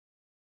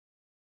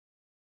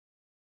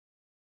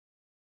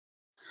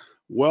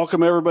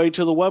Welcome everybody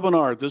to the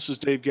webinar. This is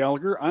Dave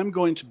Gallagher. I'm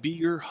going to be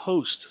your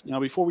host. Now,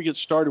 before we get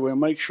started, we'll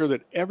make sure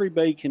that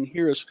everybody can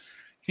hear us.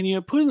 Can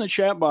you put in the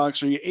chat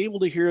box, are you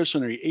able to hear us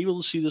and are you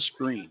able to see the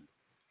screen?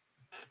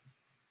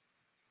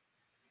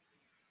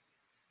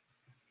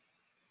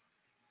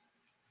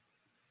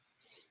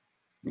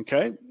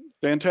 Okay,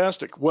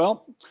 fantastic.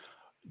 Well,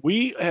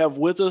 we have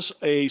with us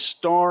a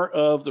star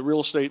of the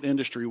real estate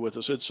industry with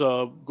us. It's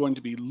going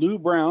to be Lou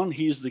Brown.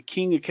 He's the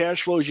king of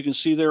cash flow, as you can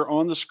see there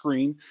on the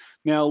screen.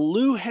 Now,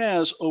 Lou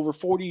has over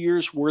 40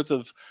 years worth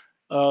of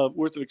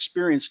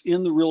experience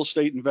in the real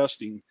estate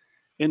investing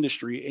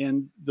industry.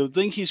 And the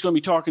thing he's going to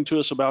be talking to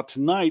us about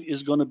tonight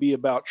is going to be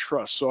about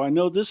trust. So I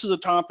know this is a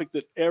topic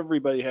that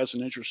everybody has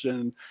an interest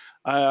in.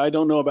 I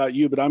don't know about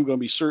you, but I'm going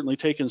to be certainly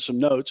taking some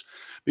notes.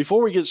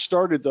 Before we get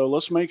started, though,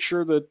 let's make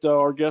sure that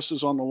our guest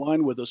is on the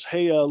line with us.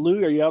 Hey,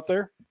 Lou, are you out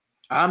there?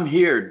 I'm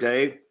here,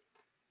 Dave.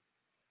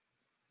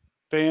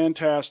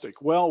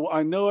 Fantastic. Well,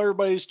 I know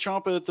everybody's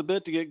chomping at the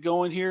bit to get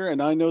going here,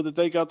 and I know that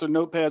they got their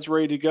notepads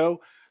ready to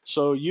go.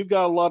 So you've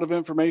got a lot of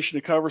information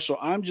to cover, so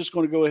I'm just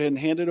going to go ahead and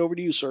hand it over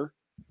to you, sir.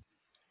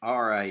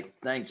 All right.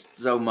 Thanks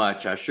so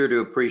much. I sure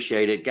do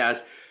appreciate it.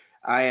 Guys,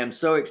 I am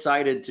so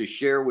excited to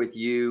share with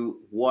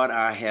you what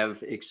I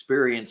have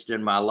experienced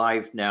in my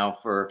life now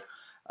for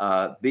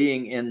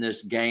being in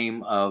this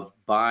game of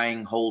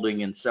buying,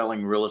 holding, and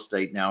selling real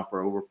estate now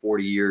for over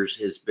 40 years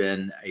has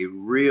been a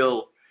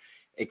real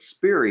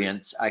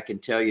experience, I can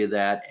tell you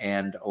that.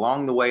 And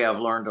along the way, I've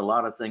learned a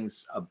lot of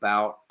things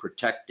about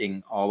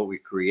protecting all that we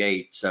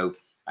create. So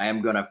I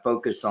am going to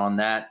focus on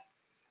that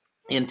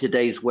in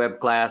today's web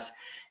class,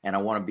 and I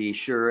want to be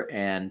sure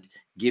and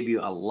give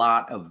you a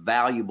lot of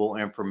valuable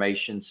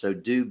information. So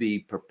do be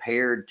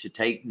prepared to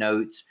take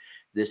notes.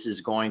 This is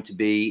going to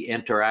be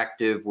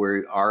interactive.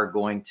 We are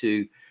going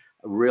to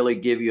really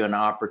give you an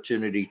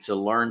opportunity to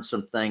learn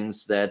some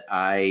things that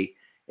I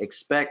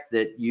expect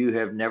that you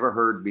have never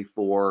heard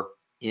before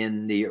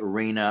in the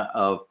arena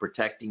of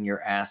protecting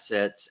your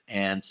assets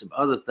and some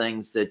other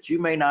things that you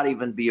may not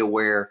even be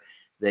aware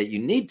that you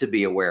need to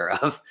be aware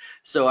of.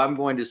 So I'm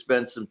going to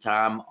spend some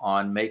time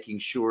on making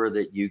sure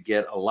that you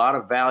get a lot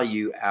of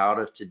value out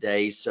of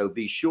today. So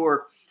be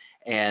sure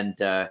and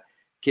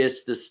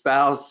kiss the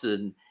spouse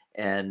and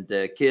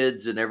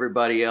kids and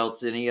everybody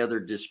else, any other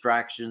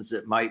distractions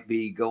that might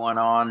be going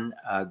on.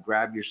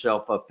 Grab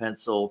yourself a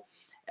pencil,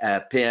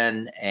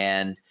 pen,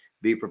 and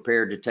be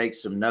prepared to take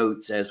some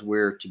notes as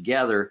we're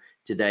together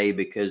today,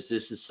 because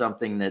this is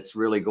something that's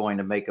really going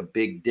to make a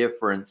big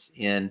difference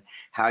in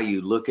how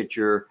you look at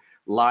your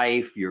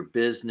life, your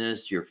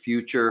business, your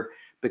future,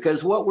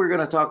 because what we're going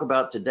to talk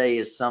about today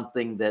is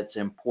something that's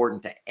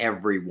important to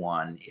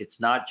everyone. It's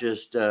not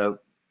just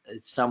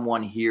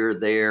someone here,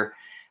 there.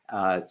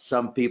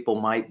 Some people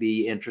might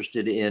be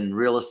interested in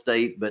real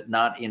estate, but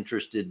not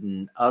interested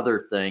in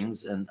other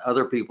things, and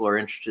other people are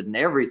interested in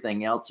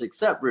everything else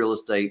except real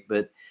estate.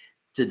 But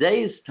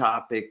today's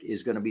topic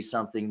is going to be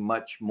something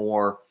much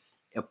more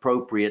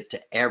appropriate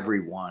to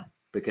everyone,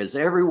 because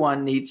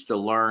everyone needs to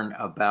learn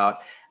about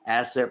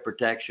asset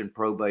protection,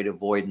 probate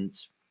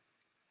avoidance,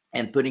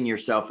 and putting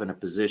yourself in a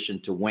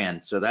position to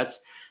win. So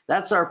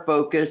that's our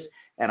focus,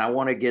 and I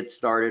want to get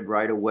started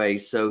right away.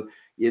 So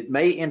it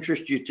may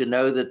interest you to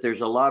know that there's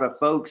a lot of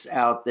folks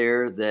out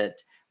there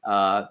that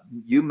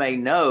you may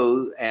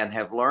know and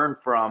have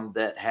learned from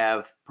that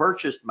have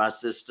purchased my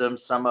system.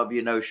 Some of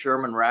you know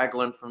Sherman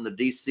Ragland from the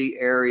DC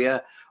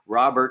area,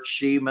 Robert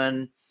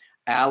Sheeman,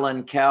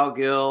 Alan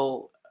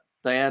Cowgill,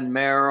 Dan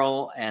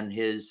Merrill, and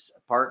his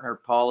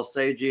partner Paul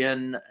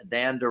Sajian,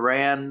 Dan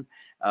Duran,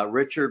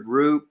 Richard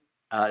Roop,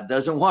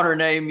 doesn't want her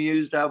name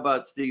used. How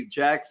about Steve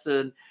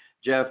Jackson,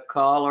 Jeff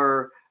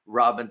Collar,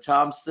 Robin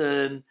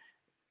Thompson,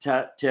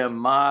 Tim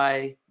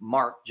Mai,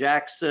 Mark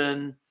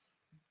Jackson,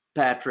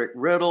 Patrick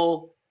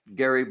Riddle,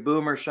 Gary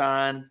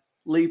Boomershine,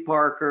 Lee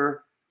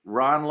Parker,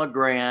 Ron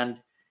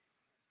LeGrand,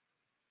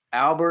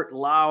 Albert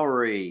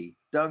Lowry,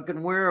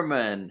 Duncan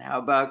Weirman. How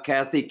about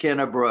Kathy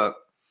Kennebrook,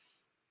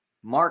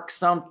 Mark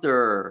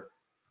Sumter,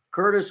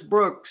 Curtis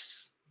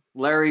Brooks,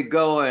 Larry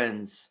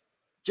Goins,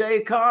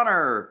 Jay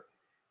Connor,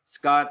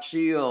 Scott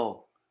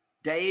Shield,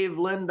 Dave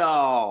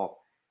Lindahl,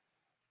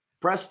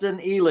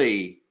 Preston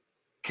Ely,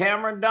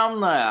 Cameron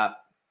Dunlap,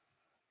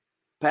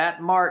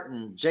 Pat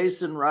Martin,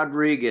 Jason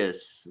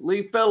Rodriguez,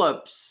 Lee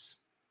Phillips,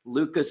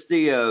 Lou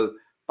Castillo,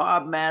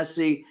 Bob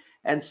Massey,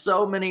 and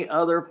so many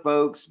other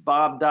folks,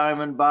 Bob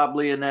Diamond, Bob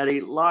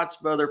Leonetti, lots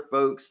of other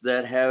folks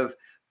that have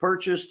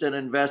purchased and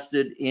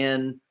invested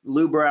in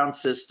Lou Brown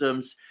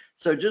systems.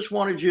 So just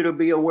wanted you to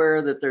be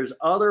aware that there's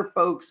other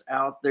folks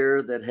out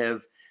there that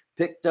have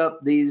picked up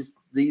these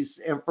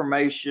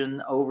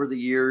information over the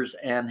years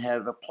and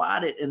have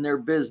applied it in their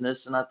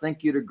business. And I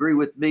think you'd agree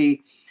with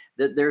me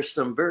that there's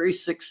some very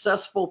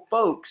successful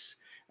folks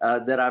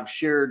that I've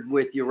shared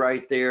with you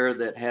right there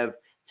that have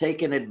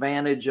taken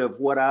advantage of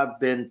what I've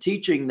been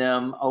teaching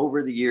them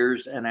over the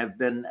years and have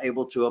been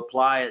able to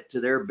apply it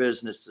to their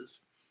businesses.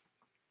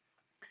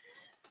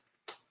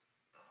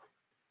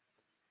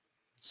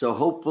 So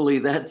hopefully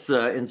that's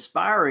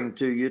inspiring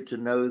to you to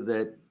know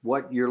that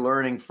what you're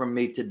learning from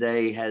me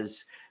today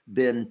has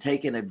been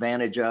taken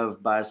advantage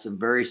of by some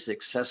very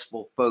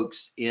successful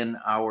folks in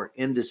our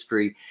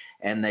industry,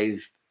 and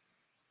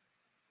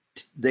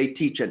they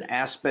teach an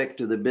aspect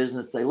of the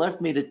business. They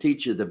left me to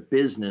teach you the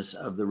business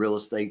of the real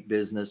estate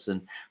business,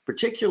 and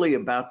particularly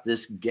about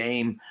this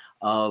game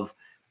of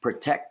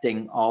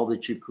protecting all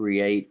that you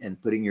create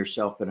and putting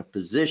yourself in a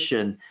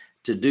position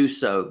to do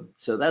so.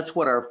 So that's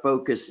what our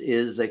focus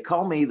is. They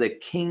call me the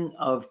king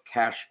of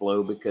cash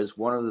flow because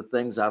one of the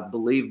things I've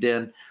believed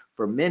in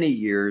for many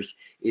years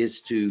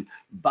is to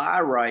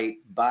buy right,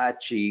 buy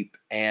cheap,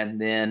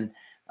 and then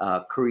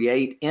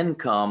create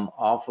income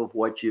off of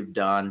what you've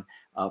done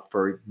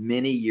for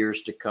many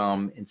years to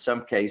come, in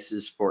some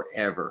cases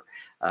forever.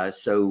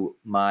 So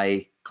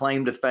my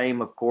claim to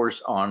fame, of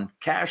course, on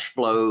cash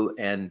flow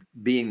and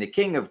being the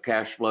king of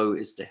cash flow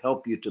is to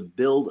help you to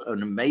build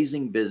an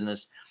amazing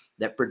business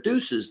that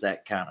produces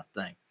that kind of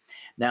thing.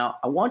 Now,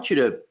 I want you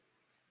to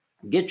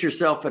get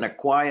yourself in a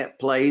quiet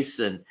place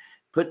and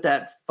put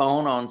that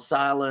phone on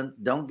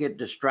silent. Don't get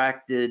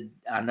distracted.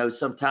 I know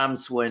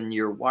sometimes when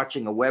you're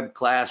watching a web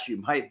class, you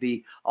might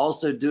be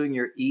also doing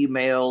your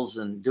emails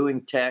and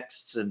doing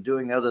texts and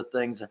doing other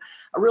things. I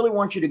really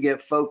want you to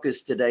get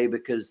focused today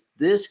because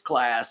this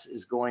class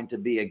is going to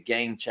be a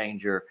game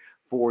changer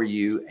for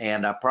you.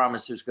 And I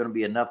promise there's going to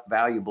be enough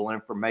valuable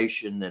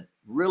information that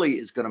really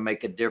is going to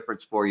make a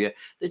difference for you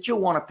that you'll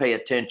want to pay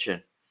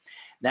attention.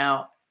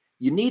 Now,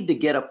 you need to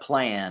get a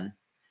plan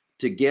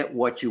to get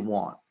what you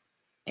want.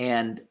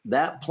 And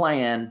that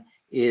plan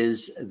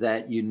is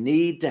that you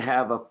need to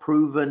have a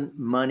proven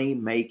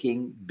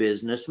money-making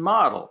business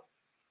model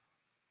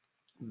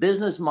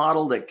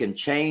that can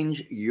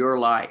change your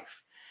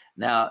life.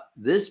 Now,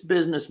 this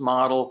business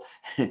model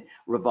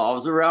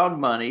revolves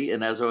around money,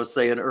 and as I was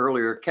saying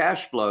earlier,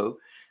 cash flow.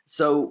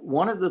 So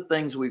one of the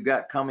things we've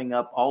got coming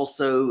up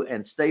also,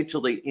 and stay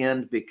till the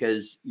end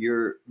because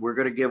we're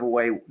going to give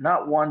away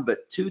not one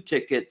but 2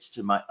 tickets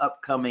to my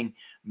upcoming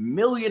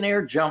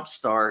Millionaire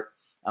Jumpstart.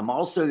 I'm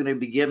also going to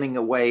be giving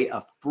away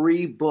a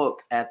free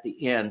book at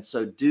the end.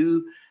 So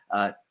do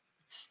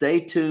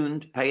stay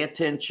tuned, pay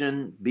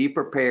attention, be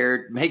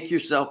prepared, make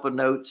yourself a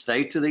note,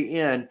 stay to the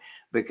end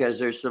because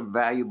there's some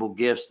valuable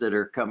gifts that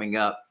are coming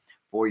up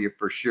for you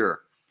for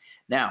sure.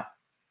 Now,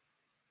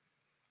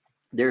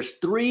 there's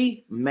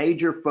 3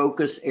 major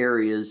focus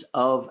areas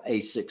of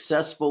a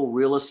successful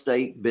real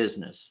estate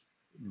business: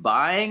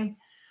 buying,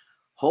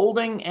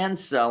 holding and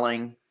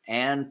selling,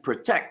 and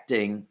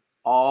protecting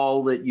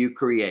all that you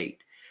create.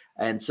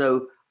 And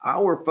so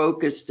our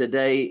focus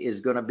today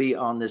is going to be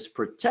on this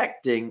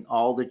protecting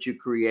all that you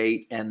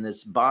create, and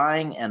this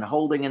buying and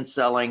holding and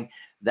selling.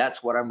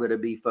 That's what I'm going to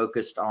be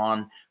focused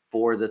on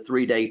for the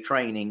 3-day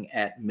training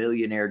at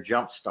Millionaire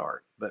Jumpstart.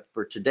 But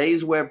for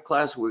today's web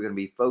class, we're going to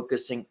be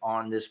focusing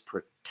on this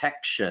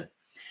protection.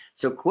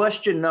 So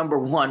question number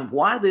 1,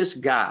 why this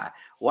guy?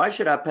 Why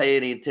should I pay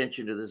any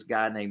attention to this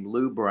guy named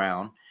Lou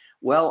Brown?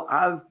 Well,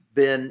 I've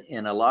been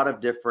in a lot of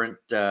different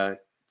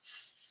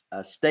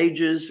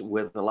stages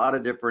with a lot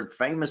of different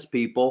famous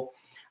people: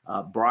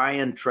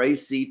 Brian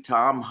Tracy,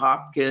 Tom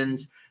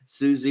Hopkins,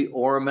 Susie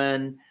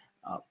Orman,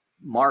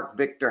 Mark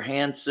Victor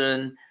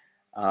Hansen,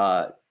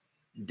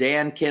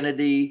 Dan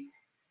Kennedy,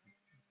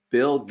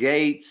 Bill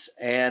Gates,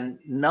 and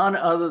none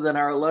other than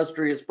our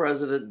illustrious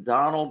president,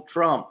 Donald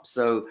Trump.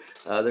 So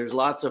there's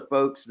lots of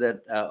folks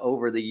that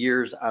over the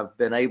years I've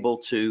been able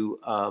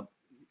to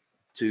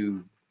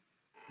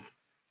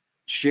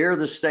share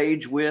the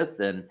stage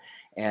with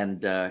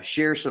and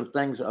share some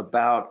things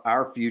about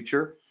our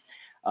future.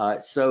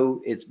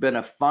 So it's been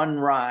a fun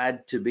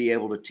ride to be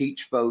able to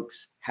teach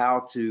folks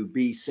how to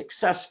be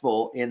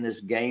successful in this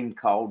game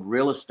called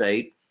real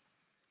estate.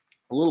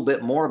 A little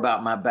bit more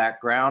about my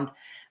background.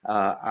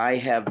 I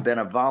have been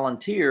a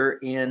volunteer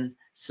in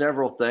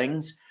several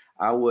things.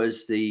 I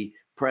was the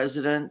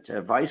president,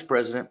 vice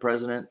president,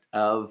 president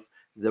of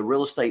the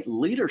Real Estate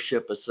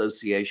Leadership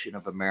Association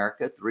of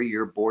America,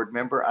 3-year board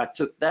member. I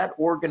took that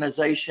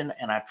organization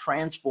and I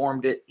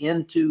transformed it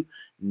into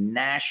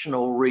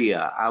National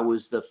RIA. I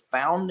was the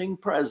founding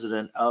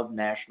president of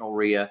National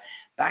RIA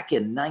back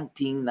in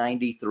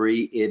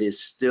 1993. It is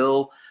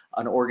still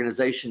an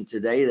organization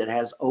today that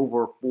has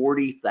over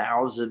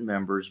 40,000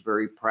 members.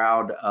 Very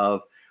proud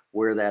of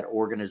where that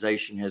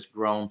organization has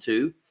grown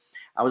to.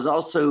 I was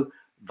also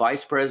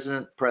vice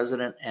president,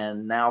 president,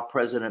 and now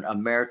president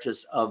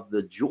emeritus of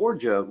the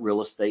Georgia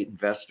Real Estate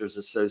Investors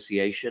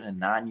Association, a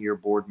 9-year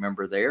board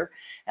member there.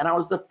 And I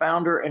was the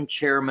founder and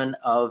chairman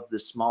of the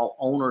Small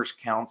Owners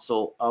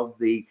Council of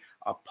the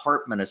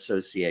Apartment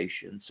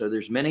Association. So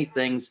there's many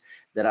things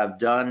that I've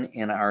done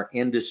in our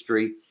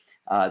industry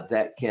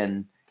that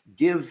can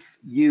give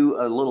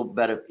you a little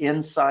bit of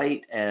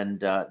insight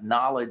and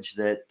knowledge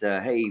that,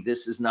 hey,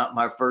 this is not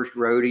my first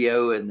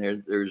rodeo, and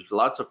there's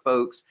lots of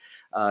folks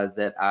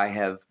that I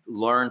have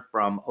learned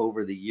from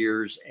over the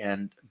years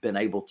and been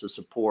able to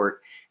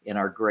support in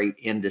our great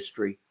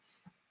industry.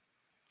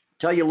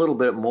 Tell you a little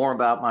bit more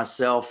about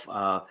myself.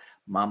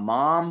 My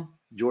mom,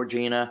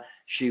 Georgina,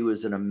 She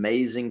was an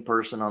amazing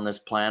person on this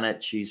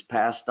planet. She's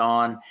passed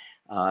on,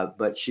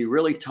 but she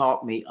really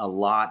taught me a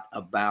lot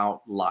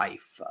about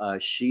life.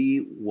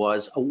 She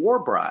was a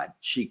war bride.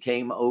 She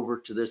came over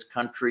to this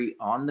country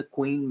on the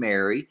Queen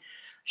Mary.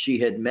 She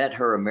had met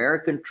her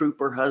American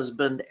trooper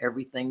husband.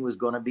 Everything was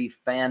going to be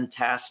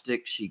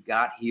fantastic. She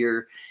got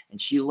here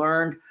and she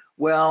learned,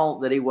 well,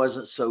 that he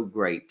wasn't so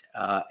great.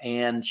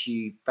 And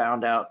she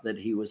found out that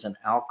he was an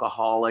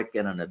alcoholic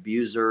and an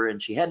abuser, and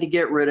she had to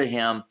get rid of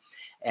him.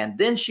 And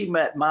then she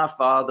met my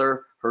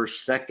father, her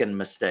second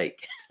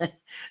mistake.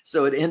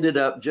 So it ended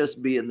up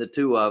just being the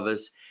two of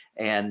us.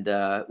 And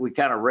we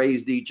kind of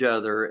raised each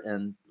other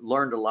and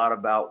learned a lot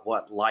about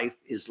what life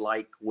is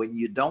like when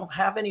you don't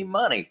have any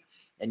money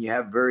and you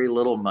have very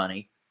little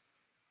money.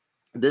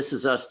 This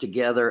is us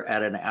together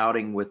at an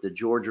outing with the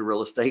Georgia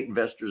Real Estate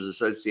Investors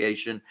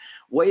Association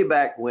way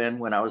back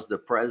when I was the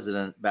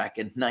president back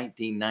in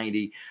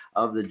 1990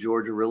 of the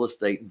Georgia Real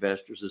Estate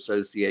Investors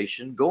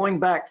Association. Going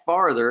back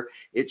farther,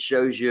 it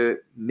shows you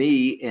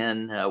me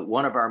in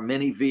one of our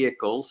many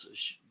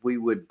vehicles. We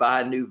would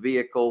buy a new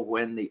vehicle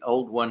when the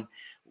old one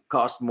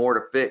cost more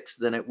to fix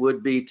than it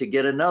would be to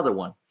get another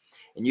one.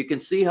 And you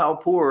can see how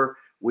poor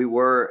we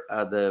were,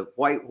 the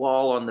white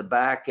wall on the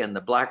back and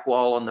the black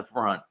wall on the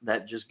front.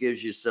 That just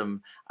gives you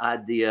some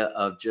idea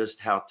of just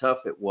how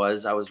tough it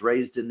was. I was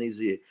raised in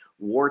these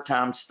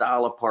wartime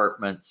style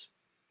apartments.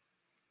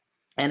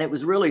 And it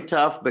was really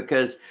tough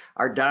because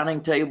our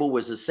dining table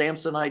was a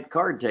Samsonite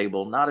card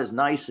table, not as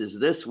nice as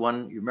this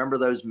one. You remember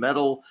those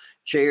metal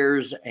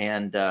chairs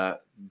and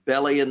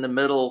belly in the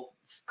middle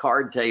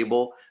card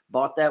table?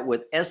 Bought that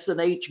with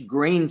S&H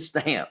green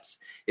stamps,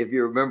 if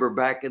you remember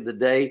back in the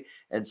day.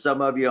 And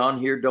some of you on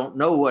here don't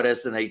know what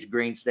S&H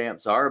green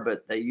stamps are,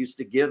 but they used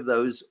to give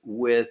those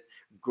with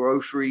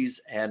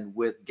groceries and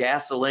with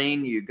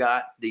gasoline. You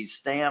got these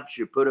stamps,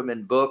 you put them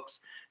in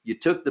books. You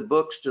took the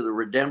books to the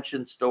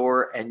redemption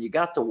store and you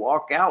got to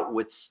walk out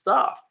with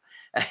stuff.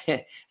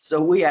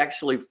 So we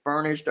actually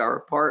furnished our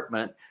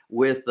apartment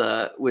with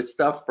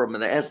stuff from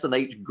the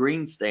S&H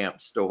green stamp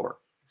store.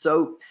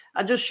 So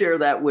I just share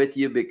that with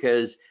you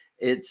because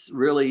it's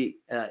really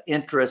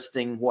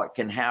interesting what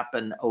can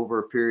happen over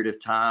a period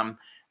of time,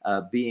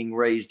 being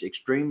raised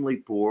extremely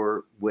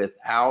poor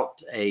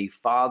without a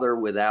father,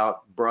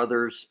 without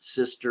brothers,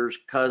 sisters,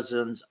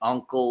 cousins,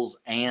 uncles,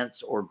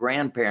 aunts, or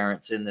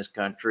grandparents in this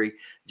country,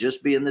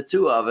 just being the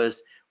two of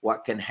us,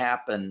 what can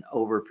happen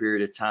over a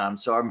period of time.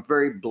 So I'm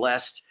very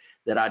blessed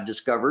that I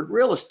discovered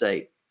real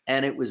estate.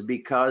 And it was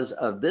because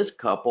of this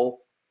couple.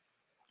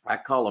 I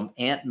call them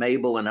Aunt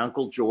Mabel and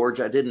Uncle George.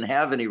 I didn't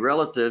have any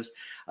relatives,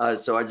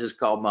 so I just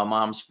called my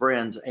mom's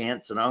friends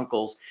aunts and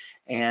uncles.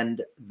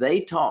 And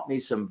they taught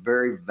me some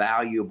very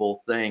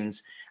valuable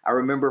things. I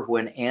remember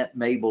when Aunt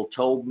Mabel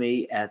told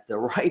me at the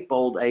ripe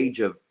old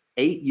age of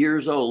 8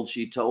 years old,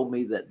 she told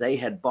me that they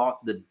had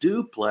bought the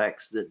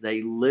duplex that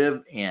they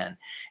live in.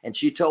 And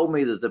she told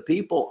me that the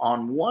people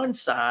on one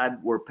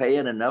side were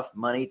paying enough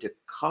money to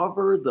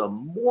cover the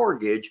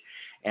mortgage,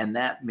 and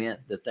that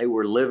meant that they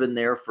were living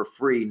there for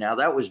free. Now,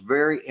 that was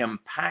very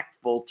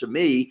impactful to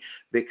me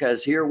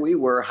because here we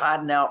were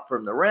hiding out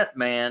from the rent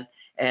man,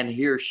 and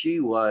here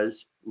she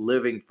was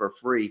living for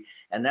free.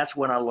 And that's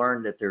when I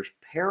learned that there's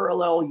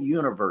parallel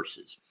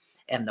universes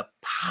and the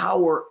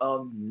power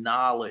of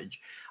knowledge.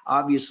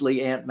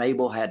 Obviously, Aunt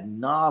Mabel had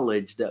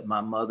knowledge that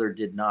my mother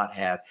did not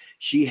have.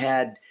 She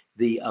had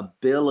the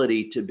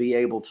ability to be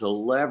able to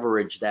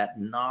leverage that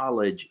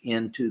knowledge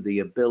into the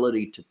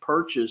ability to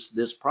purchase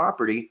this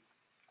property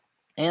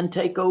and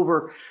take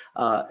over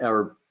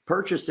or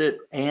purchase it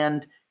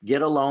and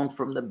get a loan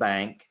from the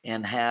bank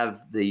and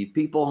have the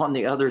people on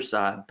the other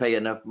side pay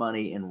enough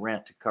money in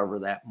rent to cover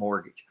that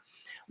mortgage.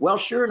 Well,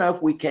 sure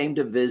enough, we came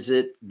to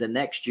visit the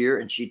next year,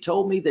 and she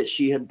told me that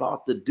she had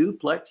bought the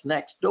duplex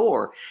next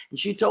door. And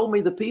she told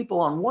me the people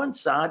on one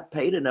side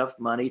paid enough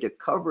money to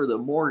cover the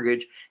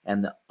mortgage,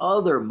 and the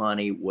other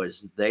money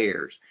was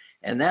theirs.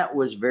 And that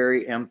was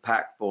very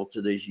impactful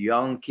to this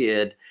young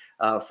kid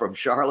from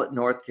Charlotte,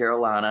 North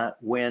Carolina,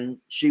 when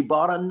she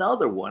bought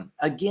another one,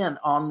 again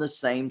on the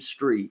same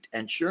street.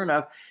 And sure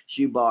enough,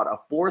 she bought a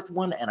fourth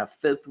one and a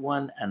fifth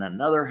one and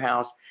another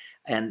house.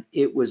 And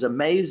it was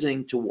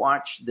amazing to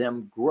watch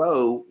them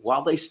grow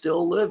while they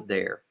still lived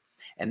there.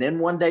 And then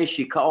one day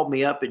she called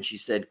me up and she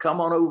said,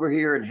 come on over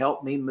here and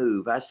help me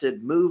move. I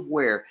said, move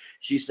where?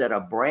 She said, a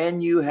brand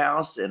new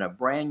house in a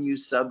brand new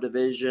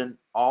subdivision,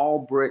 all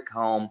brick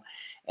home.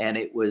 And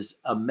it was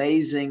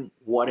amazing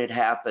what had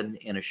happened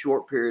in a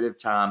short period of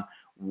time,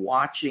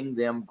 watching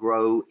them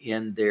grow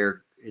in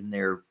their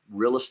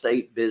real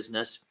estate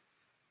business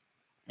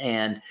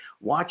and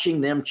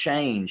watching them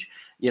change.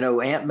 You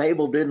know, Aunt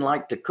Mabel didn't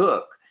like to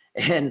cook,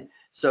 and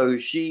so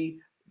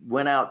she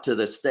went out to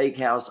the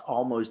steakhouse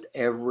almost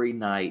every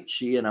night,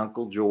 she and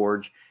Uncle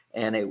George,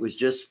 and it was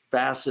just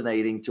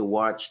fascinating to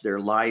watch their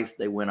life.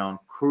 They went on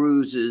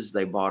cruises,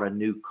 they bought a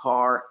new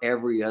car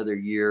every other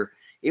year.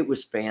 It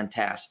was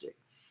fantastic.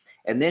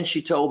 And then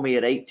she told me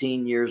at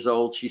 18 years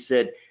old, she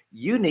said,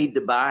 you need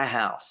to buy a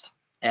house.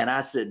 And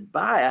I said,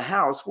 buy a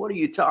house? What are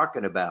you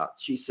talking about?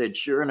 She said,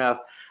 sure enough,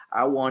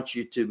 I want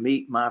you to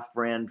meet my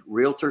friend,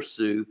 Realtor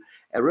Sue.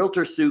 And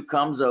Realtor Sue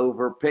comes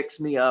over, picks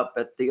me up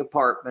at the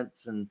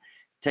apartments and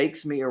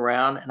takes me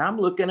around. And I'm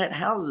looking at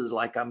houses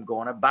like I'm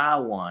going to buy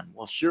one.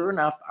 Well, sure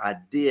enough, I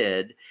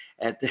did.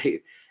 At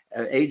the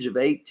age of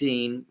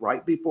 18,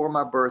 right before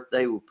my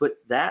birthday,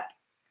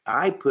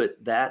 I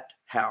put that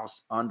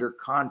house under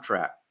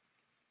contract.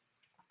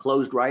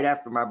 Closed right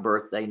after my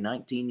birthday,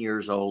 19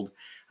 years old.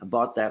 I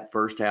bought that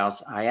first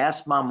house. I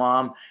asked my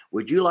mom,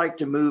 would you like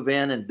to move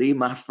in and be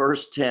my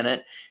first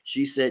tenant?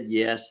 She said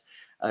yes.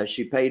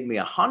 She paid me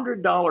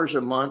 $100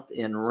 a month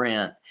in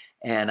rent.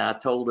 And I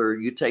told her,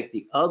 you take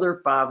the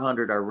other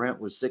 500, our rent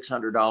was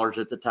 $600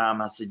 at the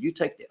time. I said, you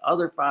take the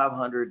other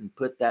 500 and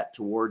put that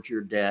towards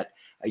your debt.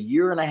 A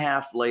year and a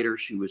half later,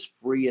 she was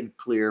free and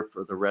clear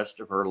for the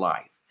rest of her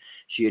life.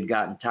 She had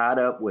gotten tied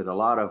up with a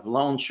lot of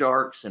loan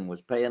sharks and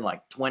was paying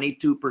like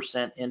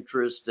 22%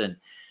 interest, and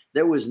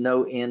there was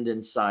no end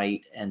in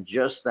sight. And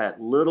just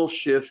that little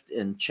shift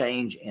and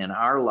change in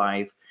our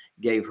life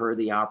gave her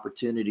the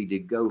opportunity to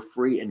go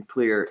free and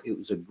clear. It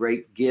was a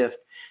great gift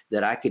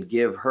that I could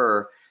give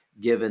her,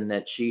 given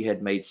that she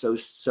had made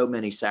so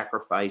many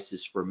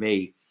sacrifices for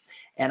me.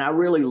 And I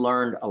really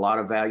learned a lot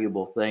of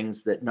valuable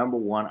things. That number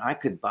one, I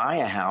could buy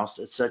a house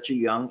at such a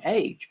young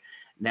age.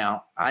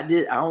 Now, I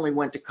only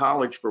went to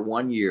college for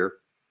 1 year,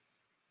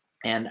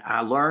 and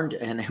I learned,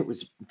 and it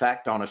was in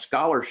fact on a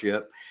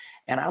scholarship,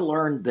 and I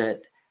learned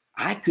that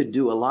I could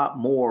do a lot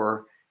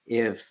more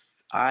if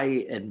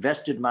I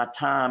invested my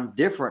time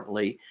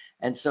differently.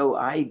 And so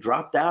I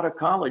dropped out of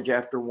college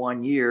after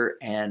 1 year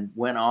and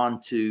went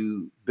on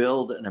to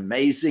build an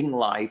amazing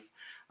life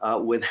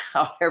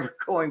without ever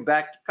going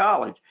back to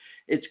college.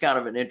 It's kind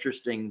of an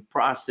interesting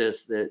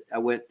process that I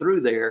went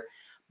through there.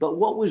 But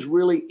what was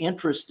really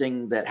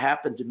interesting that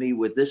happened to me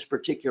with this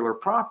particular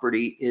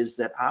property is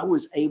that I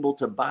was able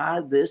to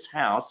buy this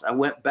house. I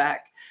went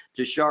back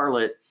to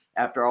Charlotte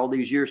after all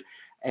these years,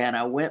 and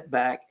I went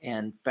back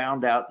and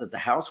found out that the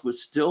house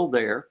was still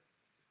there.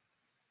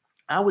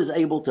 I was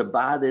able to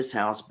buy this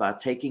house by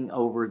taking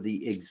over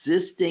the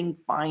existing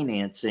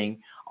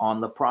financing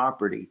on the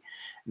property.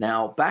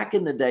 Now, back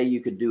in the day, you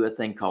could do a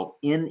thing called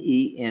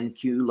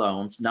NENQ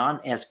loans,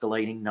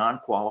 non-escalating,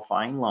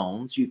 non-qualifying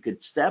loans. You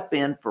could step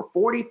in for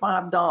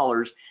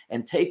 $45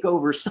 and take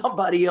over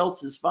somebody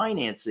else's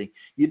financing.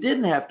 You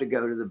didn't have to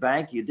go to the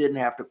bank. You didn't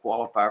have to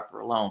qualify for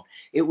a loan.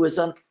 It was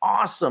an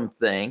awesome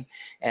thing.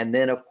 And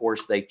then, of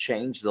course, they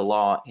changed the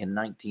law in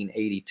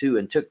 1982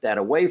 and took that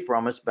away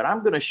from us. But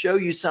I'm going to show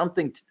you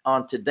something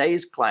on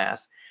today's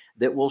class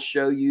that will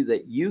show you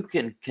that you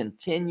can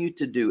continue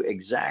to do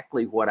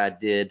exactly what I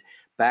did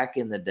back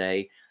in the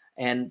day.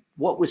 And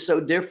what was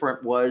so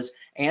different was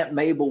Aunt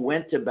Mabel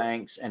went to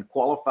banks and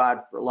qualified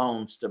for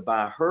loans to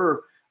buy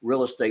her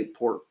real estate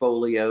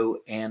portfolio.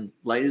 And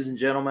ladies and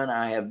gentlemen,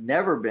 I have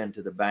never been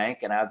to the bank,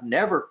 and I've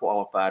never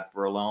qualified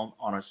for a loan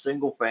on a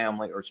single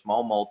family or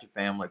small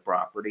multifamily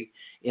property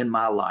in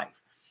my life.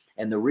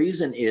 And the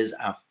reason is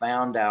I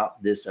found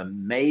out this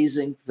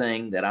amazing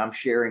thing that I'm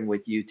sharing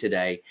with you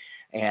today.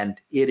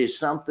 And it is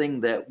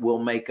something that will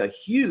make a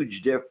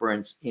huge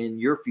difference in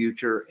your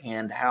future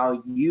and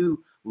how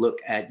you look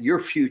at your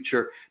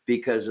future,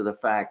 because of the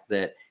fact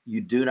that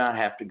you do not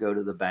have to go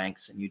to the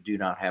banks and you do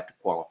not have to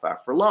qualify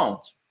for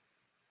loans.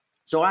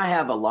 So I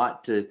have a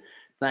lot to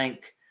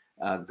thank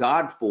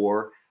God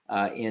for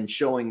in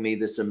showing me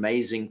this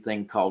amazing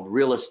thing called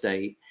real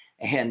estate.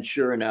 And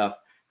sure enough,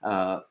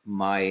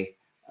 my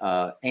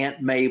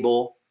Aunt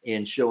Mabel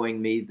in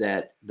showing me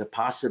that the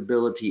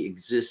possibility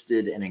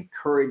existed and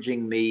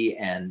encouraging me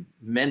and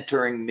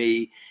mentoring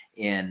me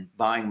in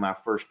buying my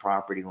first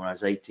property when I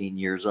was 18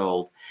 years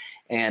old.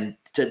 And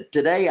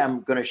today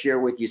I'm going to share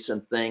with you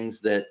some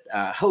things that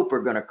I hope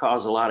are going to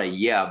cause a lot of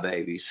yeah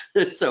babies.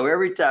 So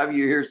every time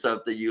you hear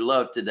something you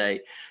love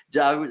today,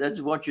 I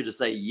just want you to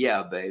say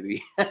yeah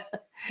baby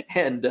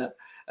and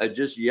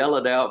just yell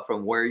it out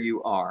from where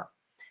you are.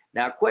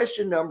 Now,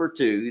 question number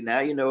two, now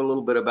you know a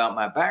little bit about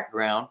my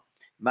background.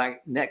 My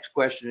next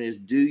question is,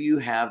 do you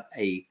have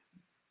a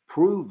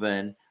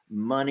proven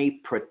money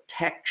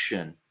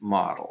protection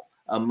model?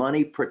 A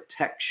money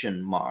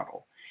protection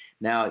model.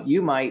 Now,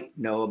 you might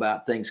know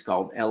about things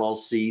called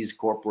LLCs,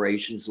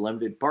 corporations,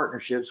 limited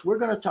partnerships. We're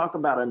going to talk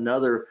about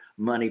another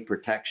money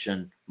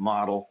protection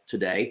model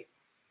today.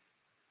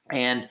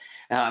 And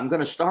I'm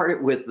going to start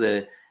it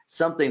with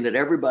something that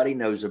everybody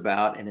knows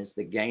about, and it's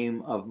the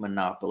game of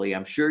Monopoly.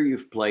 I'm sure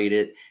you've played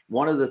it.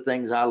 One of the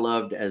things I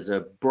loved as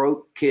a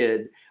broke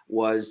kid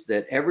was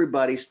that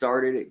everybody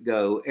started at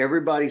go.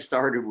 Everybody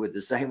started with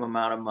the same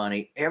amount of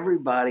money.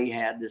 Everybody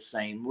had the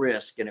same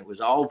risk, and it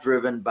was all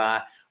driven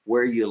by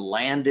where you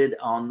landed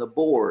on the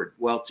board.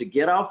 Well, to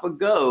get off a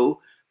go,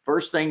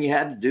 first thing you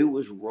had to do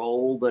was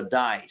roll the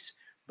dice.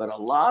 But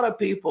a lot of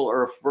people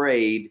are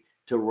afraid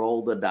to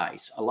roll the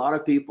dice. A lot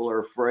of people are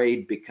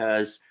afraid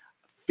because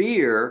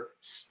fear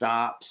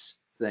stops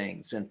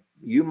things. And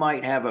you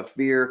might have a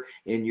fear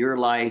in your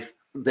life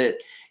that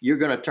you're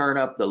going to turn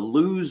up the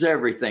lose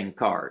everything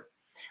card.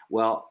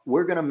 Well,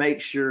 we're going to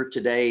make sure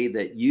today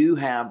that you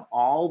have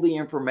all the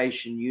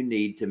information you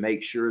need to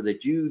make sure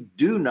that you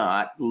do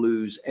not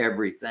lose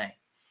everything.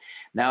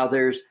 Now,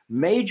 there's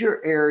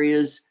major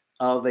areas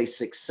of a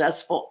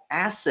successful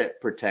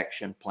asset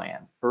protection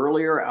plan.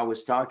 Earlier, I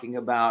was talking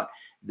about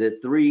the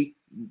three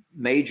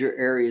major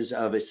areas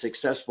of a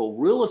successful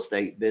real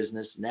estate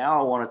business.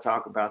 Now I want to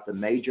talk about the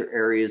major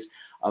areas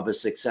of a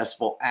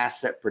successful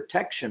asset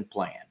protection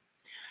plan.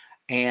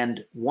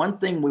 And one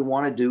thing we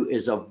want to do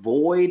is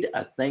avoid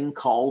a thing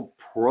called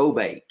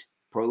probate.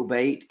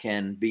 Probate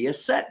can be a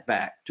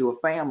setback to a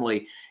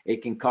family.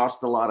 It can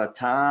cost a lot of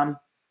time,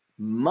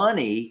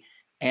 money,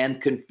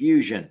 and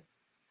confusion.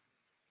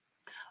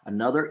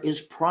 Another is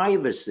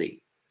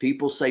privacy.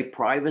 People say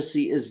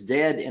privacy is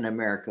dead in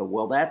America.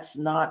 Well, that's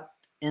not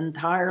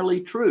entirely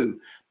true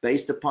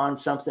based upon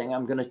something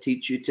I'm going to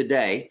teach you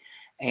today.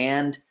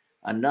 And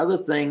another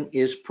thing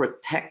is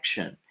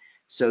protection.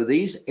 So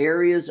these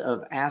areas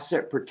of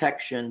asset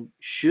protection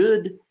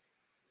should,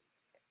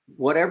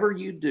 whatever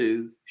you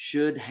do,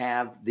 should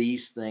have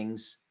these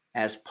things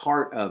as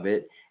part of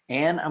it.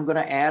 And I'm going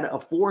to add a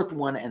fourth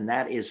one, and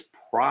that is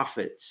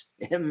profits.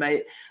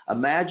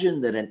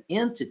 Imagine that an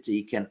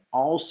entity can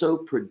also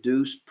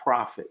produce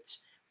profits,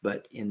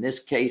 but in this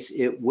case,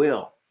 it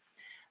will.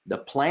 The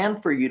plan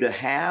for you to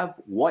have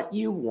what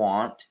you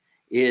want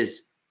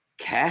is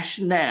cash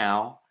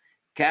now,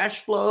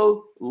 cash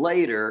flow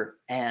later,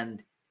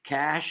 and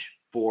cash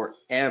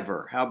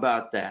forever. How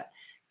about that?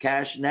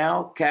 Cash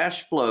now,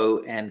 cash flow,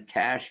 and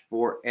cash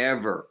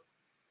forever.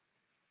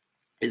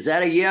 Is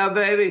that a yeah,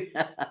 baby?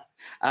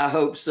 I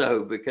hope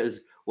so,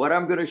 because what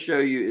I'm going to show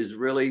you is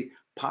really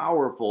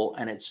powerful,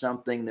 and it's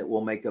something that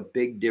will make a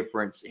big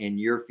difference in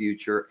your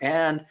future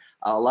and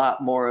a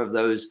lot more of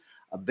those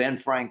Ben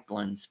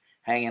Franklins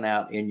hanging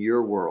out in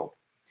your world.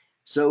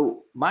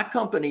 So my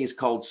company is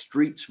called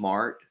Street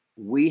Smart.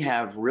 We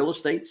have real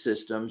estate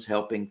systems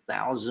helping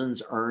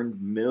thousands earn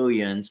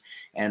millions,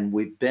 and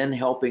we've been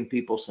helping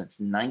people since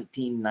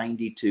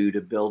 1992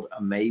 to build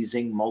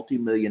amazing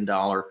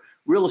multi-million-dollar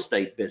real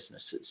estate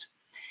businesses.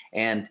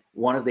 And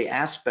one of the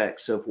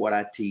aspects of what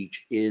I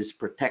teach is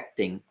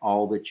protecting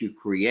all that you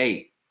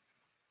create.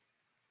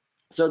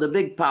 So the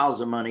big piles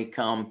of money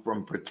come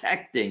from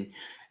protecting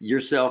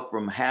yourself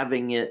from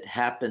having it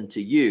happen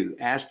to you.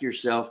 Ask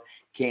yourself,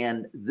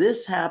 can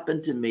this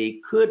happen to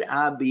me? Could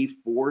I be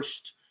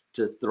forced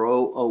to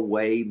throw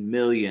away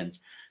millions?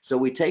 So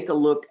we take a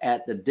look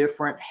at the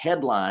different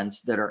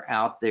headlines that are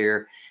out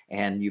there,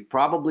 and you've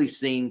probably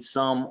seen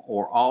some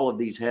or all of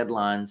these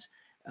headlines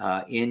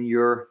in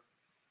your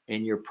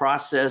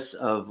process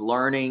of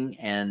learning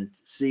and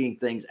seeing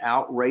things.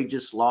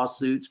 Outrageous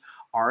lawsuits.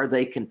 Are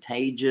they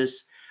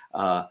contagious?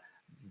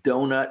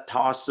 Donut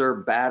tosser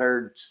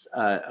battered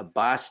a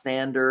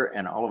bystander,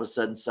 and all of a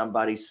sudden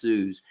somebody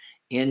sues.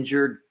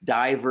 Injured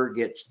diver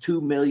gets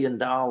 $2 million.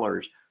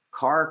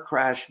 Car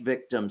crash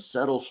victim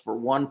settles for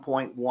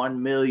 $1.1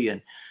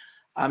 million.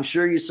 I'm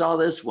sure you saw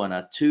this one,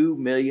 a $2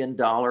 million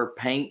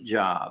paint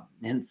job.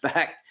 In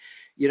fact,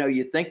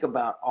 you think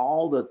about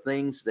all the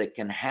things that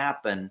can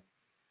happen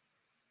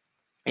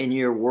in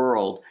your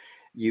world.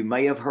 You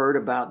may have heard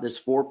about this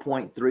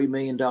 $4.3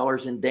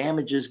 million in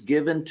damages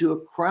given to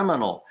a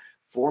criminal,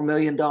 $4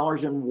 million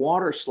in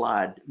water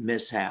slide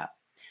mishap.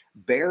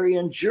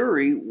 Berrien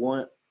Jury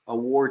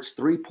awards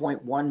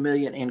 $3.1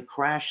 million in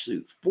crash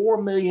suit,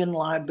 $4 million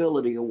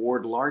liability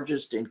award,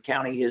 largest in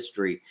county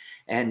history.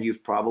 And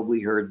you've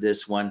probably heard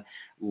this one.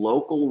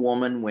 Local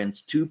woman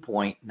wins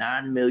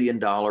 $2.9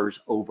 million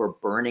over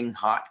burning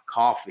hot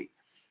coffee.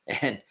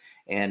 And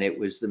it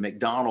was the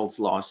McDonald's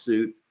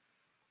lawsuit.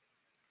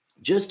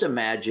 Just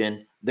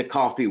imagine the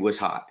coffee was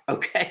hot,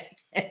 okay?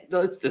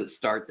 Let's just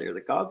start there. The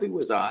coffee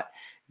was hot,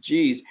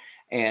 geez,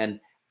 and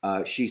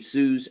she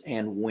sues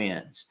and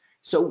wins.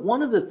 So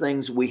one of the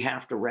things we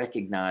have to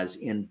recognize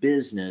in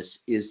business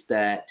is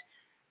that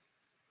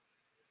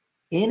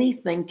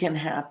anything can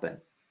happen,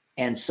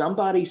 and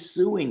somebody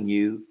suing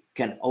you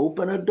can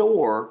open a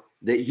door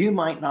that you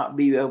might not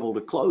be able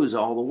to close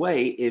all the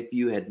way if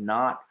you had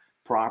not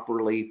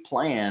properly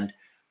planned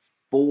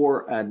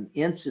for an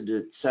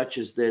incident such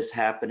as this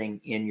happening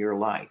in your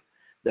life.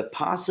 The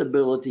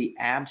possibility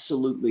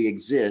absolutely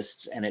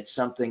exists, and it's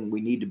something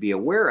we need to be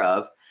aware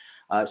of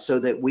so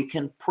that we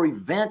can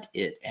prevent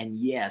it. And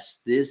yes,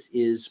 this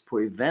is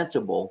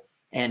preventable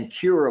and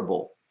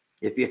curable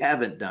if you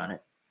haven't done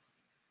it.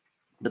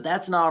 But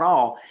that's not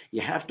all.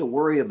 You have to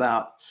worry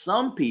about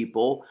some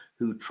people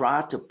who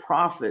try to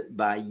profit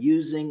by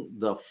using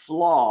the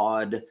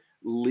flawed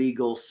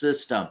legal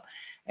system.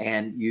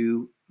 And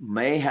you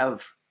may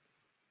have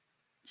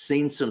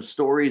seen some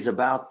stories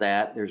about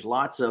that. There's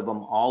lots of them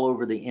all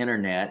over the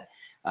internet.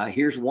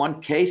 Here's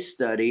one case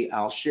study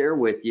I'll share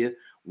with you.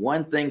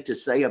 One thing to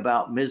say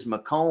about Ms.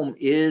 McComb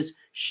is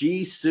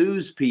she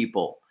sues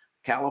people.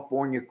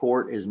 California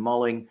court is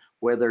mulling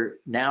whether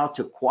now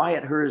to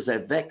quiet her as a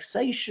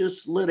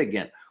vexatious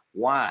litigant.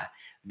 Why?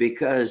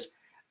 Because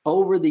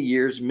over the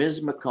years,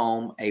 Ms.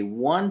 McComb, a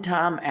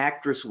one-time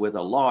actress with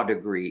a law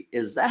degree,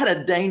 is that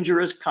a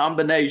dangerous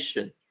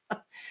combination?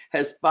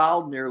 has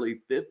filed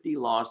nearly 50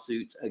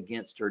 lawsuits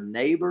against her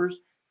neighbors,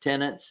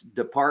 tenants,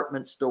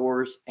 department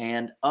stores,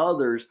 and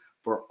others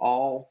for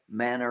all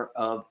manner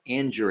of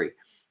injury.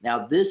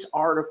 Now, this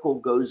article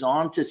goes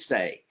on to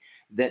say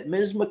that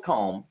Ms.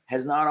 McComb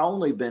has not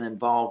only been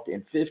involved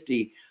in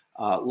 50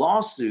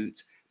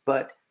 lawsuits,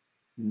 but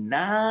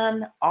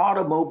 9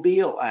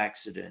 automobile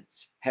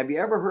accidents. Have you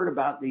ever heard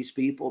about these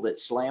people that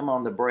slam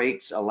on the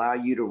brakes, allow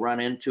you to run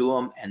into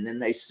them, and then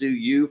they sue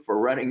you for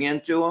running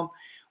into them?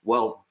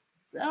 Well,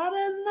 I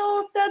don't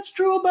know if that's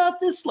true about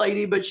this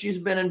lady, but she's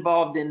been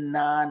involved in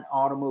 9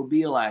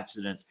 automobile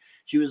accidents.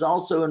 She was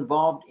also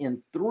involved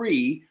in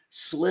 3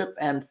 slip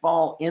and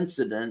fall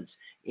incidents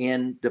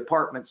in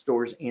department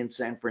stores in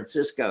San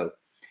Francisco.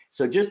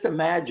 So just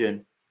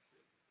imagine,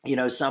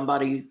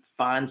 somebody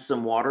finds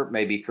some water,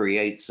 maybe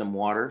creates some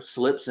water,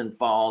 slips and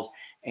falls,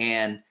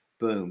 and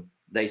boom,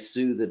 they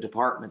sue the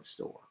department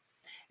store.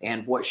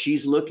 And what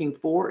she's looking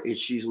for is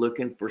she's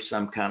looking for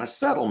some kind of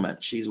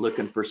settlement. She's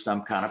looking for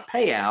some kind of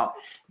payout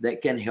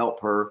that can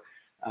help her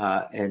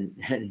and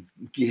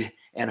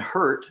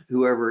hurt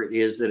whoever it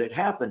is that it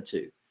happened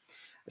to.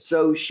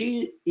 So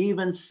she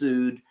even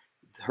sued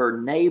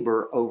her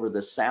neighbor over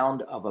the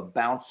sound of a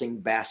bouncing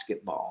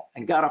basketball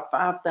and got a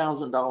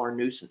 $5,000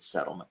 nuisance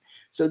settlement.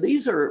 So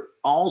these are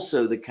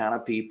also the kind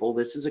of people,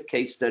 this is a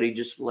case study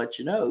just to let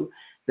you know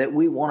that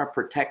we want to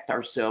protect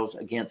ourselves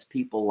against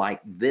people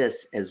like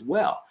this as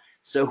well.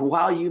 So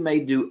while you may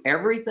do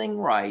everything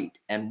right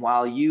and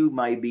while you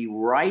may be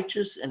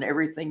righteous in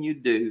everything you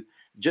do,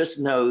 just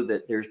know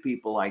that there's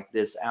people like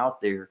this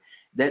out there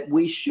that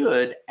we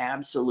should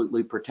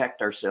absolutely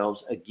protect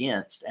ourselves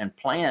against and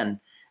plan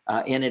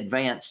in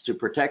advance to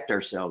protect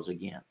ourselves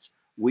against.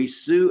 We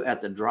sue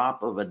at the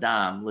drop of a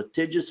dime.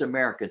 Litigious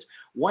Americans.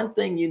 One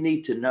thing you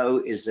need to know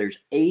is there's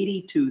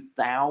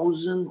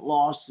 82,000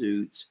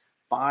 lawsuits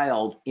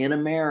filed in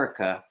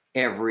America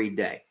every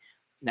day.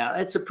 Now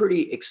that's a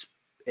pretty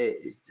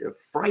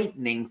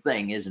frightening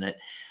thing, isn't it?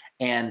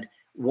 And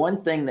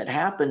one thing that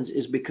happens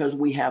is because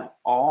we have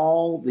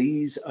all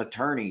these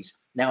attorneys.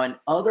 Now in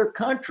other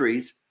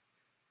countries,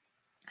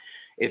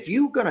 if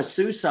you're going to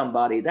sue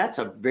somebody, that's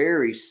a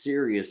very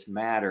serious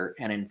matter.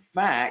 And in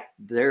fact,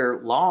 their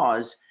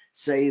laws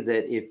say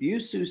that if you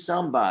sue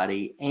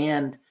somebody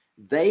and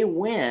they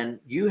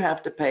win, you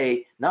have to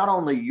pay not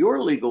only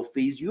your legal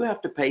fees, you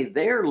have to pay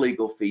their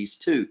legal fees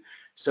too.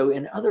 So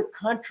in other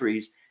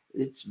countries,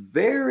 it's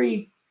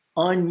very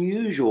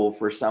unusual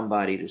for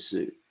somebody to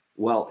sue.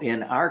 Well,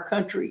 in our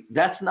country,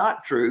 that's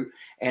not true.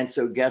 And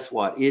so guess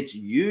what? It's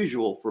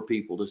usual for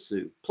people to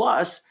sue.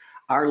 Plus,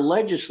 our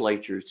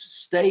legislatures,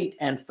 state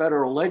and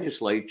federal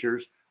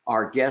legislatures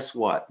are, guess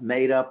what?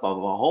 Made up of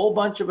a whole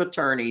bunch of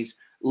attorneys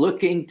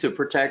looking to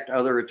protect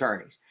other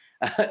attorneys.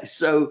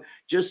 So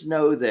just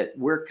know that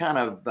we're kind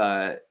of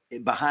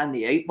behind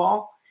the 8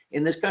 ball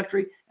in this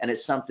country, and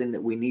it's something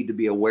that we need to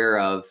be aware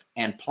of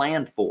and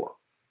plan for.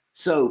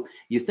 So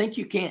you think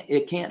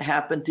it can't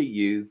happen to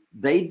you.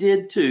 They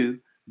did too.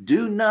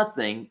 Do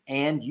nothing,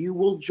 and you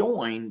will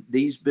join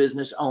these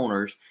business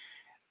owners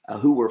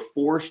who were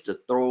forced to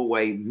throw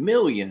away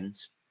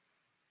millions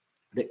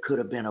that could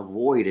have been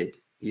avoided.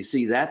 You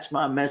see, that's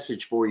my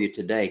message for you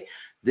today.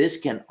 This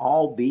can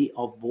all be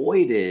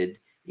avoided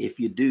if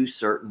you do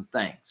certain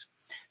things.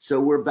 So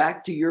we're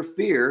back to your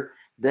fear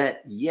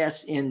that,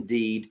 yes,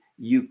 indeed,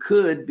 you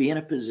could be in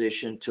a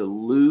position to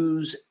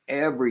lose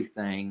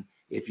everything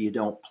if you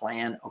don't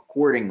plan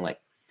accordingly.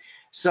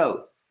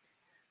 So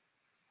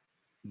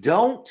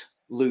don't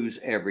lose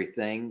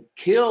everything.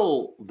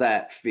 Kill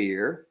that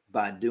fear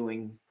by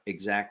doing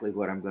exactly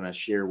what I'm going to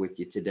share with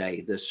you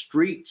today. The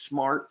Street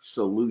Smart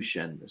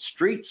Solution. The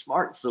Street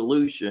Smart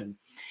Solution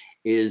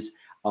is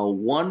a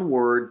one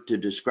word to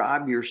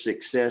describe your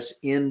success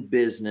in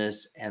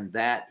business, and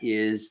that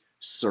is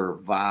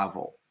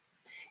survival.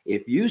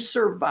 If you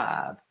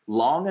survive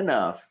long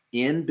enough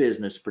in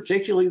business,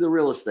 particularly the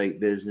real estate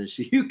business,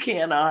 you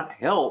cannot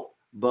help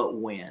but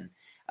win.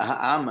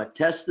 I'm a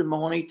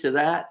testimony to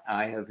that.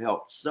 I have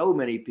helped so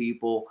many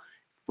people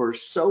for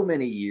so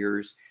many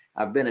years.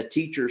 I've been a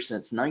teacher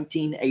since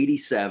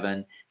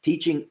 1987,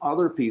 teaching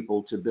other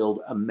people to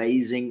build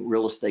amazing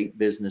real estate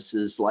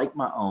businesses like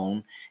my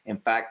own. In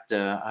fact,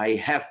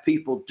 I have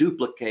people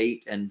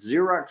duplicate and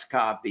Xerox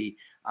copy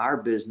our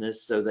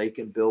business so they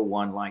can build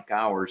one like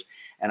ours.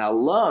 And I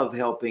love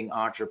helping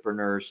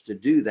entrepreneurs to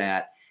do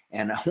that.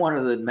 And one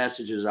of the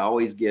messages I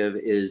always give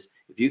is,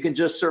 if you can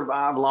just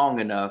survive long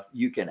enough,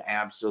 you can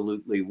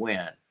absolutely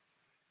win.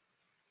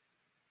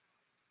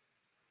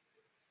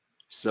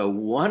 So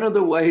one of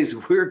the ways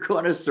we're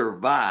going to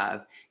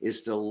survive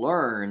is to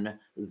learn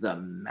the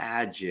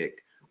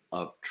magic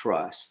of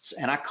trusts.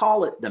 And I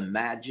call it the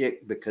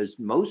magic because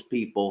most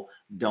people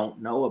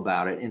don't know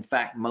about it. In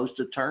fact, most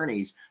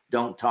attorneys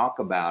don't talk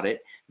about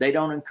it. They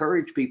don't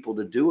encourage people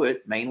to do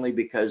it, mainly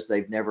because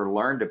they've never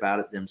learned about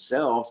it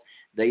themselves.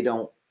 They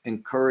don't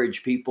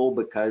encourage people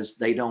because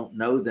they don't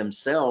know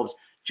themselves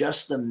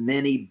just the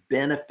many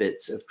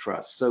benefits of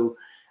trust. So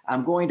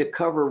I'm going to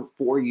cover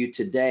for you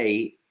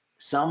today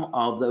some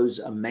of those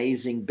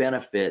amazing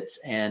benefits,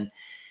 and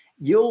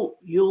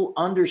you'll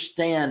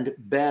understand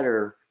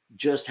better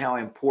just how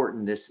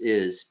important this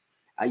is.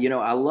 I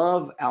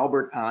love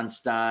Albert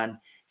Einstein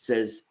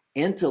says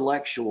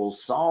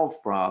intellectuals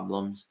solve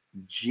problems,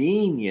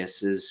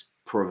 geniuses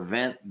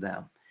prevent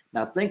them.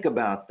 Now think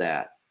about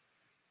that.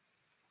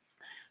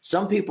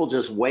 Some people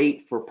just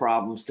wait for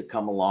problems to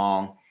come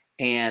along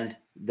and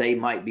they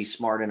might be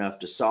smart enough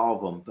to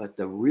solve them, but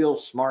the real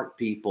smart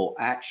people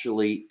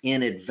actually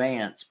in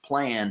advance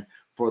plan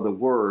for the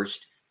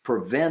worst,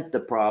 prevent the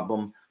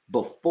problem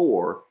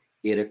before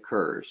it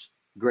occurs.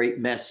 Great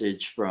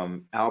message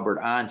from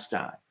Albert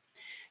Einstein.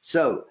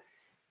 So,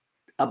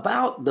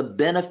 about the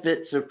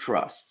benefits of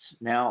trusts.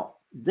 Now,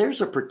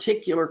 there's a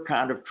particular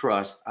kind of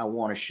trust I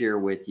want to share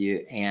with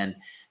you, and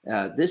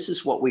this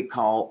is what we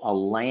call a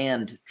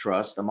land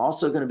trust. I'm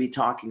also going to be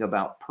talking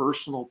about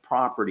personal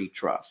property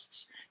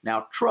trusts.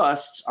 Now,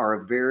 trusts are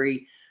a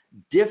very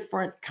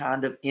different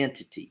kind of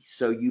entity.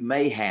 So you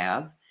may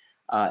have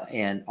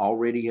and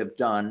already have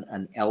done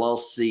an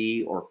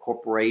LLC or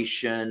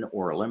corporation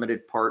or a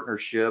limited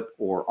partnership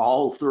or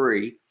all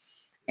three,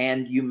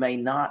 and you may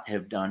not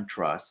have done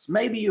trusts.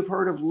 Maybe you've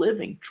heard of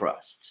living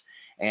trusts,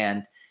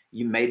 and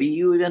maybe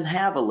you even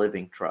have a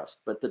living trust.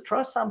 But the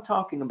trusts I'm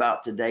talking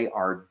about today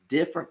are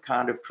different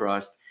kind of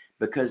trust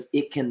because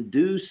it can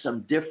do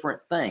some different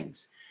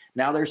things.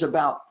 Now, there's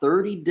about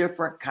 30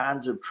 different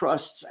kinds of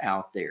trusts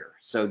out there,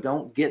 so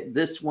don't get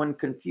this one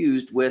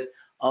confused with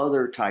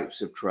other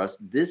types of trust.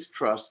 This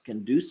trust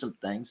can do some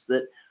things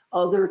that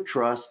other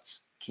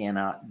trusts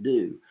cannot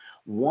do.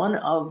 One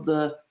of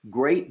the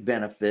great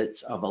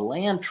benefits of a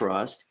land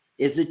trust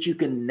is that you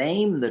can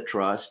name the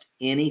trust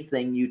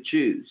anything you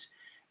choose.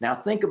 Now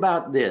think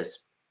about this.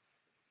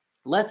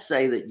 Let's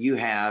say that you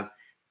have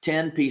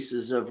 10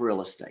 pieces of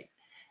real estate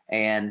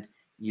and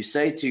you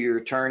say to your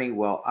attorney,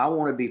 well, I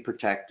want to be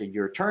protected.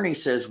 Your attorney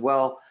says,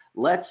 well,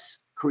 let's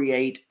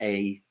create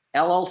a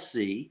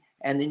LLC,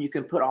 and then you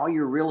can put all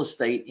your real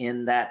estate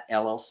in that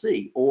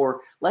LLC.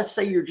 Or let's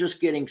say you're just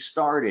getting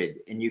started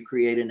and you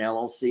create an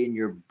LLC and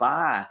you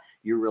buy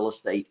your real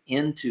estate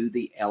into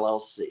the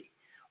LLC.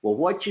 Well,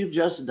 what you've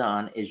just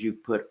done is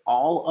you've put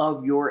all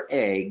of your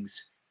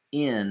eggs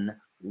in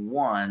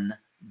one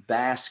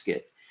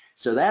basket.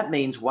 So that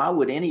means, why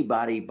would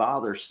anybody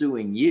bother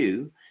suing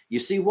you?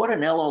 You see, what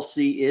an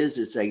LLC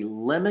is a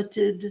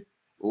limited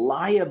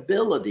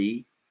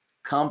liability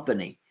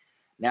company.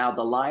 Now,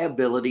 the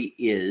liability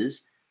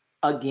is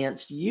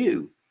against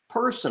you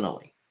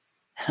personally.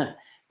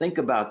 Think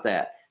about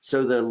that.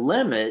 So the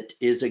limit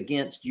is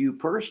against you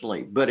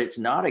personally, but it's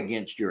not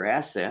against your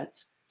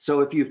assets.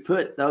 So if you've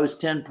put those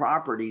 10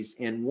 properties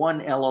in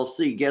one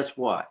LLC, guess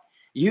what?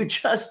 You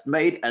just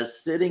made a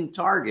sitting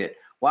target.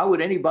 Why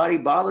would anybody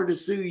bother to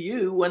sue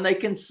you when they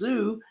can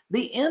sue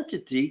the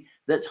entity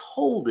that's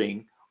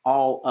holding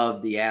all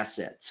of the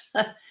assets?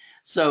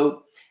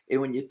 So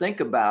when you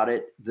think about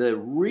it, the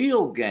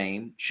real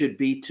game should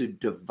be to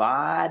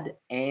divide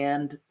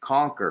and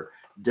conquer.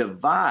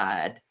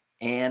 Divide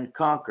and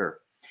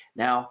conquer.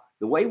 Now,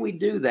 the way we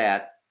do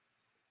that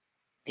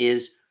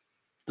is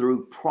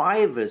through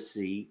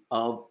privacy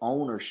of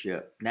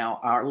ownership. Now,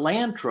 our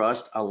land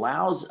trust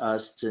allows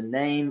us to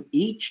name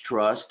each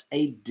trust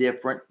a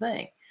different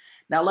thing.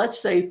 Now, let's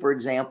say, for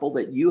example,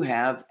 that you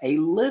have a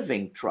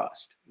living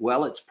trust.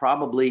 Well, it's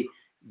probably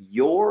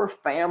your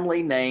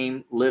family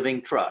name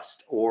living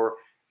trust or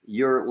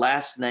your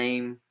last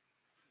name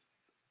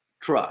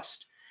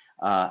trust.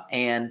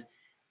 And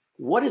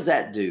what does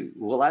that do?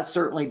 Well, that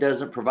certainly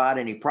doesn't provide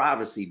any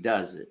privacy,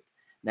 does it?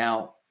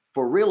 Now,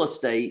 for real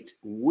estate,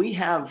 we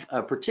have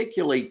a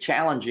particularly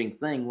challenging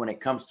thing when it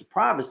comes to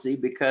privacy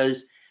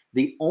because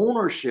the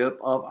ownership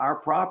of our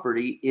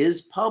property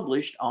is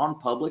published on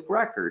public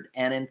record.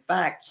 And in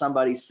fact,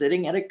 somebody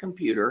sitting at a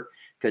computer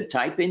could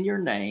type in your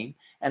name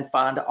and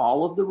find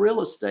all of the real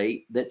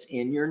estate that's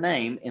in your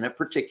name in a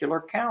particular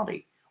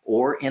county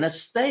or in a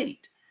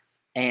state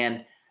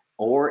and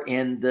or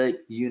in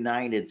the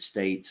United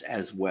States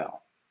as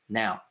well.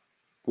 Now,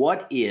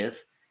 what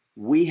if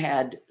we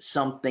had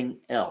something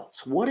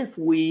else? What if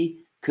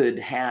we could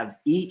have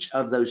each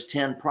of those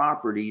 10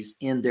 properties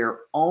in their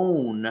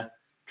own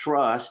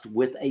trust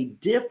with a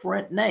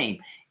different name?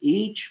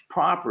 Each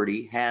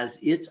property has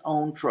its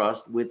own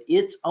trust with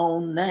its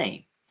own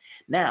name.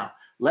 Now,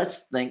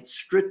 let's think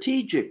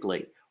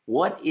strategically.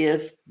 What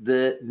if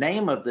the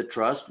name of the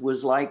trust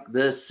was like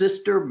the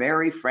Sister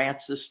Mary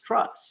Frances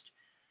Trust?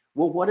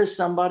 Well, what does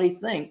somebody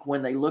think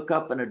when they look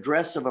up an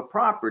address of a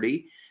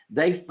property?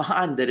 They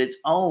find that it's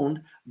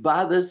owned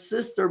by the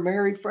Sister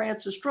Mary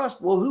Frances Trust.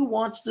 Well, who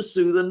wants to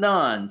sue the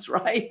nuns,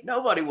 right?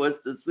 Nobody wants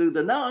to sue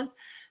the nuns.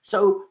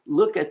 So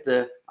look at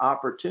the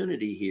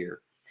opportunity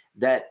here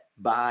that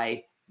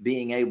by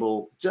being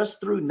able, just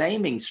through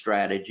naming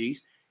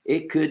strategies,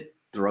 it could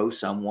throw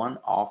someone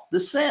off the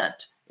scent.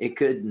 It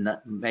could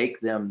make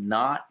them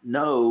not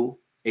know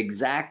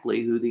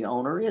exactly who the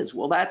owner is.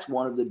 Well, that's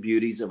one of the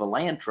beauties of a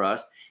land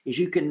trust, is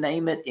you can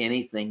name it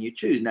anything you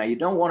choose. Now, you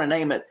don't want to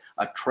name it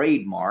a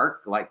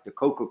trademark like the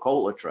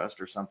Coca-Cola Trust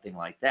or something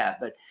like that,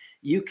 but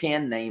you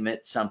can name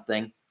it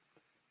something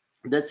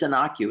that's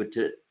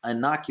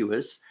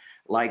innocuous,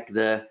 like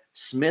the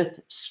Smith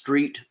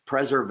Street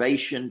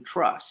Preservation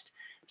Trust.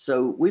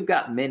 So we've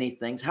got many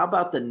things. How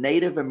about the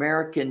Native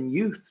American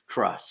Youth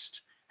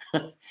Trust?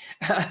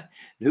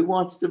 Who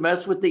wants to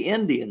mess with the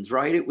Indians,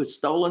 right? It was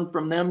stolen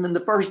from them in the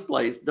first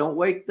place. Don't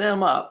wake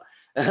them up.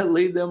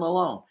 Leave them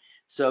alone.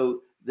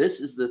 So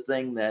this is the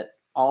thing that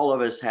all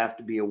of us have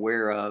to be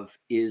aware of,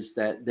 is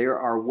that there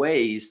are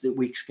ways that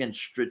we can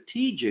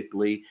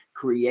strategically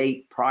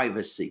create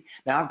privacy.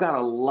 Now, I've got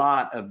a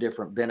lot of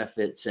different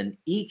benefits, and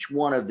each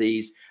one of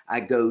these I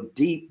go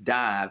deep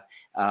dive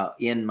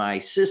in my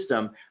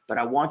system, but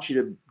I want you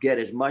to get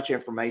as much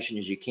information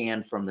as you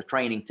can from the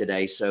training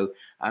today. So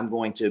I'm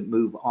going to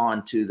move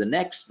on to the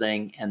next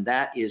thing, and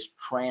that is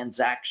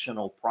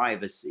transactional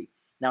privacy.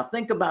 Now,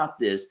 think about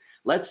this.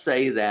 Let's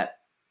say that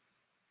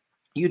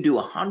you do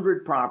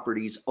 100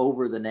 properties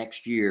over the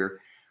next year.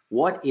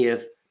 What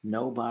if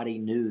nobody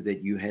knew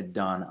that you had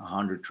done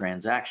 100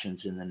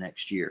 transactions in the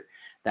next year?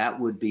 That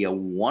would be a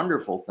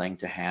wonderful thing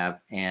to have,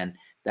 and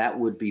that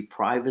would be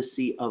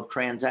privacy of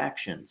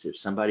transactions. If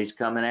somebody's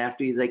coming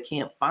after you, they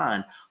can't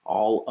find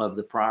all of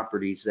the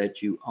properties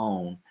that you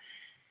own.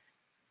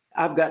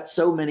 I've got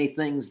so many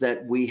things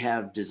that we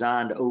have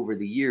designed over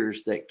the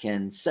years that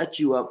can set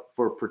you up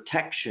for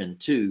protection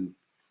too.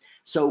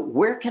 So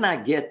where can I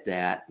get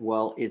that?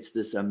 Well, it's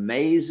this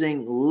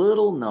amazing,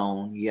 little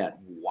known yet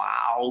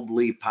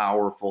wildly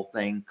powerful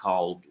thing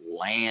called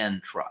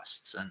land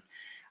trusts. And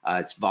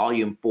it's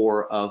volume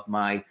 4 of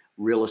my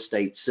real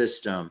estate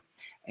system.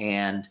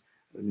 And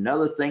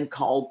another thing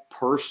called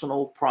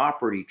personal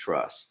property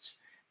trusts.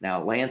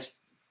 Now, land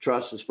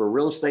trust is for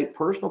real estate,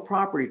 personal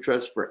property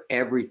trust for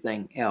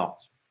everything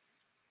else.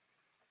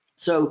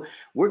 So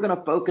we're going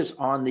to focus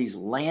on these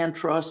land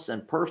trusts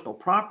and personal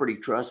property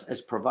trusts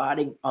as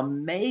providing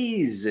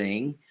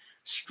amazing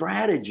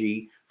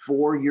strategy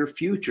for your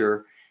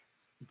future,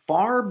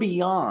 far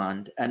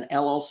beyond an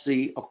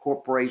LLC, a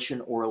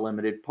corporation, or a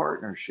limited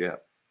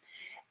partnership.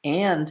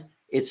 And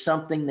it's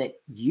something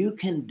that you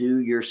can do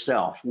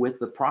yourself with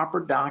the proper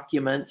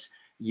documents.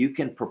 You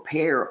can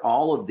prepare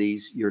all of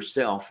these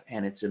yourself,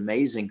 and it's an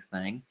amazing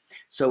thing.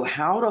 So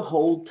how to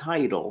hold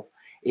title.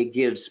 It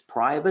gives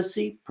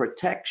privacy,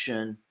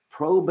 protection,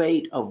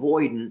 probate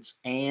avoidance,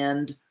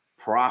 and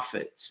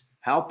profits.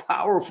 How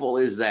powerful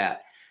is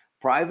that?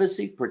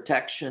 Privacy,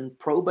 protection,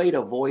 probate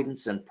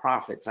avoidance, and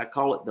profits. I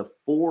call it the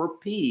 4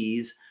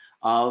 P's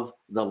of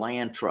the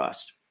land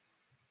trust.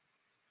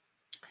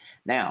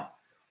 Now,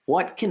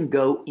 what can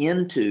go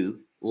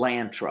into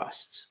land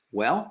trusts?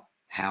 Well,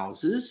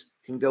 houses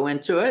can go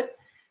into it.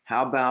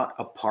 How about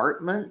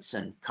apartments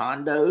and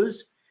condos?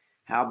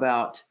 How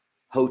about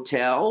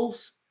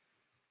hotels?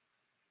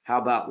 How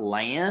about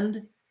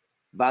land?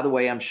 By the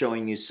way, I'm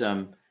showing you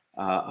some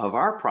of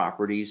our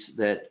properties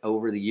that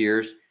over the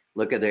years,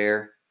 look at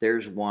there,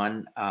 there's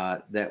one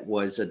that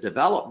was a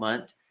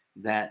development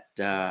that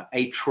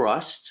a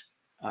trust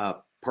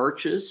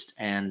purchased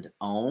and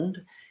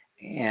owned,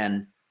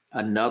 and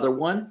another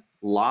one,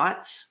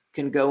 lots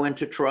can go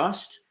into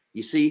trust.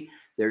 You see,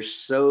 there's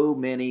so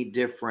many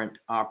different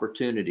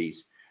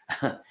opportunities.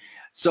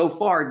 So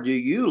far, do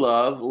you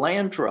love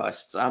land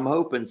trusts? I'm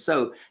hoping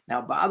so.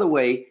 Now, by the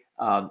way,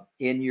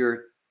 in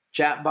your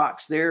chat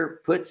box there,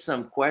 put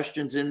some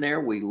questions in there.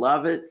 We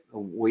love it.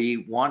 We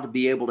want to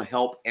be able to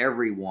help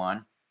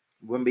everyone.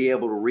 We want to be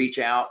able to reach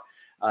out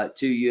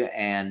to you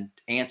and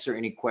answer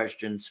any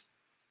questions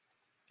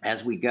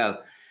as we go.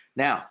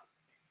 Now,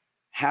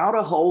 how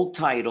to hold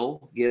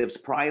title gives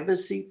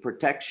privacy,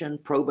 protection,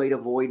 probate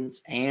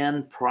avoidance,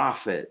 and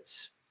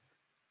profits.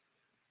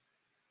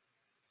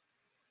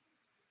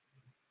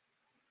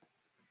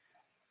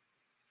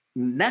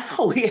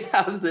 Now we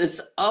have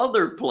this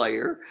other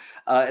player,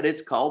 and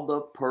it's called the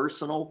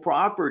personal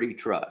property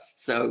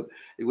trust. So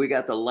we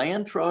got the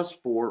land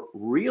trust for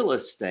real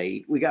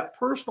estate. We got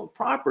personal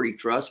property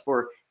trust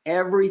for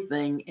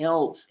everything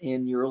else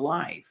in your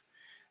life.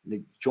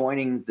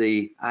 Joining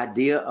the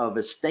idea of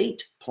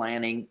estate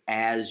planning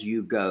as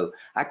you go.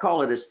 I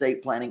call it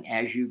estate planning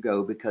as you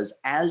go because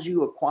as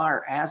you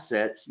acquire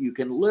assets, you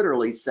can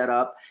literally set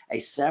up a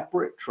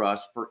separate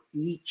trust for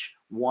each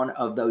one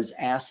of those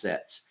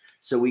assets.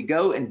 So we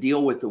go and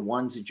deal with the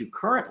ones that you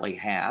currently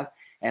have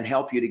and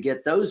help you to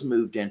get those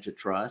moved into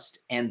trust.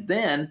 And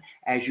then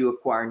as you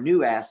acquire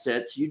new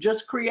assets, you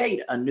just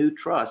create a new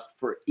trust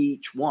for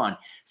each one.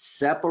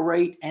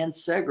 Separate and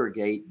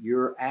segregate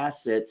your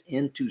assets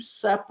into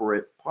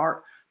separate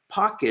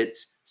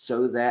pockets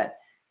so that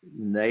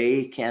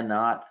they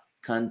cannot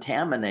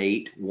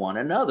contaminate one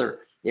another.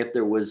 If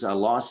there was a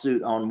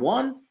lawsuit on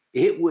one,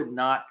 it would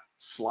not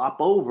slop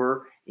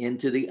over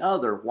into the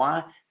other.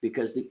 Why?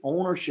 Because the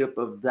ownership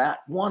of that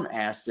one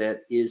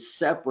asset is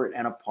separate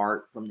and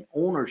apart from the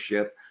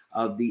ownership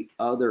of the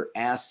other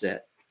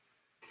asset.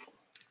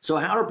 So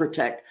how to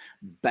protect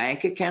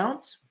bank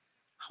accounts,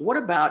 What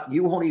about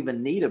you won't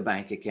even need a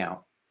bank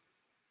account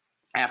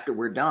after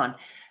we're done?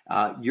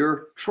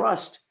 Your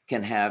trust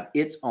can have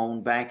its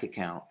own bank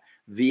account,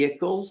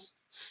 vehicles,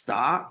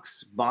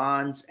 stocks,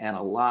 bonds, and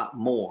a lot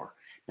more.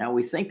 Now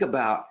we think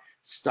about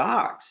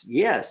stocks.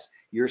 Yes,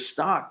 your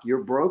stock,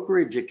 your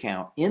brokerage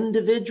account,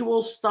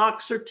 individual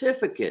stock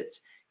certificates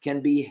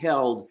can be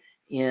held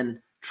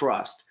in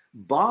trust.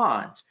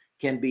 Bonds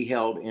can be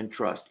held in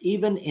trust.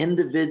 Even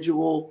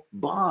individual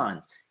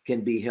bonds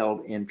can be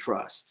held in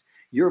trust.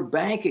 Your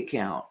bank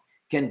account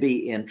can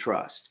be in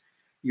trust.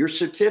 Your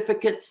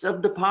certificates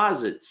of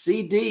deposit,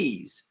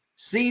 CDs,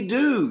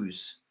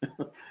 CDs,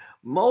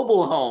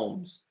 mobile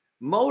homes,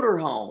 motor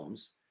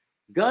homes,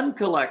 gun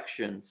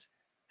collections.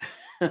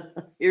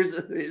 Here's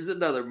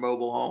another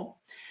mobile home.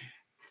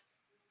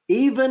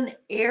 Even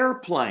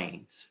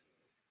airplanes,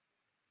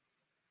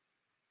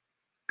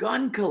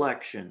 gun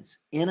collections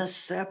in a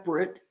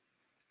separate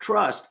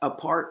trust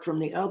apart from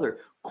the other,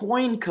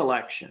 coin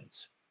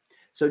collections.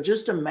 So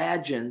just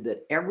imagine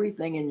that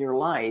everything in your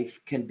life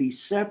can be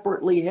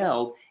separately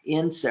held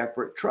in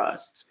separate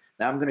trusts.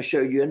 Now I'm going to show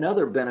you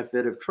another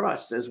benefit of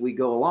trusts as we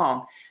go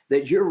along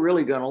that you're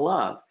really going to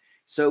love.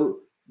 So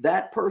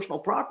that personal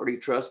property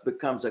trust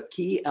becomes a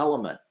key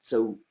element.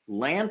 So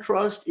land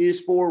trust is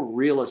for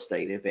real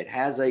estate. If it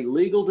has a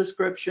legal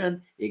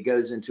description, it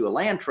goes into a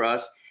land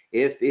trust.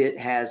 If it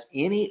has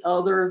any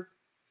other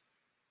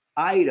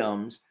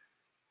items,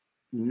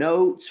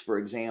 notes, for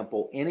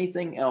example,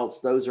 anything else,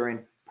 those are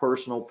in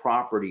personal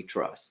property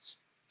trusts.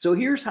 So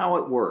here's how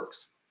it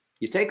works.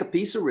 You take a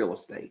piece of real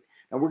estate,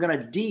 and we're going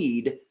to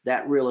deed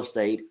that real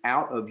estate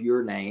out of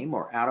your name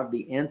or out of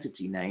the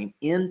entity name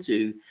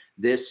into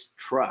this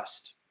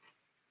trust.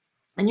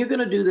 And you're going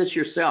to do this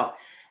yourself.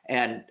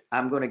 And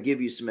I'm going to give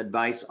you some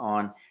advice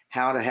on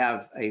how to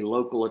have a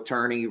local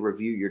attorney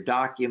review your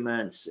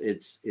documents.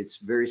 It's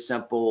very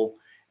simple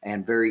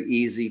and very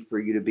easy for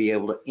you to be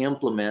able to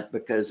implement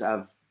because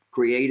I've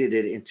created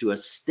it into a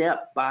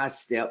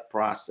step-by-step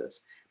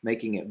process,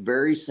 making it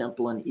very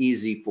simple and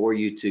easy for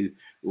you to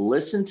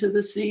listen to the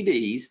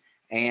CDs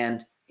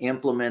and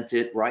implement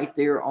it right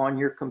there on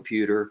your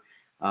computer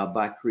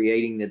by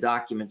creating the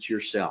documents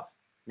yourself.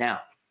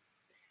 Now,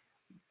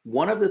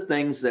 one of the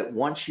things that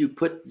once you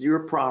put your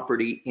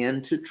property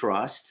into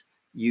trust,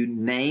 you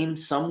name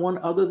someone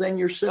other than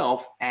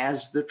yourself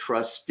as the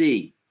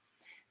trustee.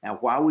 Now,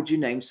 why would you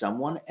name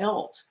someone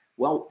else?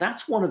 Well,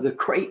 that's one of the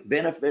great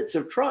benefits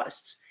of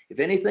trusts. If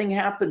anything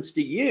happens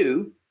to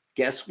you,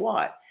 guess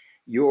what?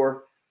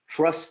 Your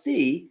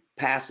trustee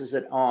passes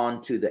it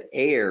on to the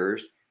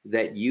heirs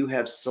that you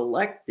have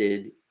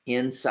selected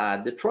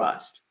inside the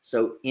trust.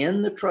 So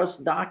in the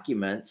trust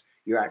documents,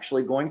 you're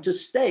actually going to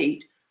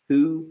state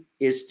who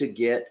is to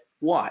get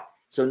what.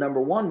 So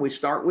number one, we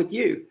start with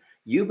you.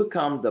 You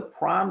become the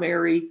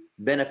primary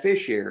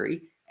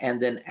beneficiary, and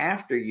then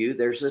after you,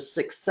 there's a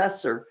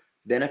successor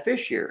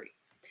beneficiary.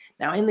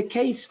 Now, in the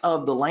case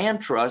of the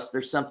land trust,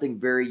 there's something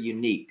very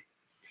unique.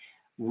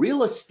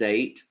 Real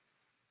estate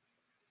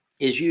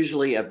is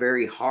usually a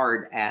very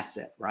hard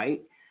asset,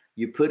 right?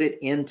 You put it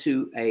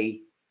into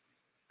a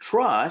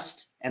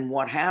trust, and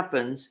what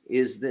happens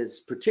is this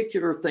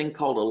particular thing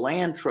called a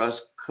land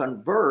trust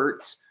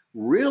converts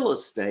real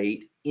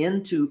estate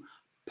into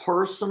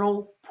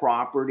personal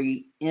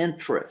property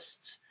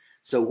interests.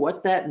 So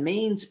what that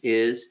means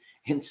is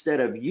instead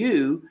of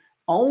you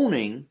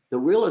owning the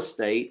real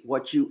estate,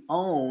 what you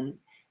own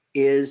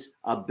is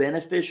a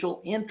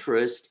beneficial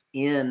interest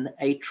in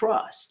a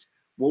trust.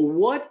 Well,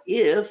 what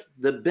if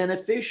the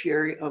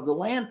beneficiary of the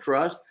land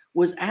trust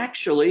was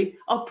actually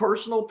a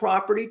personal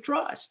property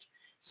trust?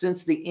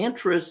 Since the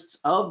interests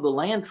of the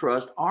land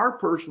trust are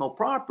personal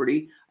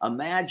property,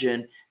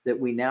 imagine that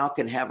we now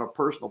can have a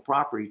personal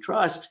property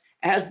trust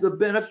as the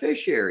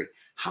beneficiary.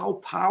 How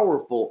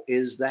powerful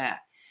is that?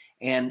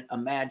 And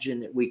imagine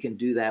that we can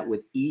do that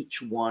with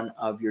each one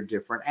of your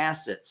different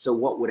assets. So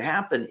what would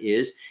happen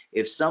is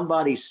if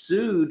somebody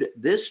sued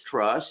this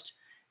trust,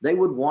 they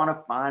would want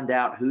to find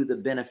out who the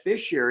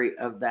beneficiary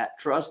of that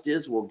trust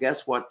is. Well,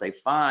 guess what they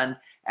find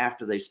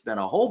after they spend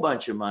a whole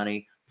bunch of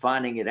money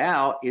finding it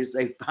out is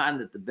they find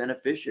that the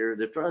beneficiary of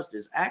the trust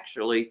is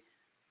actually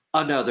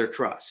another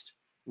trust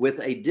with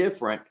a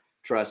different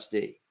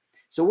trustee.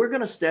 So we're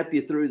going to step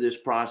you through this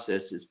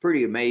process. It's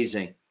pretty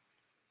amazing.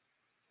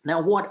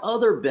 Now, what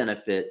other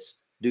benefits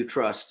do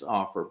trusts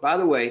offer? By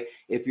the way,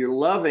 if you're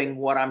loving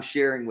what I'm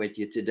sharing with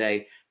you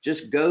today,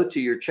 just go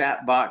to your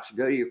chat box,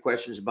 go to your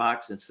questions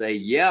box and say,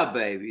 yeah,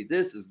 baby,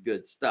 this is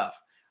good stuff.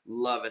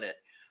 Loving it.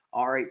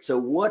 All right, so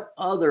what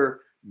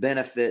other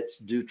benefits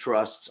do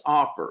trusts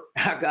offer?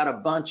 I've got a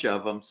bunch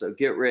of them, so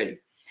get ready.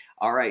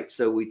 All right,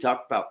 so we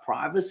talked about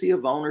privacy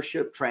of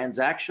ownership,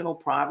 transactional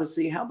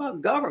privacy. How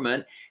about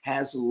government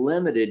has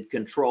limited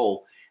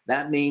control?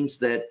 That means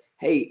that,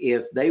 hey,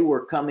 if they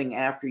were coming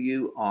after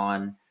you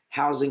on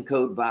housing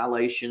code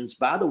violations,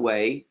 by the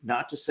way,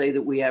 not to say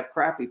that we have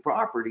crappy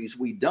properties,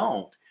 we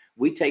don't.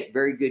 We take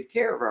very good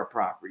care of our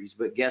properties,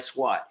 but guess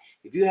what?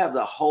 If you have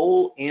the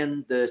hole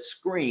in the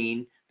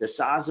screen the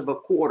size of a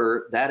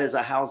quarter, that is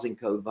a housing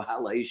code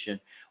violation.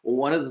 Well,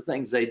 one of the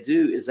things they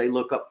do is they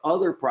look up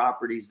other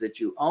properties that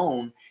you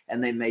own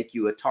and they make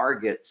you a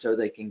target so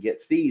they can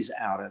get fees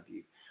out of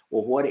you.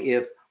 Well, what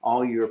if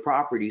all your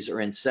properties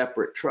are in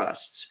separate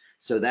trusts?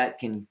 So that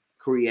can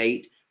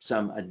create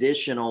some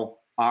additional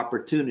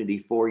opportunity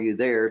for you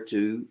there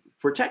to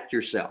protect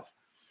yourself.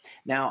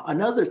 Now,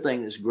 another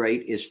thing that's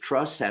great is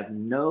trusts have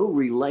no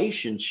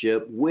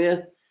relationship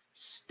with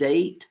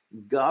state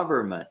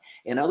government.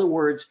 In other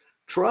words,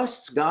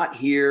 trusts got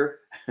here,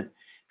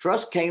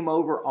 trusts came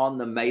over on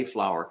the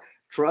Mayflower.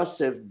 Trusts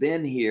have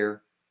been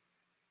here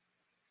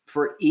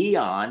for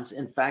eons.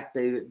 In fact,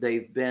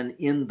 they've been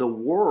in the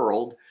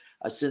world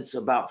since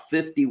about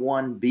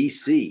 51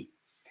 BC.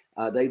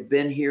 They've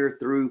been here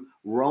through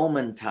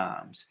Roman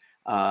times,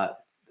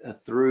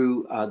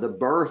 through the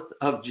birth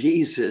of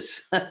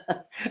Jesus.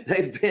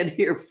 They've been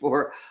here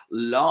for a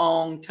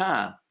long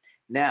time.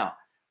 Now,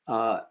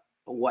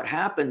 what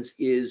happens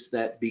is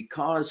that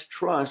because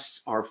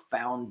trusts are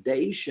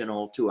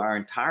foundational to our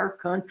entire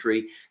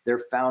country,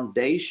 they're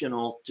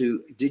foundational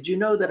to, did you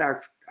know that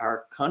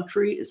our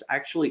country is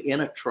actually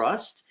in a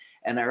trust,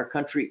 and our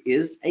country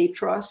is a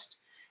trust?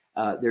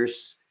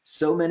 There's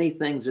so many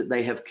things that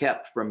they have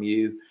kept from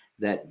you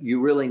that you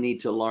really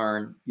need to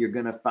learn. You're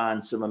going to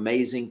find some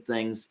amazing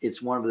things.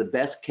 It's one of the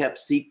best kept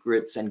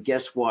secrets. And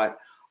guess what?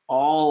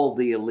 All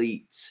the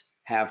elites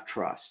have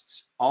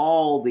trusts.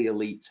 All the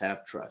elites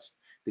have trusts.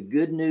 The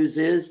good news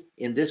is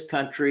in this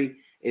country,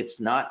 it's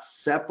not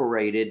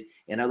separated.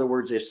 In other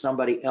words, if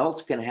somebody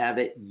else can have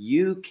it,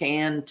 you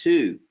can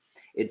too.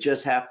 It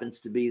just happens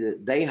to be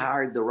that they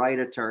hired the right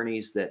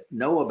attorneys that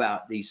know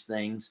about these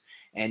things,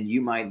 and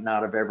you might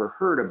not have ever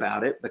heard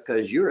about it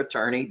because your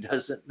attorney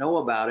doesn't know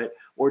about it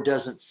or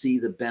doesn't see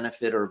the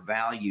benefit or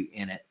value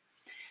in it.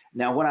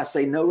 Now, when I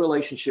say no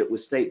relationship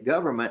with state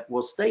government,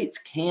 well, states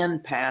can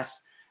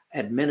pass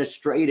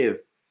administrative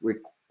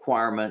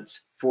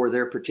requirements for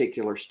their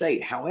particular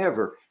state.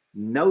 However,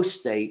 no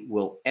state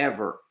will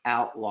ever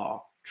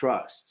outlaw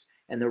trusts.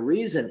 And the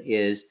reason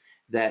is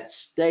that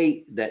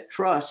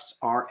trusts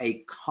are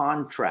a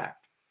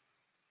contract,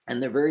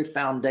 and the very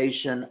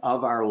foundation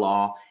of our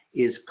law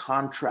is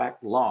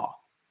contract law.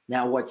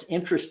 Now, what's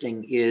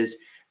interesting is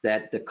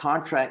that the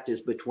contract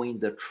is between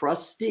the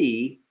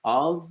trustee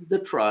of the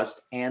trust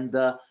and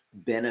the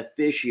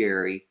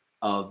beneficiary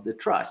of the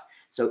trust.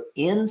 So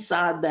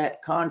inside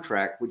that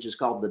contract, which is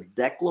called the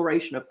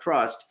Declaration of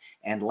Trust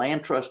and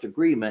Land Trust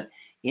Agreement,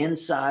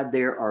 inside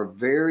there are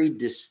very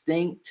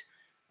distinct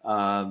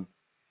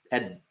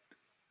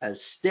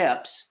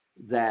steps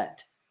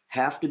that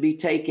have to be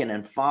taken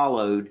and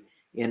followed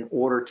in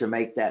order to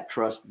make that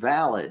trust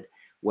valid.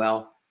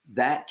 Well,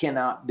 that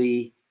cannot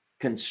be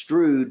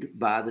construed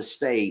by the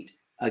state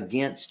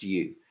against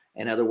you.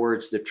 In other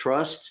words, the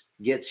trust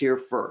gets here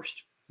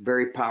first.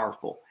 Very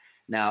powerful.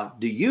 Now,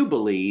 do you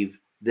believe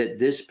that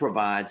this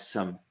provides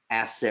some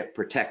asset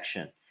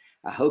protection?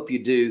 I hope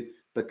you do,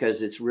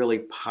 because it's really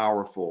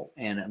powerful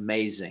and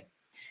amazing.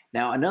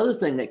 Now, another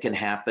thing that can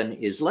happen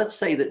is, let's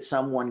say that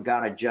someone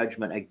got a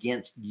judgment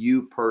against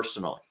you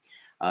personally.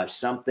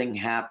 Something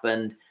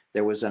happened,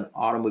 there was an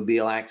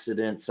automobile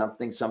accident,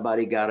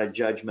 somebody got a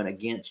judgment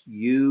against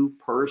you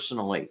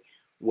personally.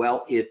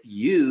 Well, if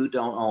you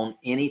don't own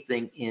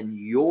anything in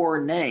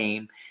your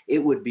name,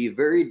 it would be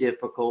very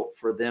difficult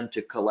for them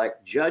to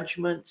collect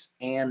judgments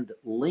and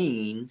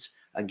liens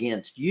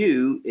against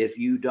you if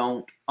you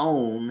don't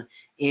own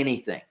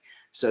anything.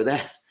 So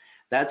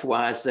that's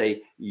why I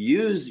say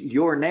use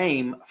your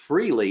name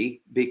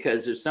freely,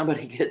 because if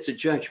somebody gets a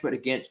judgment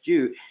against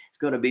you, it's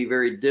going to be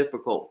very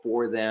difficult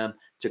for them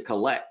to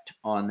collect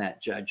on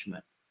that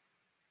judgment.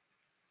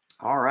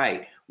 All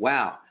right.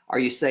 Wow. Are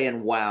you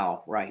saying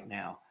wow right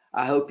now?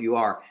 I hope you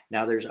are.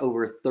 Now, there's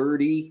over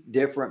 30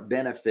 different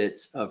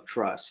benefits of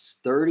trusts,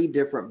 30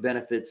 different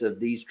benefits of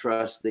these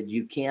trusts that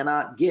you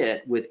cannot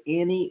get with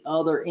any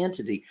other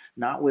entity,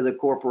 not with a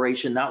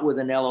corporation, not with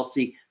an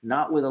LLC,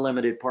 not with a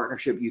limited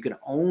partnership. You can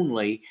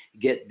only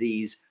get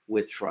these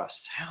with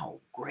trusts.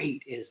 How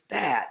great is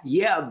that?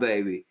 Yeah,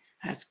 baby.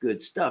 That's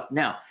good stuff.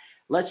 Now,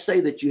 let's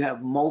say that you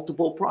have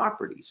multiple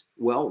properties.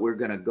 Well, we're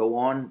going to go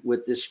on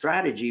with this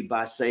strategy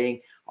by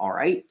saying, all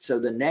right, so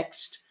the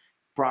next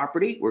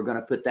property, we're going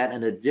to put that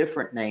in a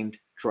different named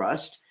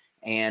trust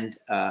and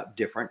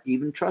different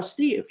even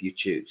trustee if you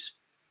choose.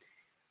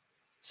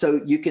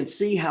 So you can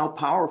see how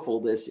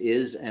powerful this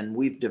is, and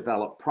we've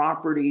developed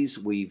properties,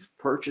 we've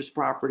purchased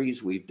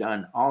properties, we've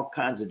done all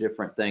kinds of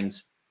different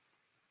things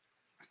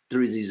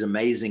through these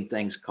amazing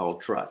things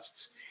called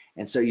trusts.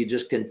 And so you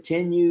just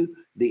continue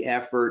the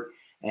effort,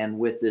 and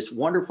with this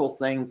wonderful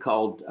thing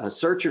called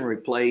search and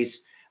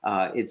replace,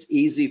 it's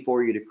easy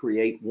for you to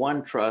create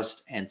one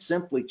trust and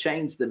simply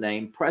change the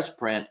name, press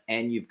print,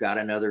 and you've got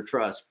another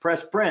trust.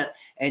 Press print,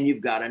 and you've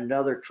got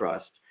another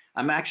trust.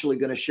 I'm actually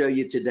going to show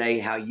you today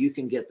how you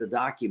can get the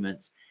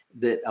documents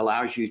that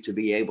allows you to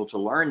be able to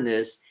learn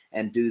this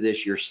and do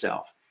this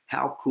yourself.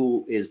 How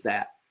cool is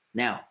that?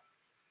 Now,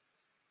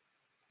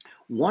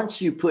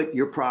 once you put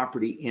your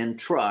property in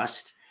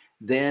trust,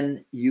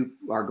 then you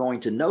are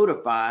going to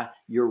notify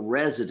your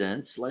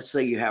residents. Let's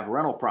say you have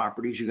rental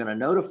properties, you're going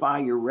to notify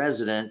your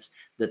residents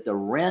that the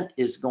rent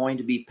is going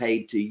to be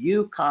paid to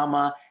you,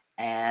 comma,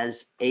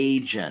 as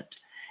agent.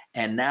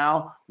 And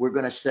now we're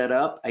going to set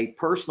up a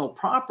personal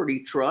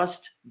property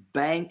trust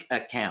bank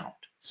account.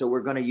 So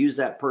we're going to use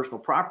that personal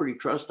property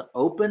trust to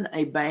open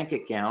a bank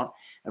account.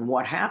 And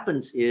what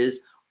happens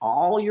is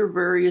all your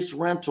various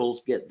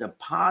rentals get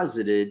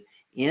deposited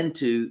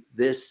into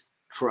this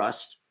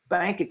trust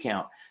bank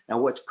account. Now,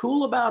 what's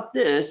cool about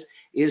this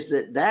is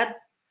that that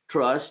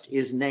trust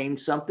is named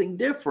something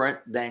different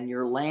than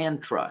your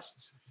land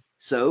trusts.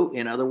 So,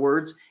 in other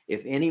words,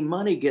 if any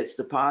money gets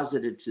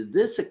deposited to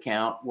this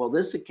account, well,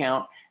 this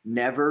account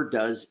never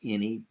does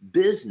any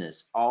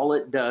business. All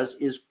it does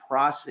is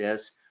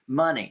process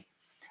money.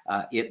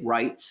 It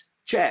writes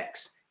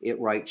checks. It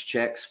writes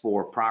checks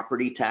for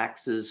property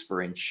taxes,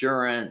 for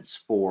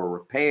insurance, for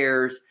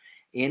repairs,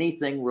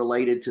 anything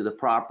related to the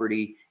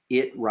property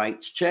it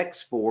writes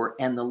checks for,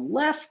 and the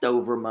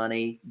leftover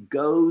money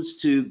goes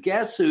to,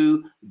 guess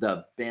who?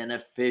 The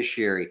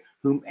beneficiary,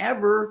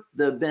 whomever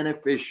the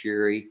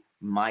beneficiary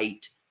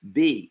might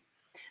be.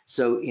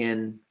 So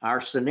in our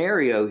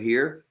scenario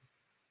here,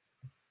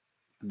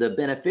 the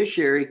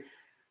beneficiary,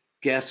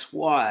 guess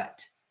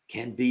what?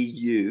 Can be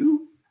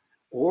you,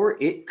 or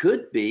it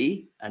could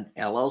be an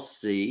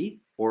LLC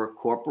or a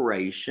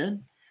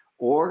corporation,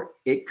 or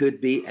it could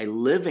be a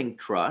living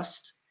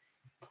trust.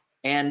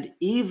 And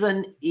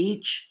even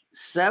each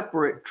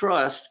separate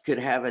trust could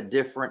have a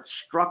different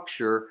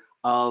structure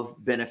of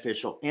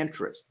beneficial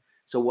interest.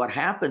 So what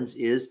happens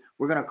is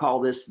we're going to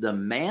call this the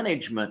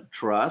management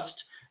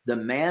trust. The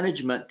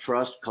management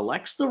trust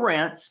collects the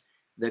rents,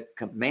 the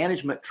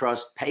management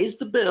trust pays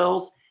the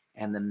bills,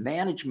 and the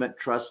management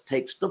trust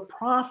takes the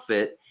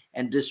profit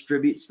and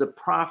distributes the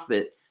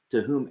profit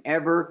to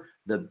whomever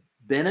the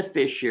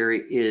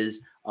beneficiary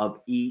is of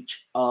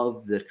each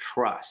of the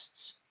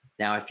trusts.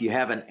 Now, if you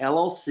have an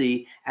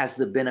LLC as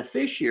the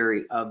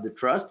beneficiary of the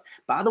trust,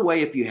 by the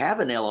way, if you have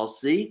an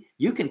LLC,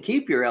 you can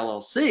keep your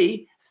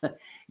LLC.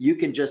 You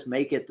can just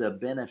make it the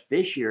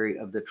beneficiary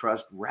of the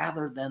trust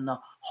rather than the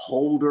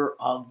holder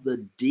of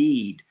the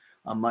deed.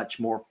 A much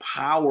more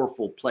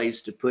powerful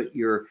place to put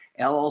your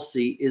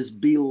LLC is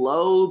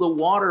below the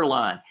water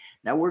line.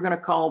 Now, we're going to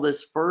call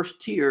this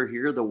first tier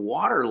here the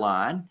water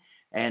line.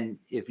 And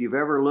if you've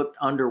ever looked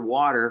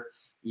underwater,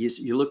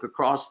 you look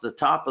across the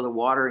top of the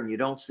water and you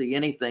don't see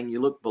anything. You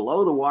look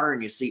below the water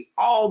and you see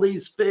all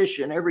these fish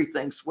and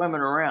everything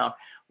swimming around.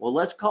 Well,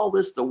 let's call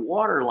this the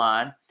water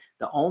line.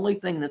 The only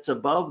thing that's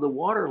above the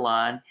water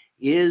line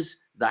is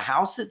the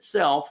house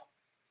itself,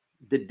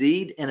 the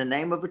deed in the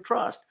name of a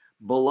trust.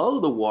 Below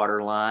the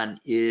water line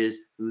is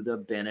who the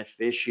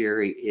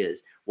beneficiary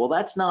is. Well,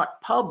 that's not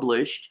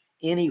published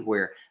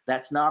anywhere.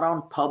 That's not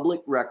on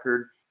public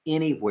record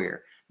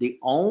anywhere. The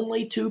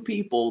only two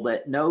people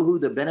that know who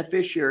the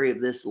beneficiary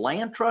of this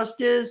land trust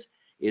is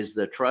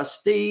the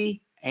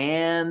trustee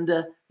and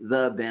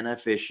the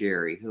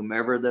beneficiary,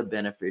 whomever the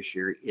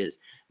beneficiary is.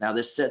 Now,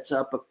 this sets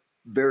up a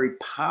very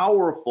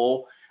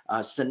powerful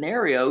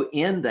scenario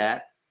in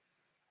that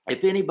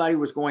if anybody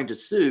was going to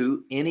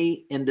sue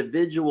any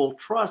individual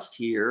trust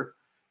here,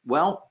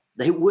 well,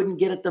 they wouldn't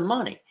get at the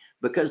money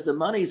because the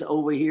money's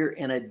over here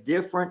in a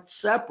different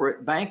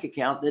separate bank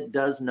account that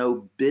does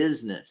no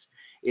business.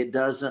 It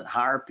doesn't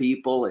hire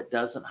people. It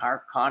doesn't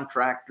hire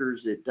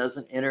contractors. It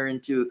doesn't enter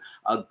into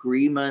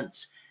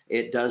agreements.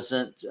 It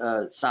doesn't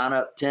sign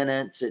up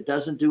tenants. It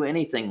doesn't do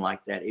anything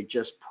like that. It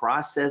just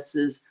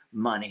processes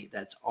money.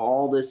 That's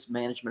all this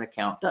management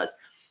account does.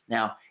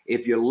 Now,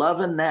 if you're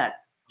loving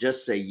that,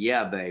 just say,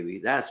 yeah,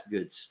 baby, that's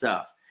good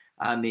stuff.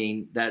 I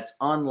mean, that's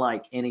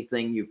unlike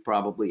anything you've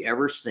probably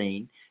ever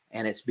seen.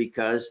 And it's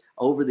because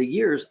over the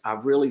years,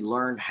 I've really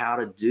learned how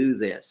to do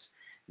this.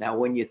 Now,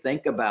 when you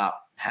think about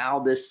how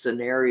this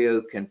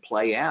scenario can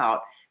play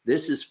out,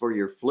 this is for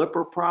your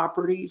flipper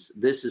properties.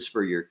 This is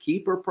for your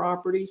keeper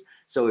properties.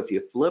 So if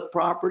you flip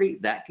property,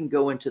 that can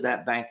go into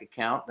that bank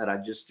account that I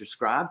just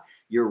described.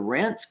 Your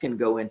rents can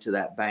go into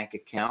that bank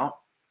account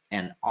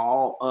and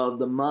all of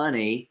the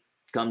money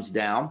comes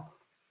down.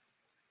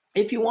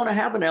 If you want to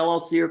have an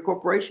LLC or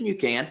corporation, you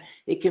can.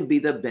 It can be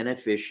the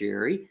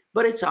beneficiary,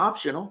 but it's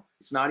optional.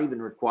 It's not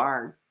even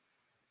required.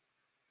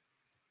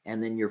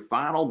 And then your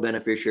final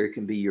beneficiary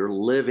can be your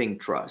living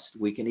trust.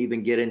 We can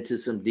even get into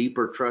some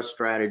deeper trust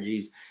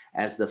strategies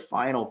as the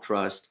final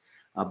trust.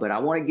 But I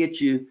want to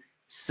get you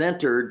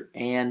centered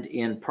and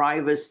in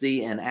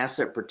privacy and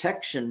asset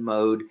protection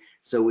mode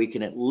so we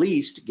can at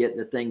least get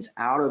the things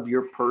out of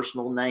your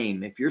personal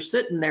name. If you're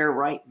sitting there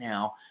right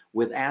now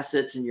with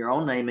assets in your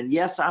own name, and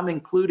yes, I'm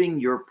including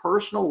your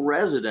personal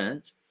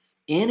residence,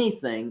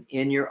 anything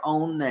in your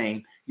own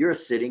name, you're a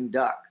sitting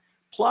duck.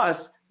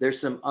 Plus, there's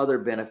some other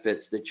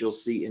benefits that you'll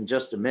see in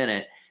just a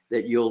minute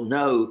that you'll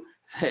know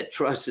that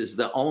trust is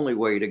the only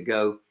way to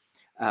go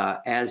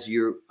as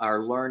you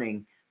are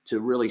learning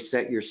to really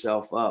set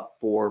yourself up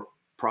for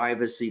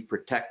privacy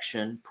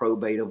protection,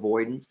 probate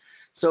avoidance.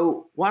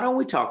 So why don't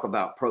we talk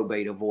about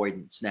probate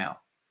avoidance now?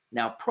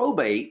 Now,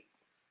 probate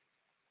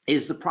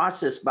is the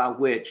process by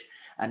which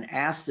an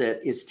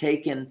asset is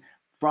taken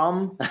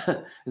from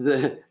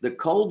the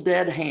cold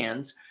dead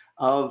hands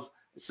of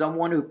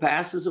someone who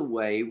passes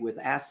away with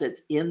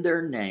assets in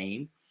their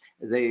name.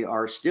 They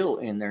are still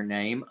in their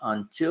name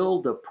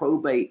until the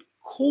probate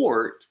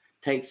court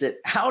takes it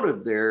out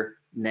of their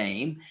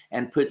name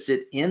and puts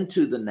it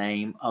into the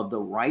name of the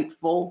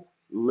rightful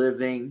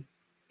living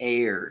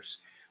heirs.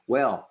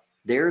 Well,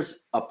 there's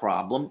a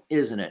problem,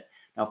 isn't it?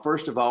 Now,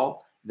 first of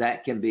all,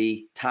 that can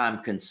be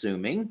time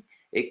consuming.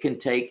 It can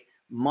take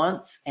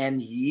months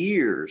and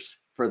years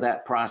for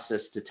that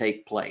process to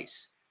take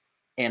place.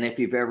 And if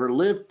you've ever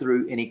lived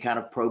through any kind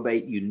of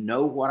probate, you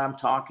know what I'm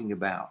talking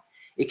about.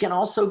 It can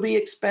also be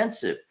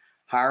expensive,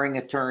 hiring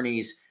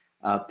attorneys,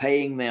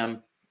 paying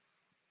them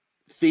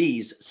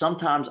fees,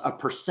 sometimes a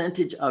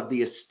percentage of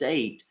the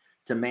estate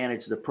to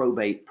manage the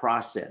probate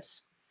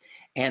process.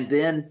 And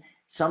then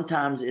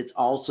sometimes it's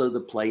also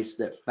the place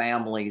that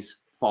families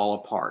fall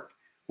apart,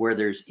 where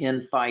there's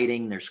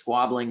infighting, there's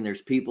squabbling,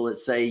 there's people that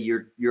say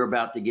you're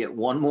about to get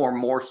one more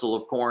morsel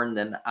of corn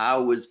than I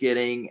was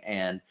getting,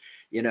 and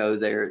you know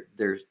they're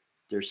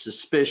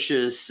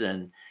suspicious,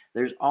 and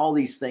there's all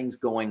these things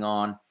going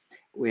on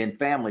in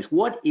families.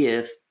 What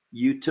if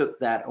you took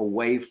that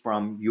away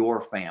from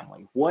your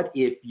family? What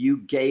if you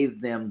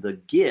gave them the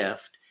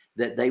gift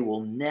that they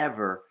will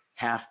never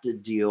have to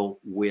deal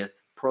with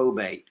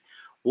probate?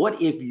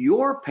 What if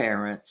your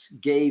parents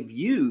gave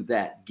you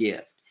that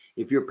gift?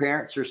 If your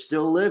parents are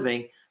still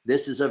living,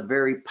 this is a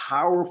very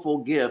powerful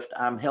gift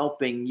I'm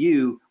helping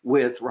you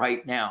with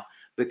right now,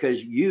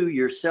 because you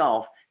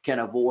yourself can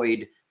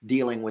avoid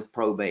dealing with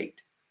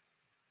probate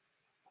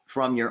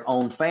from your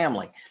own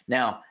family.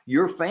 Now,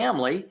 your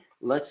family,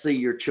 let's say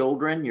your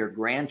children, your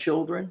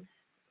grandchildren,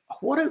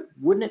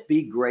 wouldn't it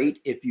be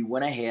great if you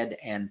went ahead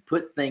and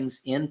put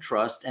things in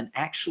trust and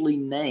actually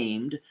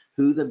named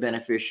who the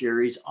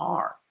beneficiaries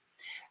are?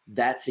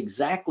 That's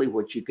exactly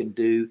what you can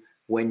do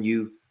when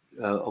you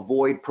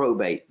avoid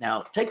probate.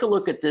 Now, take a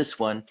look at this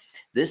one.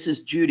 This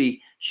is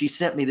Judy. She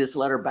sent me this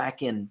letter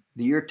back in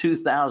the year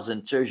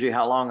 2000. Shows you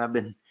how long I've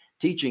been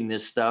teaching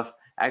this stuff.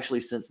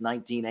 Actually, since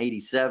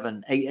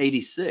 1987,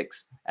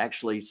 86,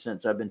 actually,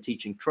 since I've been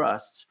teaching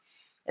trusts.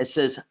 It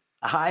says,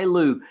 "Hi,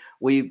 Lou.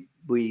 We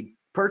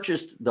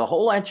purchased the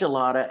whole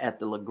enchilada at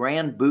the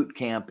LeGrand Boot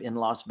Camp in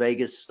Las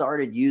Vegas,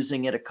 started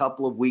using it a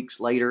couple of weeks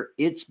later.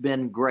 It's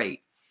been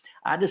great.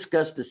 I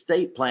discussed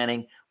estate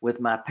planning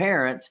with my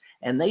parents,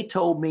 and they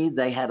told me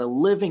they had a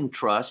living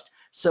trust,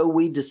 so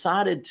we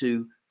decided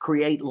to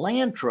create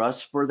land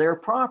trusts for their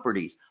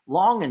properties.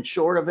 Long and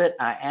short of it,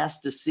 I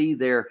asked to see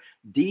their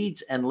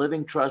deeds and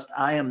living trust.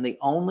 I am the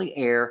only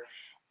heir,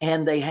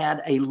 and they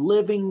had a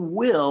living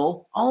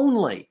will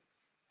only."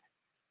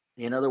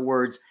 In other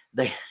words,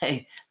 they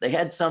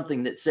had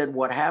something that said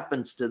what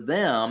happens to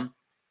them,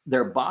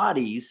 their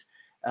bodies,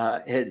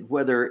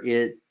 whether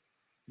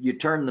you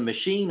turn the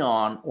machine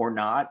on or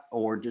not,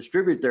 or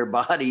distribute their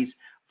bodies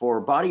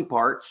for body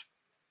parts.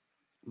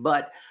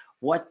 But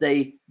what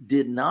they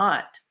did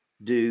not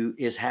do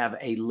is have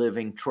a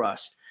living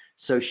trust.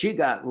 So she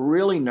got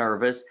really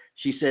nervous.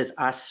 She says,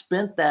 "I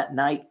spent that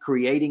night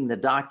creating the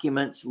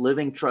documents,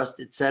 living trust,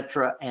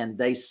 etc., and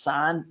they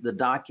signed the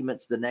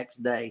documents the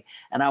next day,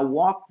 and I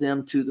walked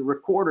them to the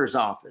recorder's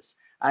office.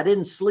 I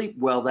didn't sleep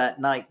well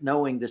that night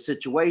knowing the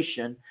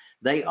situation.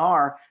 They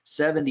are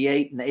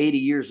 78 and 80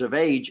 years of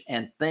age,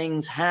 and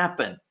things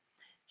happen."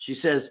 She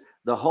says,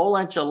 "The whole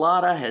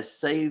enchilada has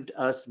saved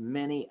us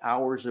many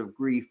hours of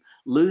grief.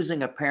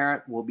 Losing a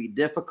parent will be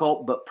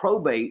difficult, but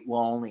probate will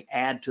only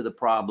add to the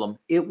problem.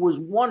 It was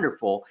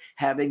wonderful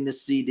having the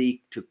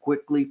CD to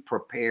quickly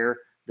prepare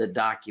the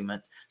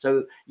documents."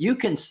 So you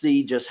can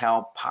see just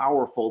how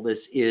powerful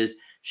this is.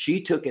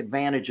 She took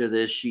advantage of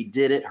this. She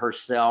did it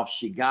herself.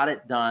 She got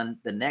it done.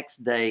 The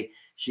next day,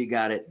 she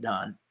got it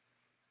done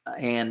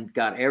and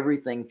got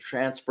everything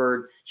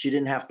transferred. She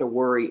didn't have to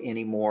worry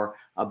anymore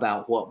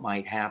about what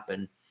might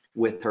happen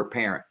with her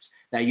parents.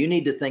 Now, you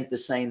need to think the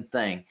same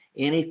thing.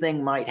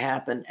 Anything might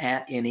happen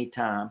at any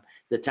time.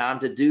 The time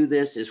to do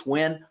this is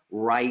when?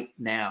 Right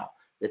now.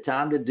 The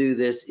time to do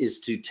this is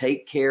to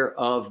take care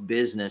of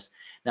business.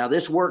 Now,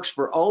 this works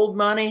for old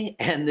money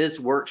and this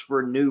works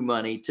for new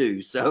money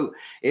too. So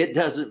it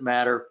doesn't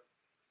matter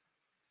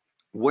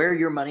where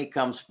your money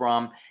comes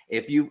from.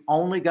 If you've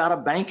only got a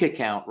bank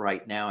account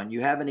right now and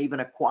you haven't even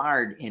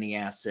acquired any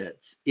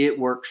assets, it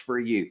works for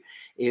you.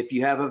 If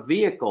you have a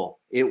vehicle,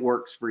 it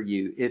works for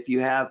you. If you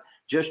have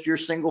just your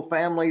single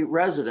family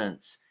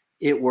residence,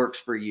 it works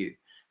for you.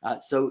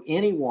 So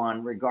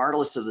anyone,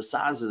 regardless of the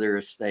size of their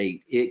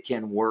estate, it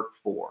can work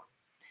for.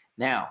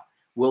 Now,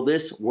 will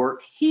this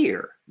work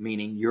here,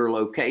 meaning your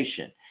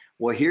location?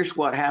 Well, here's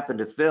what happened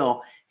to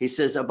Phil. He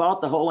says, "I bought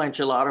the whole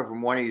enchilada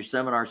from one of your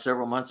seminars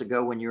several months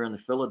ago when you were in the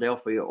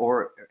Philadelphia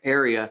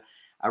area.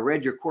 I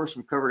read your course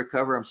from cover to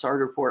cover. I'm sorry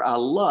to report I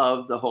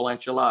love the whole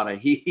enchilada."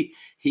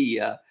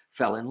 He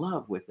fell in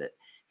love with it.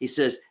 He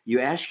says,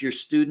 "You ask your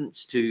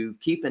students to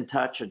keep in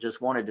touch. I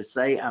just wanted to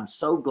say I'm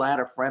so glad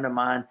a friend of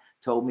mine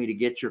told me to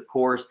get your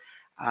course.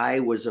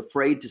 I was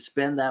afraid to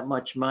spend that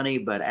much money,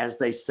 but as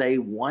they say,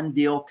 one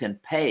deal can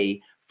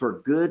pay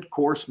for good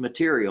course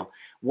material.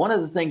 One of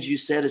the things you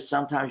said is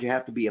sometimes you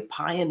have to be a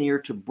pioneer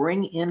to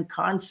bring in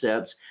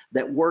concepts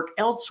that work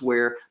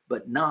elsewhere,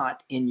 but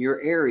not in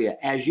your area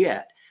as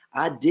yet.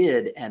 I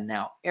did, and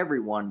now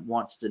everyone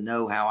wants to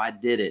know how I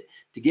did it.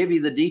 To give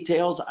you the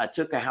details, I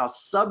took a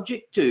house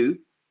subject to,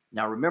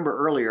 now remember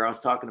earlier I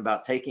was talking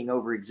about taking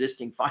over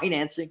existing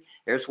financing.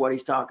 Here's what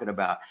he's talking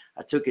about.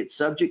 I took it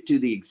subject to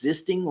the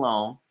existing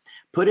loan,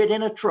 put it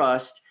in a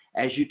trust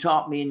as you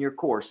taught me in your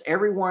course.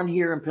 Everyone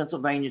here in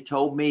Pennsylvania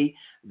told me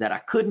that I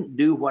couldn't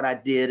do what I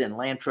did and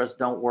land trusts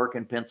don't work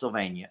in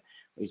Pennsylvania.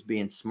 He's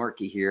being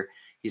smirky here.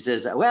 He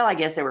says, well, I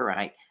guess they were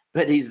right.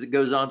 But he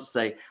goes on to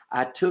say,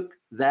 I took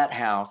that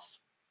house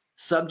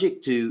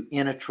subject to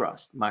in a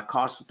trust. My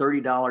cost was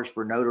 $30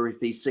 for notary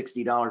fee,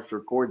 $60 to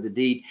record the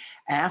deed.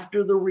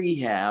 After the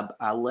rehab,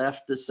 I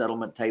left the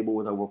settlement table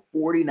with over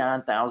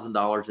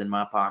 $49,000 in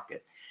my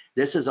pocket.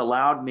 This has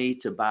allowed me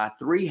to buy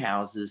 3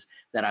 houses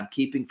that I'm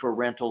keeping for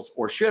rentals,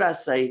 or should I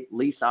say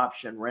lease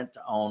option, rent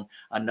to own,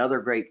 another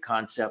great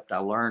concept I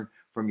learned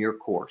from your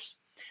course.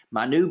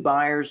 My new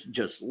buyers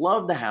just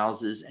love the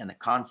houses and the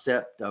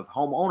concept of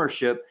home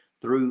ownership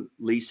through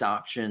lease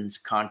options,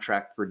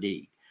 contract for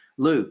deed.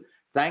 Lou,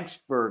 thanks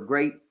for a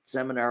great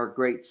seminar,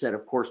 great set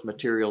of course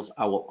materials.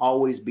 I will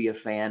always be a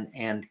fan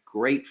and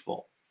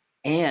grateful.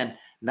 And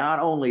not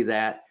only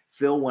that,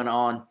 Phil went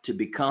on to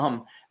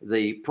become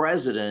the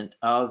president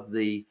of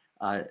the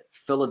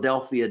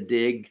Philadelphia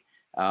Dig,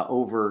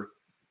 over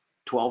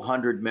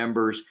 1,200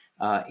 members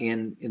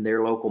in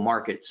their local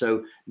market.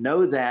 So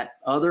know that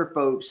other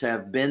folks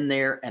have been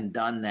there and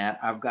done that.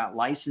 I've got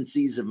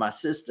licensees of my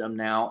system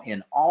now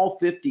in all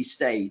 50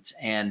 states,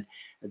 and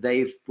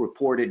they've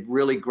reported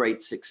really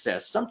great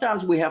success.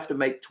 Sometimes we have to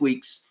make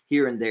tweaks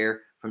here and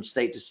there from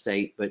state to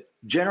state, but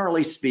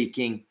generally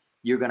speaking,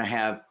 you're going to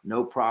have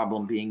no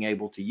problem being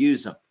able to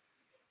use them.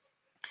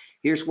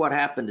 Here's what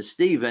happened to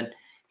Stephen.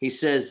 He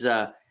says,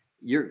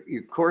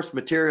 your course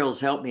materials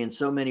helped me in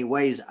so many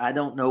ways. I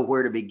don't know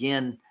where to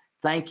begin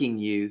thanking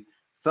you.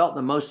 Felt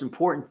the most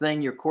important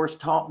thing your course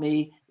taught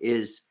me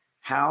is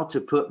how to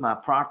put my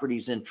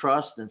properties in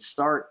trust and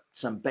start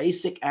some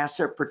basic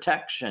asset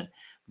protection.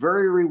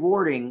 Very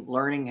rewarding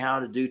learning how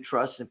to do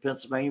trust in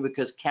Pennsylvania,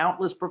 because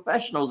countless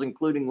professionals,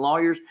 including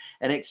lawyers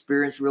and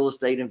experienced real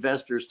estate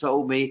investors,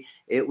 told me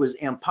it was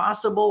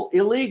impossible,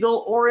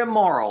 illegal, or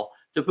immoral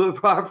to put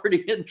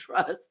property in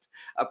trust.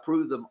 I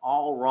proved them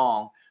all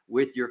wrong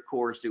with your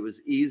course. It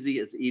was easy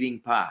as eating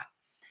pie.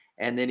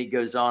 And then he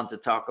goes on to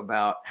talk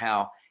about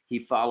how he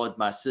followed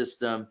my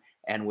system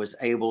and was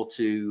able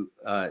to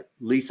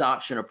lease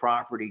option a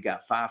property,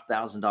 got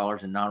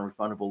 $5,000 in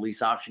non-refundable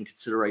lease option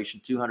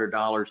consideration,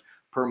 $200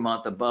 per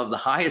month above the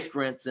highest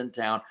rents in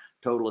town,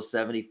 total of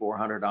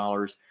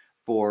 $7,400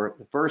 for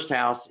the first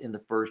house in the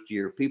first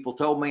year. People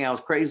told me I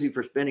was crazy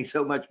for spending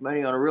so much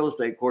money on a real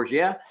estate course.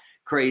 Yeah,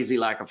 crazy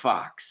like a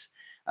fox.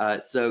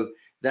 So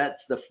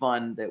that's the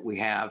fun that we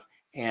have.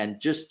 And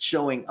just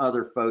showing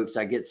other folks,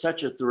 I get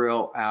such a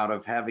thrill out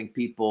of having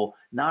people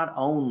not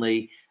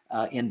only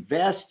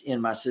invest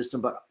in my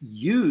system, but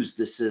use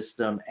the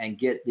system and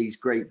get these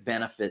great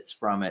benefits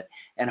from it.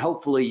 And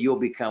hopefully you'll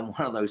become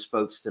one of those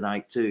folks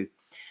tonight too.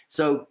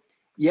 So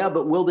yeah,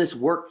 but will this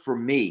work for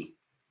me?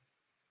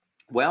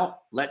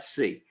 Well, let's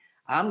see.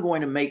 I'm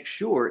going to make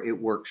sure it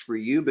works for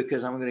you,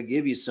 because I'm going to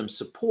give you some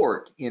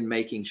support in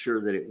making sure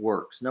that it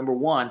works. Number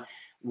one,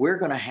 we're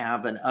going to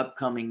have an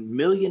upcoming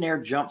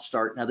Millionaire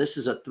Jumpstart. Now, this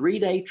is a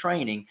 3-day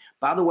training.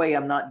 By the way,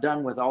 I'm not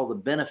done with all the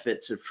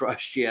benefits of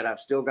trust yet. I've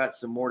still got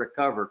some more to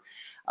cover.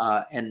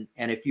 And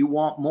if you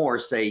want more,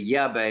 say,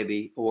 yeah,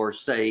 baby, or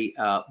say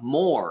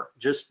more.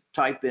 Just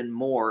type in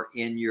more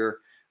in your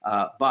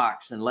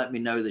box and let me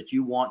know that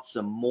you want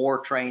some more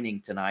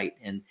training tonight,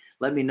 and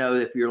let me know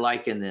if you're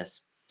liking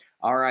this.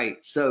 All right,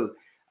 so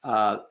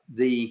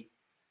the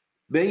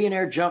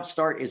Millionaire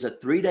Jumpstart is a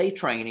 3-day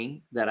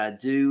training that I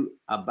do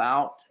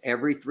about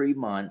every 3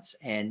 months,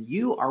 and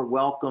you are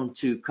welcome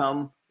to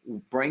come.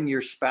 Bring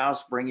your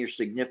spouse, bring your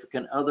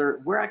significant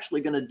other. We're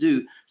actually going to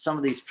do some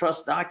of these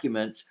trust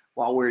documents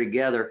while we're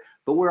together,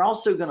 but we're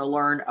also going to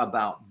learn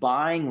about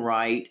buying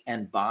right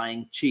and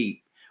buying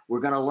cheap. We're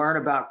going to learn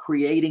about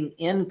creating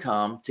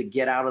income to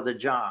get out of the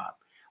job.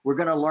 We're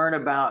going to learn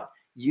about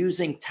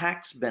using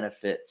tax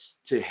benefits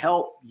to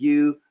help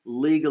you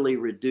legally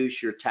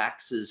reduce your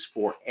taxes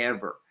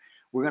forever.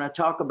 We're going to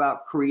talk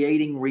about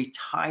creating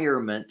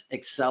retirement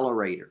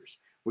accelerators.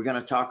 We're going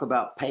to talk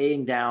about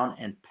paying down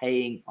and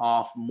paying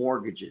off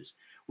mortgages.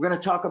 We're going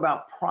to talk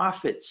about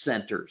profit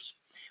centers,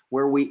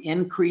 where we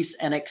increase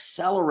and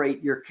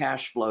accelerate your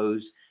cash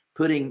flows,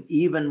 putting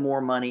even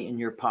more money in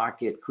your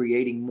pocket,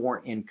 creating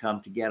more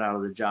income to get out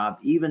of the job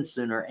even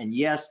sooner. And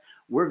yes,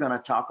 we're going to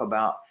talk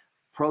about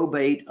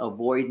probate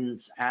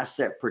avoidance,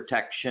 asset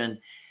protection,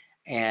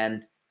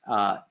 and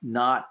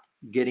not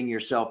getting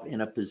yourself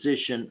in a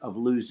position of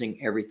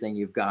losing everything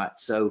you've got.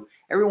 So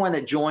everyone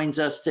that joins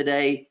us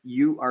today,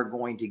 you are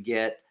going to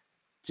get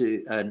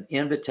an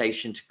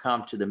invitation to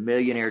come to the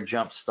Millionaire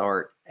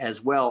Jumpstart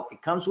as well.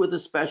 It comes with a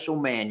special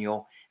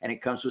manual, and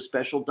it comes with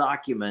special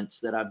documents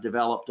that I've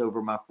developed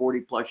over my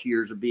 40+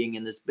 years of being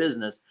in this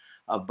business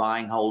of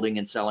buying, holding,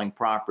 and selling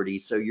property.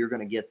 So you're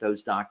going to get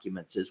those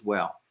documents as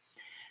well.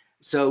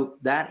 So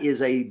that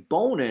is a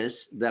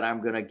bonus that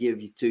I'm going to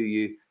give to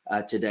you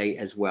today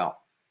as well.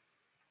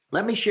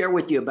 Let me share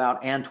with you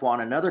about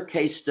Antoine, another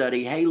case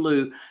study. Hey,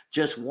 Lou,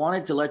 just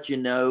wanted to let you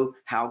know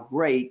how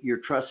great your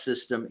trust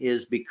system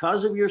is.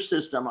 Because of your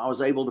system, I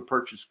was able to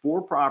purchase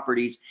 4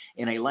 properties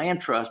in a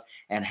land trust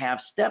and have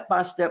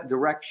step-by-step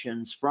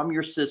directions from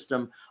your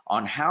system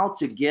on how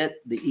to get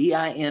the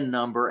EIN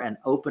number and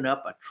open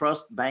up a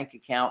trust bank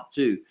account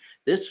too.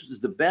 This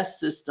is the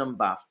best system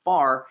by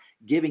far,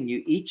 giving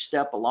you each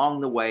step along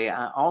the way.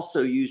 I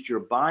also used your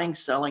buying,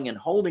 selling, and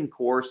holding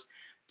course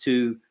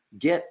to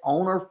get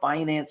owner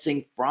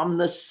financing from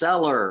the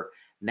seller.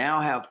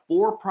 Now have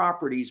 4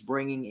 properties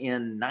bringing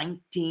in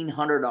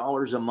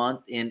 $1,900 a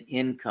month in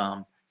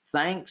income.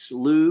 Thanks,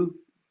 Lou.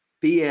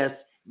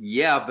 P.S.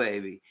 Yeah,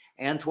 baby.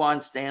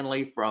 Antoine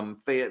Stanley from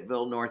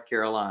Fayetteville, North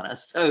Carolina.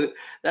 So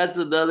that's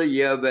another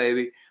yeah,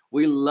 baby.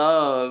 We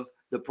love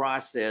the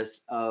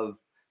process of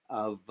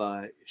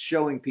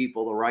showing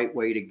people the right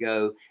way to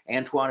go.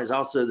 Antoine is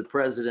also the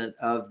president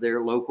of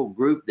their local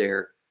group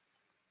there.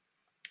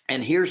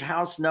 And here's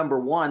house number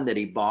 1 that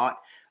he bought,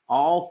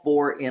 all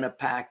 4 in a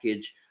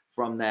package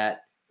from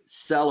that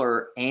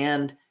seller,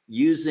 and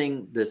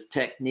using the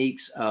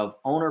techniques of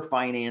owner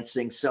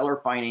financing, seller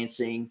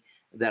financing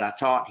that I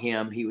taught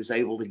him, he was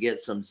able to get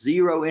some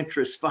 0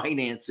 interest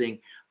financing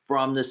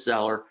from the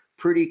seller.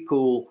 Pretty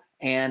cool.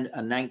 And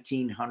a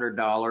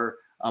 $1,900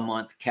 a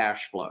month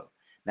cash flow.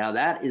 Now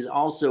that is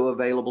also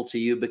available to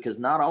you, because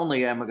not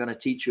only am I going to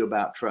teach you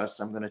about trust,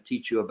 I'm going to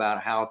teach you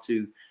about how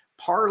to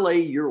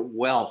parlay your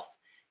wealth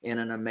in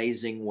an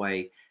amazing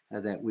way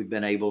that we've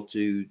been able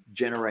to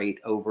generate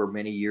over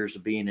many years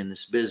of being in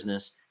this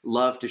business.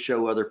 Love to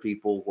show other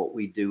people what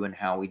we do and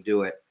how we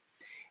do it.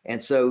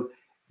 And so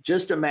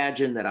just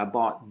imagine that I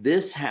bought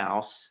this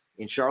house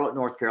in Charlotte,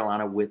 North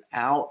Carolina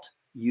without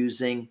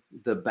using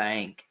the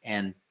bank.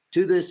 And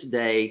to this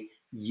day,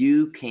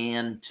 you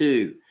can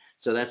too.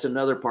 So that's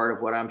another part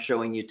of what I'm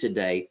showing you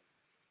today.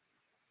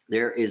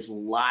 There is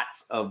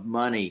lots of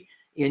money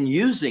in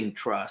using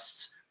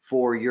trusts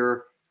for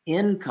your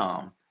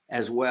income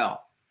as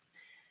well.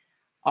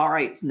 All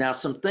right, now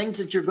some things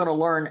that you're going to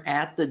learn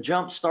at the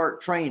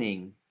Jumpstart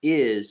training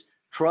is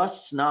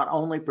trusts not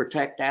only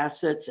protect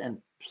assets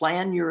and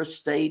plan your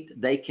estate,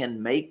 they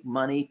can make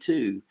money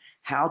too.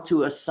 How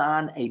to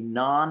assign a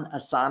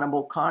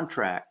non-assignable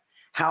contract,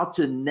 how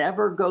to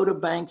never go to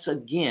banks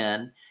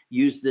again,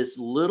 use this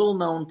little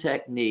known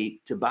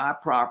technique to buy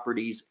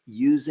properties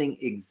using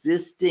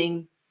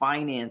existing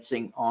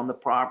financing on the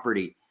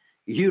property.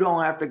 You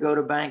don't have to go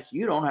to banks.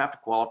 You don't have to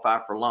qualify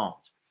for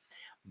loans.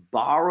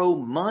 Borrow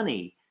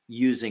money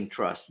using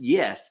trust.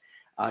 Yes,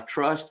 a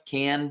trust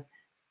can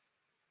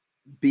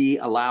be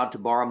allowed to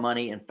borrow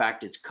money. In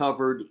fact, it's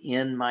covered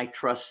in my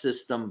trust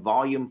system,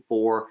 volume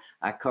 4.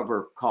 I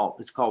cover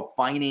it's called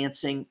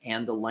financing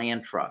and the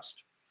land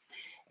trust.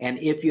 And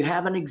if you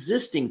have an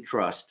existing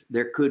trust,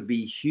 there could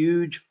be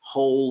huge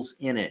holes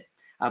in it.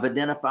 I've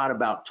identified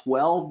about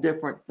 12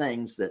 different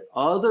things that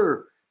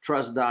other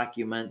trust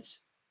documents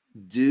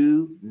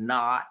do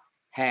not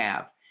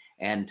have.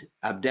 And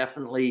I've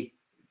definitely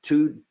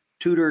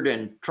tutored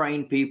and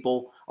trained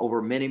people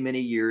over many, many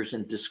years,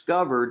 and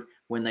discovered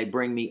when they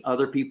bring me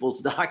other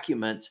people's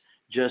documents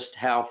just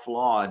how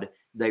flawed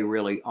they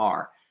really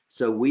are.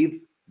 So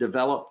we've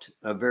developed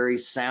a very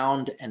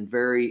sound and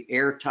very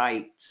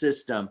airtight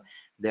system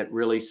that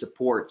really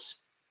supports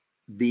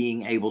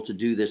being able to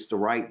do this the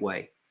right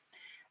way.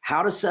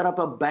 How to set up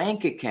a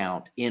bank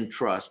account in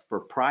trust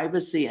for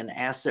privacy and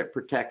asset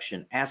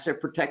protection.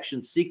 Asset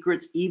protection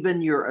secrets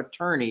even your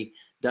attorney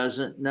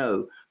doesn't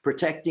know.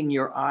 Protecting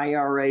your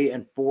IRA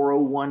and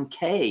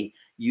 401k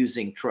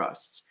using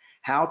trusts.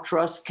 How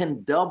trusts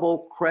can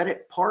double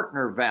credit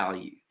partner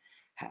value.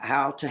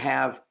 How to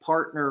have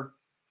partner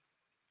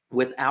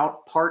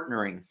without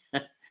partnering.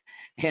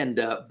 And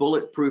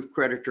bulletproof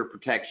creditor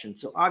protection.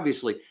 So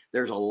obviously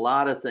there's a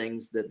lot of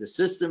things that the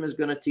system is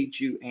going to teach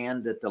you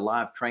and that the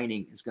live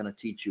training is going to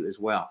teach you as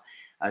well.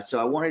 So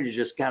I wanted to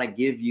just kind of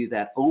give you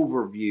that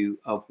overview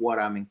of what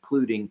I'm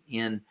including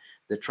in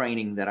the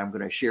training that I'm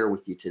going to share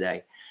with you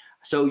today.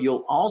 So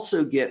you'll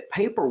also get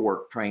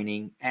paperwork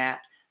training at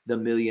the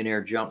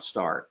Millionaire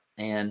Jumpstart,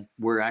 and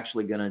we're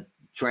actually going to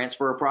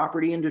transfer a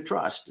property into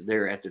trust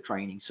there at the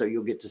training. So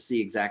you'll get to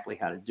see exactly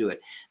how to do it.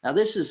 Now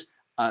this is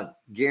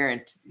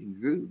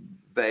guaranteed,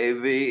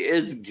 baby,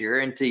 it's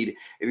guaranteed.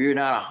 If you're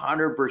not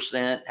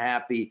 100%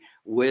 happy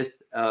with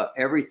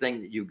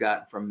everything that you've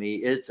gotten from me,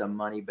 it's a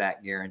money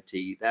back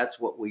guarantee. That's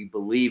what we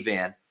believe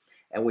in.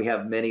 And we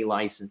have many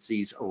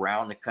licensees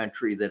around the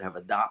country that have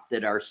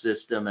adopted our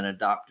system and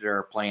adopted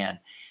our plan,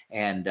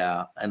 and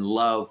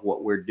love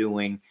what we're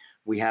doing.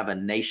 We have a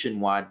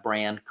nationwide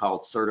brand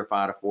called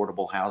Certified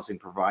Affordable Housing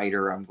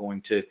Provider. I'm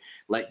going to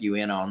let you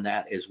in on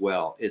that as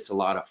well. It's a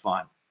lot of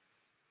fun.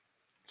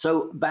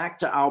 So back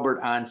to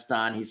Albert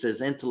Einstein, he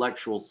says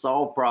intellectuals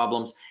solve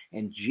problems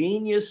and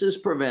geniuses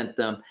prevent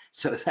them.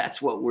 So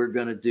that's what we're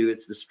going to do.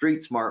 It's the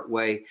street smart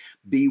way.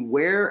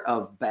 Beware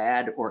of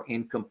bad or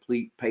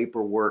incomplete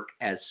paperwork,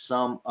 as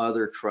some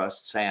other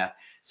trusts have.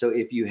 So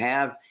if you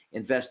have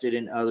invested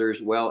in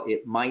others, well,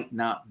 it might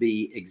not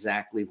be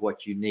exactly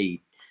what you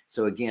need.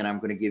 So again, I'm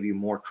going to give you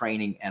more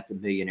training at the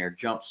Millionaire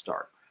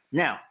Jumpstart.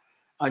 Now,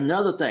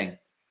 another thing,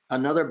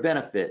 another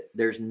benefit,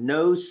 there's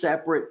no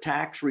separate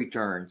tax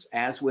returns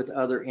as with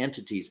other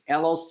entities.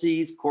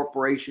 LLCs,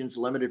 corporations,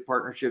 limited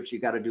partnerships, you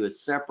got to do a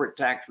separate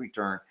tax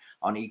return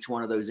on each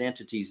one of those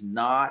entities,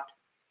 not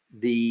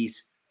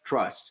these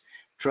trusts.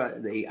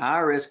 The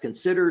IRS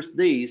considers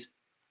these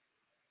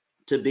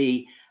to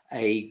be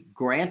a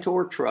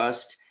grantor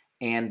trust,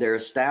 and they're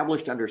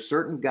established under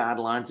certain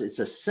guidelines. It's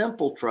a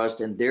simple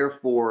trust and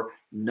therefore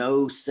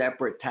no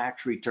separate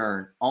tax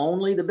return.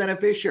 Only the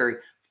beneficiary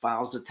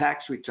files a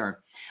tax return.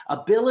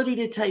 Ability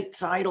to take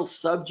title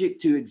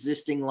subject to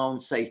existing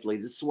loans safely.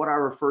 This is what I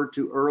referred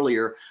to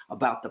earlier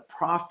about the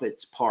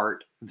profits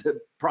part,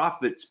 the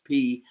profits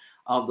P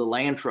of the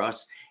land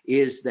trust,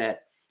 is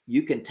that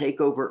you can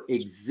take over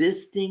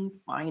existing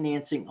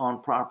financing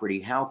on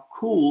property. How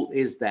cool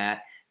is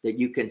that? That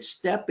you can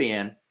step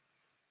in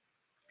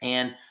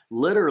and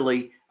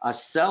literally a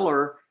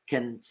seller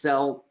can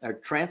sell or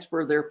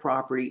transfer their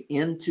property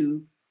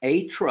into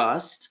a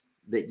trust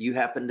that you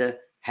happen to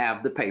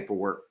have the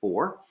paperwork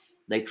for.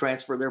 They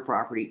transfer their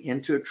property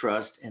into a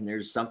trust, and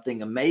there's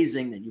something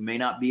amazing that you may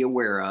not be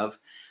aware of,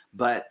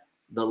 but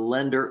the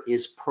lender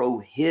is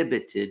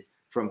prohibited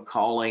from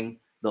calling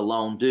the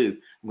loan due.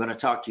 I'm going to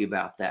talk to you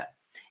about that.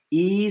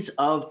 Ease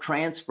of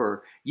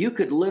transfer. You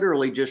could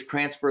literally just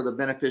transfer the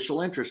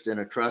beneficial interest in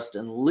a trust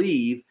and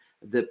leave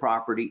the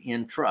property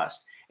in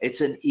trust.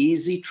 It's an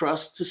easy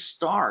trust to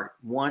start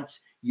once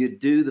you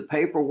do the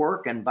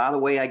paperwork. And by the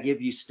way, I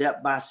give you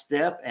step by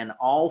step and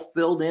all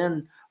filled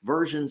in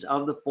versions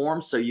of the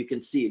form so you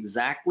can see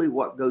exactly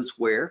what goes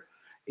where.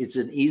 It's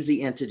an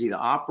easy entity to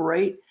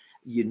operate.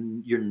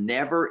 You're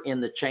never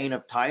in the chain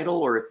of title,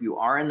 or if you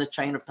are in the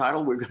chain of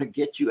title, we're going to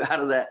get you out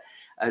of that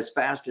as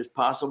fast as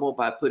possible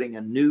by putting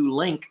a new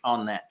link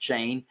on that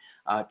chain,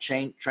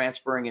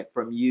 transferring it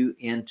from you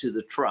into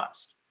the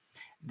trust.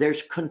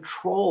 There's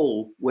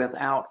control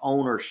without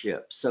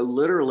ownership. So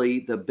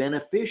literally the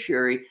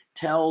beneficiary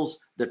tells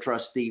the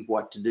trustee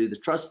what to do. The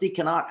trustee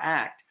cannot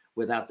act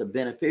without the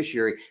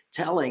beneficiary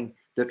telling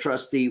the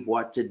trustee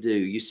what to do.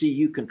 You see,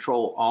 you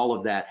control all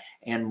of that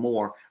and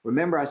more.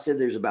 Remember, I said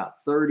there's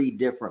about 30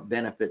 different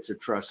benefits of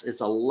trust.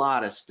 It's a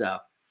lot of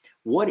stuff.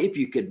 What if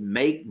you could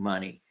make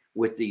money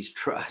with these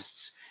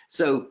trusts?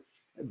 So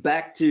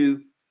back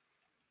to,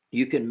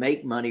 you can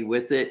make money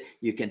with it.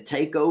 You can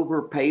take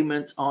over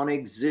payments on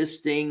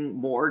existing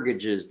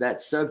mortgages.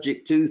 That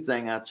subject to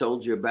thing I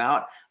told you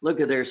about. Look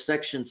at there,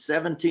 section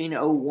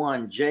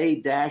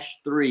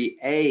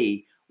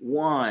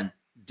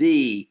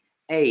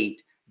 1701J-3A1D8,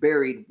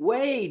 buried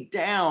way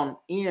down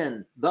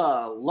in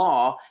the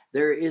law.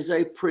 There is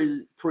a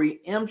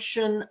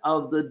preemption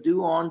of the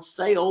due on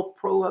sale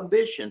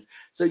prohibitions.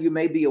 So you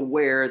may be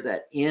aware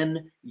that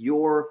in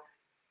your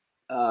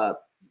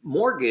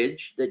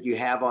mortgage that you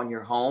have on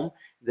your home,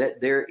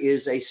 that there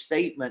is a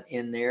statement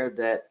in there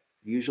that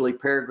usually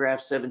paragraph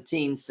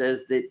 17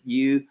 says that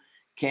you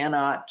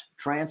cannot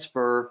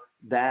transfer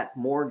that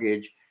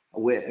mortgage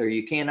or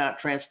you cannot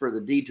transfer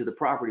the deed to the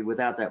property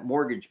without that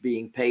mortgage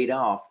being paid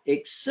off,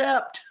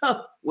 except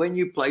when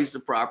you place the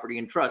property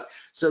in trust.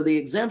 So the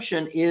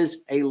exemption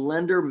is a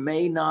lender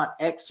may not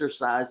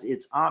exercise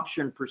its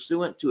option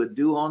pursuant to a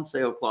due on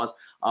sale clause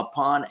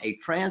upon a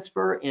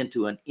transfer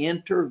into an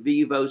inter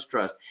vivos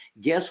trust.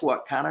 Guess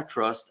what kind of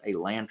trust a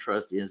land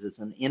trust is? It's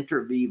an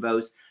inter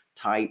vivos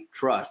type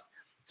trust.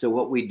 So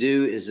what we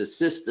do is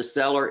assist the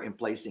seller in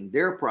placing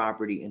their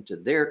property into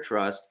their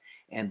trust,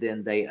 and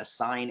then they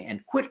assign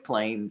and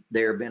quitclaim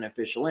their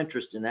beneficial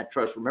interest in that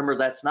trust. Remember,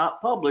 that's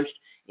not published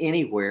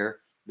anywhere.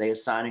 They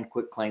assign and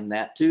quitclaim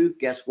that to,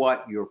 guess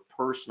what? Your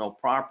personal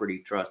property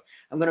trust.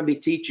 I'm going to be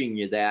teaching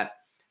you that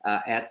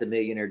at the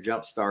Millionaire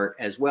Jumpstart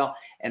as well.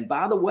 And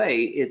by the way,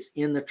 it's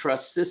in the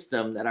trust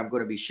system that I'm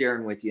going to be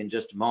sharing with you in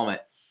just a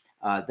moment.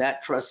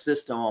 That trust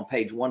system on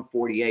page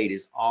 148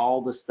 is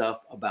all the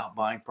stuff about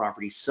buying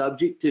property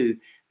subject to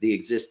the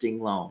existing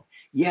loan.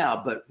 Yeah,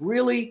 but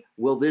really,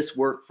 will this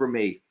work for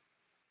me?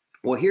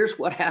 Well, here's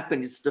what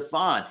happened to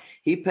Stefan.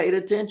 He paid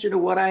attention to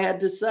what I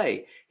had to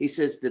say. He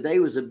says, today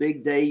was a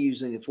big day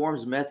using the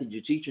forms and methods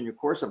you teach in your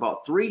course. I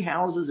bought 3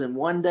 houses in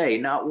one day,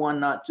 not 1,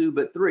 not 2,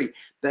 but 3.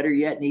 Better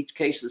yet, in each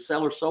case, the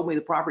seller sold me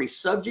the property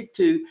subject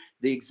to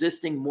the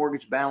existing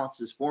mortgage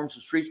balances. Forms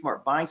of Street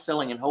Smart buying,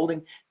 selling, and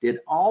holding did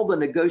all the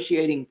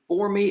negotiating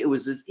for me. It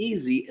was as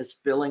easy as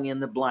filling in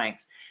the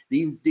blanks.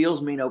 These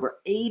deals mean over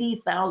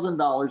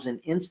 $80,000 in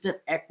instant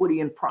equity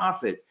and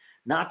profit,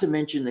 not to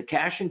mention the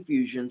cash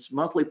infusions,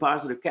 monthly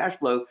positive cash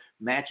flow,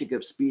 magic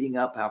of speeding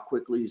up how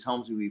quickly these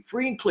homes will be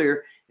free and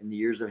clear in the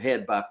years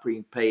ahead by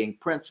paying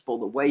principal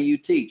the way you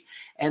teach.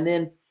 And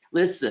then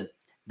listen,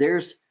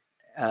 there's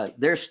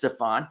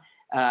Stefan,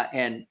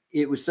 and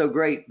it was so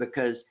great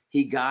because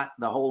he got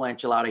the whole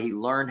enchilada. He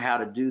learned how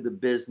to do the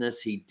business.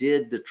 He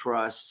did the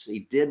trusts. He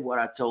did what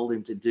I told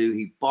him to do.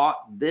 He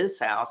bought this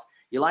house.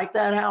 You like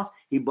that house?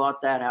 He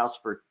bought that house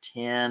for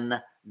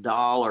 $10.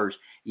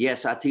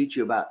 Yes, I teach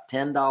you about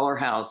 $10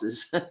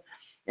 houses.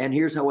 And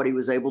here's what he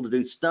was able to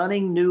do.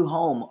 Stunning new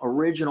home,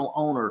 original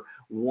owner,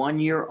 1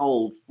 year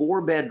old,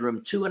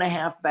 4-bedroom,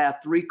 2.5 bath,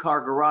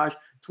 3-car garage,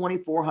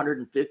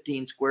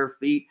 2,415 square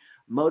feet.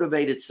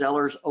 Motivated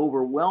sellers,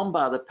 overwhelmed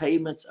by the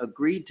payments,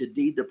 agreed to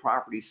deed the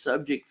property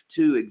subject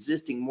to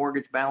existing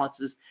mortgage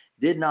balances,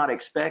 did not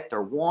expect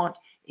or want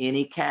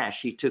any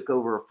cash. He took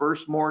over a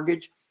first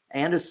mortgage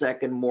and a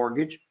second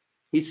mortgage.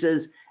 He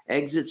says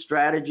exit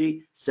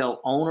strategy, sell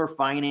owner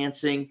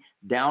financing,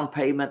 down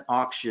payment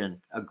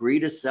auction, agree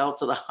to sell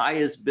to the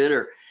highest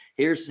bidder.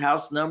 Here's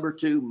house number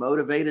 2,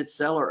 motivated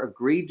seller,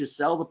 agreed to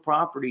sell the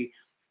property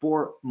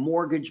for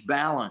mortgage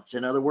balance.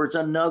 In other words,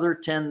 another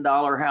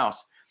 $10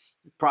 house.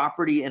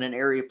 Property in an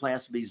area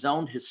plans to be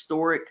zoned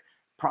historic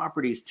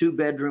properties,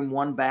 2-bedroom,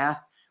 1-bath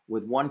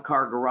with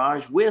 1-car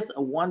garage with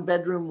a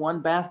 1-bedroom,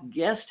 1-bath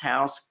guest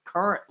house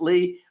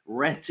currently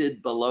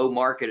rented below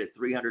market at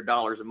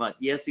 $300 a month.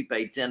 Yes, he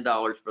paid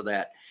 $10 for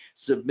that.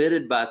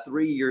 Submitted by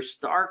 3-year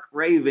stark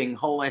raving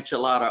whole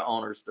enchilada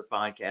owner,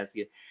 Stefan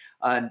Cassia.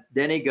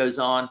 Then he goes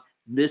on.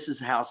 This is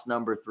house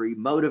number 3.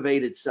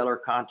 Motivated seller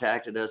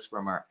contacted us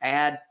from our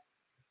ad.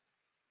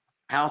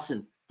 House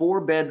in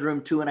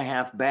 4-bedroom,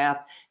 2.5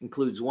 bath,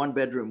 includes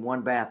 1-bedroom,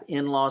 1-bath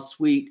in-law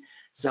suite.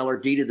 Seller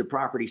deeded the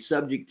property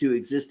subject to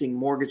existing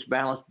mortgage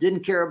balance,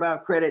 didn't care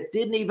about credit,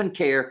 didn't even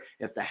care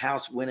if the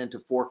house went into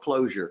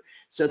foreclosure.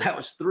 So that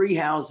was 3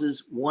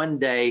 houses, 1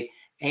 day,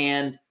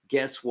 and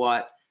guess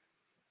what?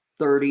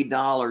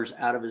 $30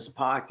 out of his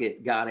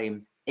pocket got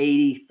him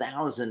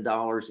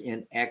 $80,000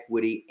 in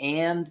equity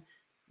and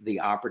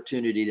the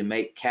opportunity to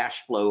make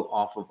cash flow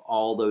off of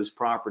all those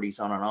properties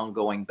on an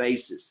ongoing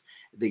basis.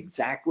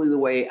 Exactly the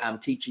way I'm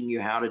teaching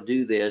you how to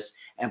do this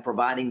and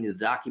providing the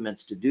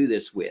documents to do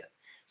this with.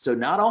 So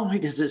not only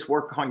does this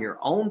work on your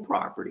own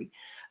property,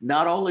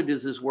 not only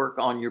does this work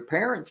on your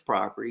parents'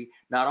 property,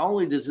 not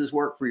only does this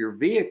work for your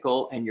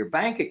vehicle and your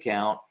bank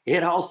account,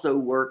 it also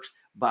works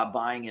by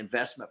buying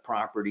investment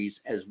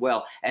properties as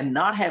well and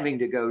not having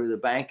to go to the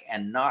bank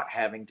and not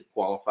having to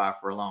qualify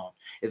for a loan.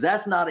 If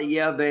that's not a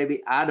yeah,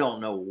 baby, I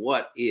don't know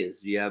what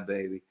is yeah,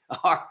 baby.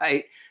 All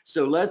right.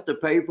 So let the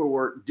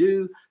paperwork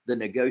do the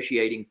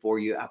negotiating for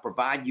you. I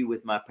provide you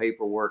with my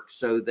paperwork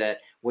so that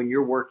when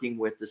you're working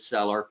with the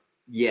seller,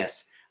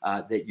 yes,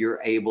 that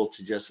you're able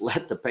to just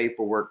let the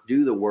paperwork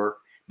do the work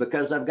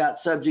because I've got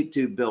subject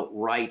to built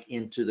right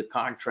into the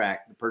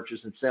contract, the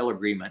purchase and sale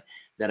agreement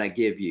that I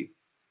give you.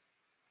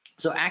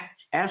 So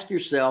ask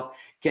yourself,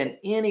 can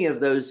any of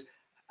those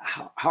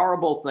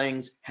horrible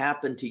things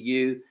happen to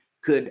you?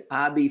 Could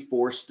I be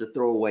forced to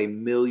throw away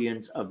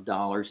millions of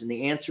dollars? And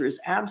the answer is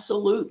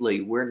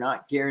absolutely. We're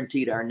not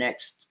guaranteed our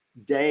next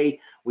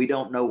day. We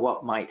don't know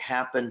what might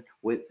happen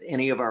with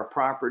any of our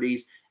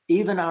properties,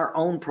 even our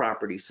own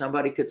property.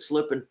 Somebody could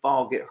slip and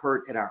fall, get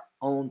hurt at our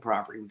own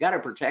property. We've got to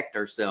protect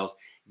ourselves.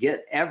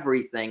 Get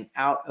everything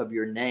out of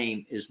your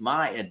name is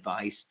my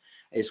advice.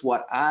 Is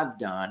what I've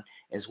done,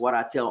 is what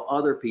I tell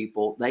other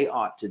people they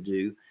ought to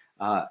do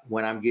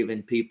when I'm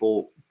giving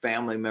people,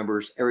 family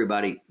members,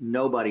 everybody,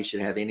 nobody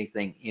should have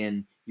anything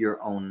in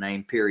your own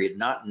name, period.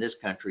 Not in this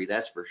country,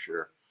 that's for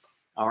sure.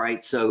 All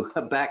right, so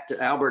back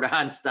to Albert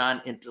Einstein,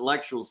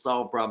 intellectuals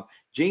solve problems,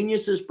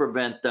 geniuses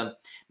prevent them.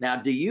 Now,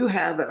 do you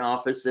have an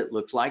office that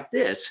looks like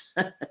this?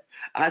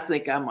 I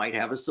think I might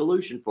have a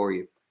solution for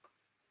you.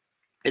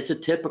 It's a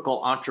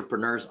typical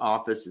entrepreneur's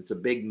office. It's a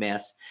big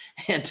mess.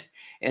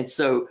 And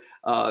so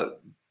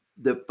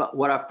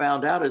what I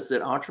found out is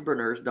that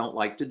entrepreneurs don't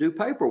like to do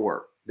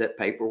paperwork, that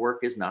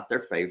paperwork is not their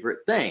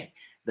favorite thing.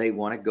 They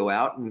want to go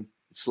out and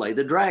slay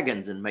the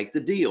dragons and make the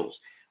deals.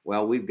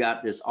 Well, we've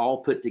got this all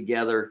put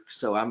together,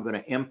 so I'm going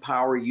to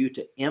empower you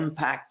to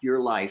impact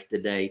your life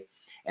today.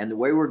 And the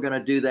way we're going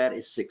to do that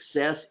is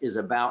success is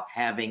about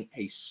having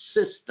a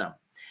system.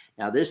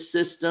 Now, this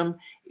system,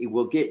 it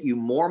will get you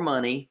more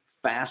money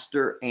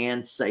faster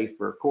and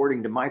safer.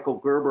 According to Michael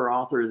Gerber,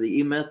 author of the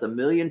E-Myth, 1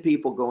 million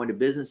people go into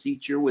business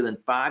each year. Within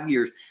 5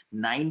 years,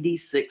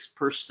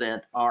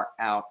 96% are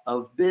out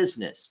of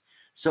business.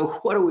 So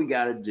what do we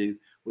got to do?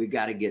 We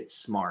got to get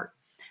smart.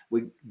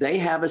 They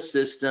have a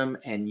system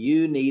and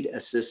you need a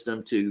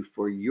system too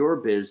for your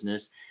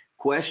business.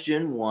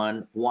 Question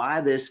 1, why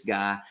this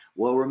guy?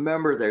 Well,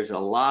 remember, there's a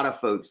lot of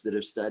folks that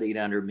have studied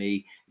under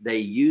me. They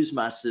use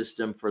my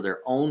system for their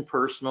own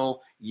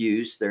personal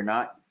use.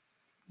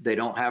 They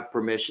don't have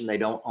permission. They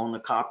don't own the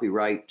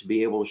copyright to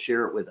be able to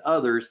share it with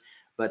others,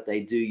 but they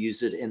do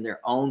use it in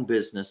their own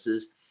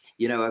businesses.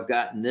 You know, I've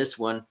gotten this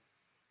one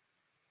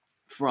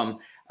from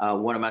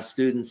one of my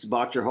students.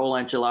 Bought your whole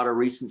enchilada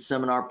recent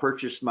seminar,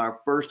 purchased my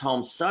first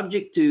home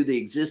subject to the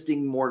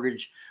existing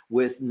mortgage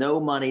with no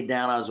money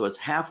down. I was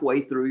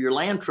halfway through your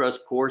land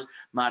trust course.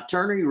 My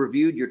attorney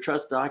reviewed your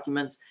trust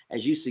documents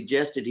as you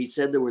suggested. He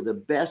said they were the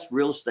best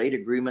real estate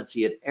agreements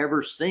he had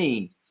ever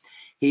seen.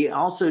 He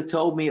also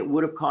told me it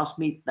would have cost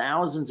me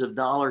thousands of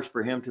dollars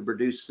for him to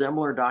produce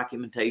similar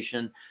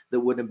documentation that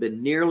would have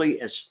been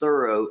nearly as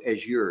thorough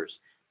as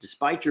yours.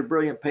 Despite your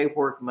brilliant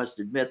paperwork, I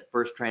must admit the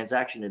first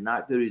transaction did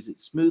not go as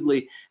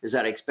smoothly as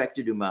I'd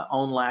expected due to my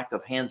own lack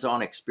of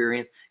hands-on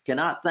experience.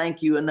 Cannot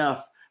thank you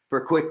enough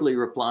for quickly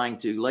replying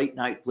to late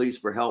night pleas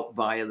for help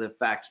via the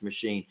fax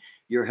machine.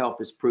 Your help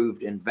has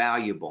proved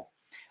invaluable.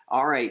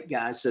 All right,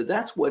 guys, so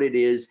that's what it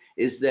is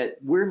that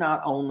we're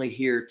not only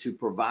here to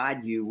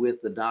provide you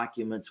with the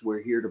documents,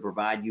 we're here to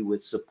provide you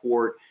with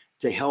support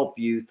to help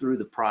you through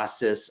the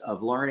process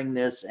of learning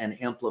this and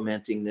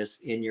implementing this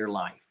in your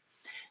life.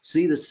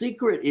 See, the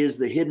secret is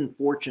the hidden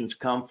fortunes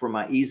come from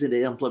my easy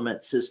to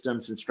implement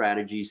systems and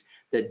strategies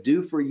that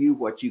do for you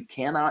what you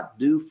cannot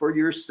do for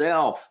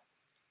yourself.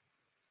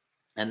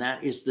 And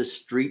that is the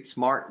street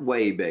smart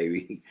way,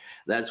 baby.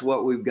 That's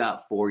what we've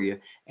got for you.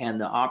 And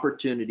the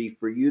opportunity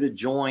for you to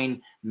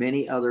join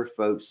many other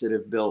folks that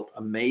have built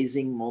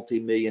amazing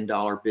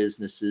multi-million-dollar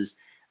businesses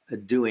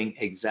doing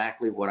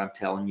exactly what I'm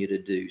telling you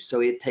to do.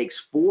 So it takes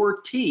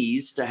 4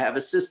 T's to have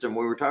a system.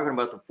 We were talking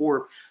about the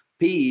 4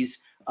 P's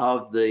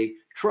of the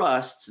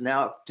trusts.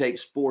 Now it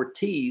takes 4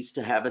 T's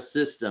to have a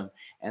system.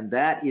 And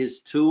that is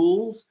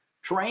tools,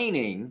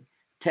 training,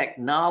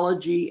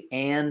 technology,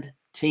 and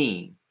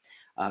team.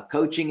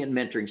 Coaching and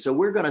mentoring. So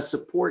we're going to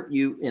support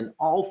you in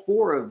all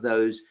 4 of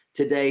those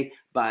today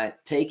by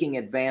taking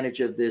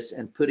advantage of this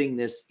and putting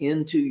this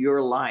into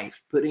your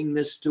life, putting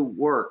this to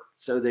work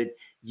so that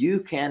you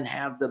can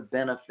have the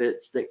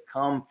benefits that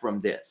come from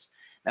this.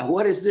 Now,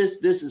 what is this?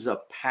 This is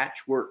a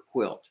patchwork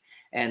quilt.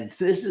 And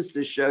this is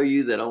to show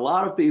you that a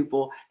lot of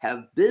people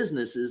have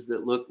businesses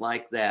that look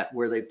like that,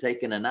 where they've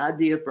taken an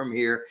idea from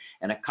here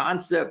and a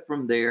concept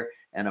from there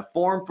and a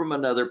form from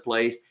another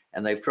place,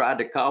 and they've tried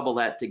to cobble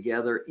that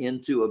together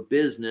into a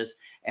business,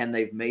 and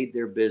they've made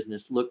their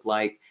business look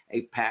like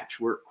a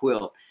patchwork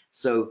quilt.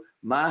 So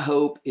my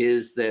hope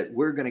is that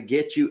we're going to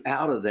get you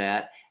out of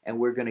that, and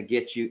we're going to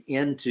get you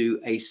into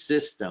a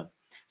system.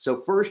 So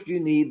first you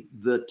need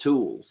the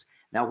tools.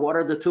 Now, what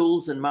are the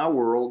tools in my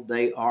world?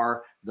 They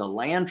are the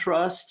land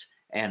trust,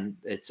 and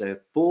it's a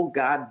full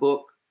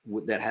guidebook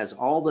that has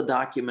all the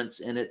documents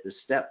in it, the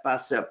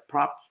step-by-step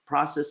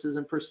processes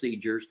and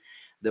procedures,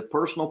 the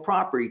personal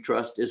property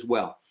trust as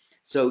well.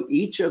 So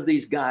each of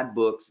these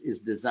guidebooks is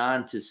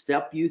designed to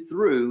step you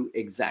through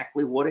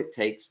exactly what it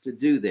takes to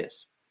do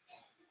this.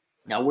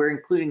 Now, we're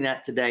including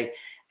that today,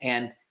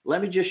 and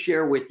let me just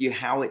share with you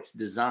how it's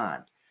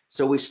designed.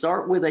 So we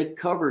start with a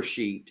cover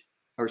sheet,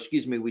 or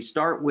excuse me, we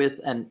start with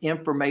an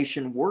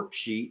information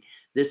worksheet.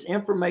 This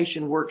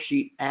information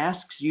worksheet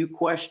asks you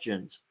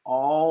questions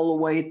all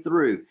the way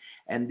through,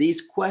 and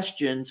these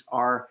questions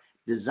are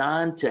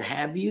designed to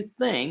have you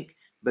think,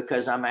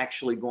 because I'm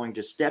actually going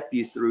to step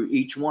you through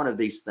each one of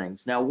these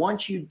things. Now,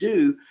 once you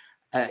do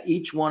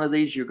each one of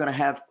these, you're going to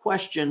have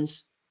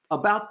questions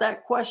about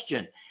that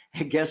question.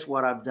 And guess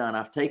what I've done?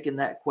 I've taken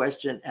that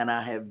question and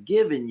I have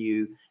given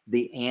you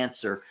the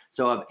answer.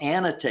 So I've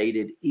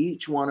annotated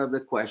each one of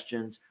the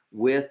questions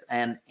with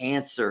an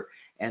answer.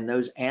 And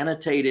those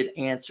annotated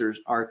answers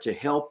are to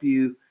help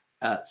you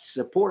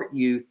support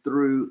you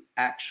through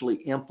actually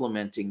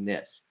implementing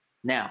this.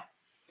 Now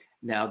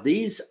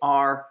these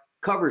are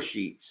cover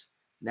sheets.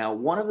 Now,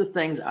 one of the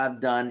things I've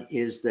done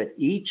is that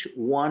each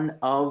one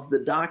of the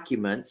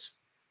documents,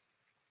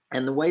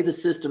 and the way the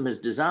system is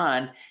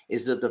designed,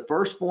 is that the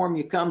first form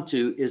you come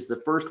to is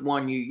the first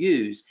one you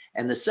use,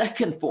 and the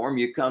second form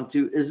you come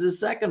to is the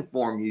second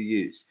form you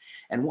use.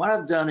 And what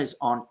I've done is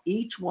on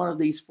each one of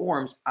these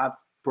forms, I've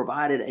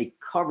provided a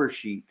cover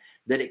sheet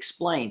that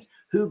explains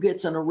who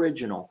gets an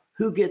original,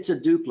 who gets a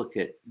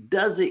duplicate,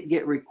 does it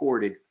get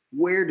recorded,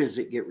 where does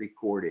it get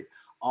recorded.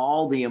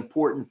 All the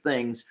important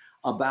things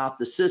about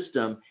the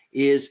system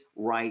is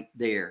right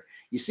there.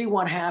 You see,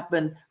 what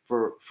happened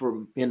for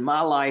in my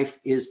life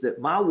is that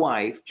my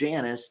wife,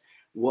 Janice,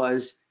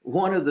 was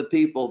one of the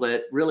people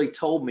that really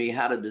told me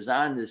how to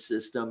design this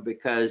system,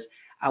 because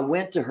I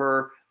went to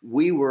her.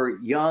 We were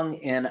young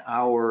in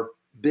our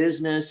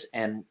business,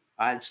 and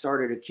I'd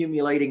started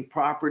accumulating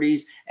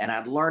properties, and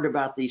I'd learned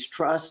about these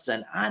trusts,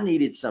 and I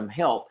needed some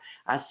help.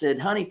 I said,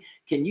 honey,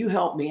 can you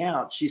help me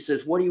out? She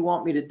says, what do you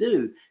want me to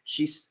do?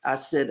 I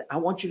said, I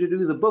want you to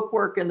do the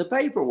bookwork and the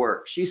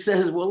paperwork. She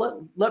says,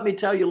 well, let me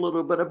tell you a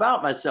little bit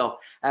about myself.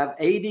 I have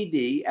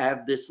ADD, I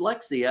have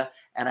dyslexia,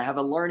 and I have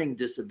a learning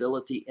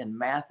disability in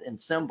math and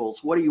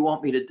symbols. What do you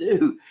want me to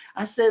do?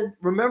 I said,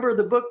 remember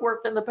the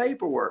bookwork and the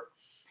paperwork.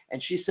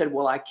 And she said,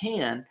 well, I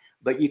can,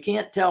 but you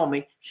can't tell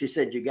me. She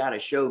said, you got to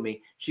show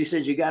me. She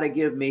said, you got to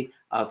give me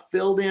a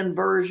filled in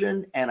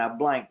version and a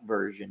blank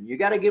version. You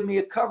got to give me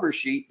a cover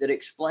sheet that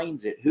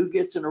explains it. Who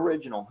gets an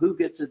original? Who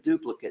gets a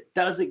duplicate?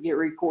 Does it get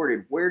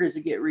recorded? Where does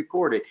it get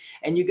recorded?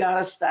 And you got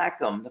to stack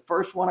them. The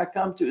first one I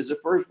come to is the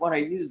first one I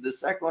use. The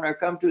second one I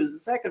come to is the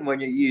second one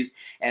you use.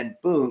 And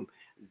boom,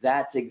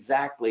 that's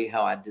exactly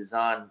how I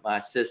designed my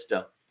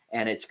system.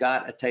 And it's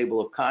got a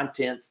table of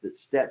contents that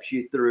steps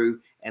you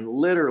through, and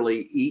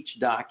literally each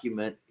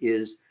document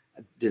is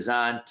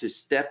designed to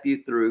step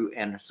you through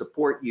and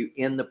support you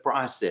in the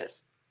process.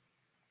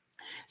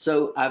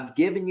 So I've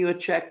given you a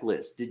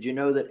checklist. Did you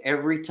know that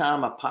every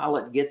time a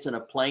pilot gets in a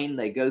plane,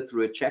 they go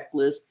through a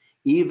checklist?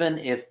 Even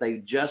if they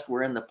just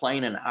were in the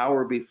plane an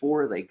hour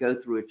before, they go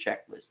through a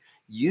checklist.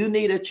 You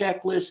need a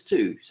checklist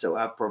too. So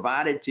I've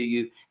provided to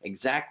you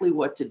exactly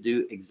what to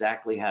do,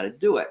 exactly how to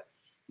do it.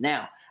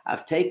 Now,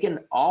 I've taken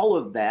all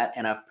of that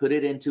and I've put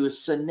it into a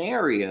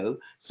scenario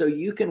so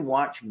you can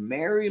watch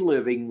Mary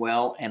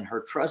Livingwell and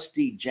her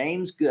trustee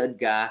James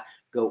Goodguy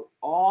go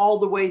all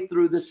the way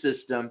through the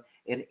system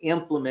in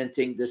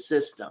implementing the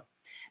system.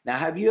 Now,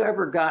 have you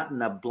ever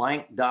gotten a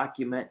blank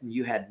document and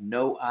you had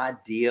no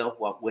idea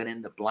what went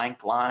in the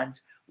blank lines?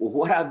 Well,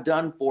 what I've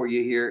done for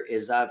you here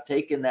is I've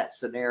taken that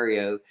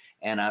scenario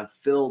and I've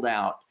filled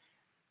out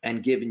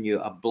and given you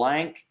a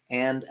blank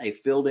and a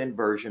filled in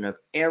version of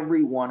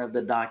every one of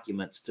the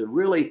documents to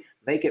really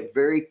make it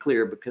very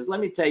clear. Because let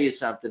me tell you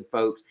something,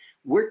 folks,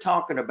 we're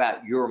talking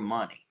about your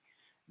money.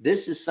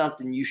 This is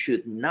something you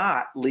should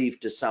not leave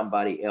to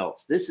somebody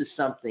else. This is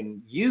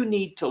something you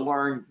need to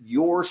learn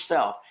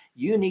yourself.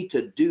 You need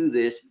to do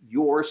this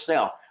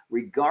yourself.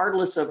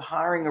 Regardless of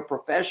hiring a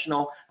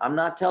professional, I'm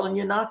not telling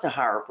you not to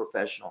hire a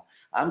professional.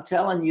 I'm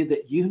telling you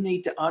that you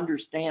need to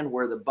understand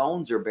where the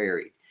bones are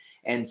buried.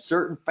 And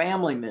certain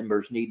family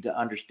members need to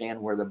understand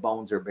where the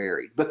bones are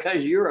buried,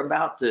 because you're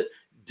about to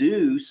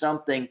do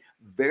something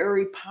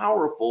very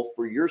powerful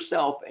for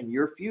yourself and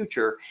your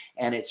future.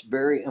 And it's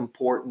very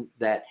important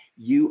that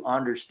you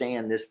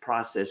understand this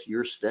process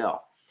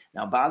yourself.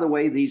 Now, by the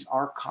way, these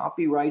are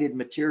copyrighted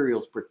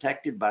materials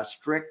protected by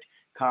strict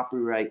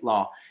copyright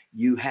law.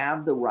 You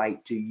have the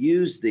right to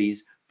use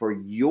these for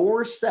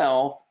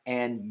yourself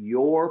and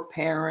your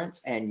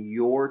parents and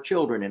your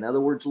children. In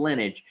other words,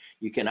 lineage.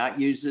 You cannot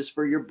use this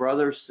for your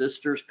brothers,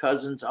 sisters,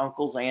 cousins,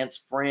 uncles,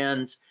 aunts,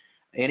 friends,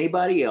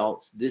 anybody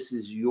else. This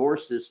is your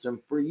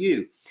system for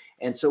you.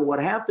 And so what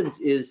happens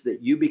is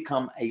that you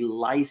become a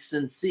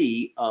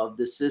licensee of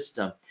the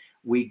system.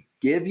 We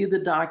give you the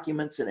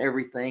documents and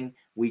everything.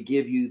 We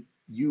give you,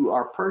 you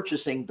are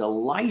purchasing the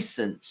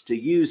license to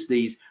use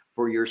these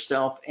for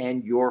yourself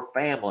and your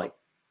family.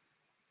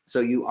 So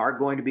you are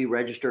going to be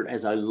registered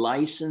as a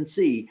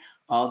licensee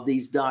of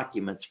these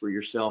documents for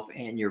yourself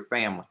and your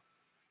family.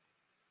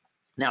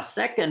 Now,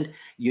 second,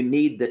 you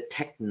need the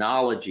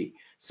technology.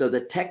 So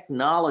the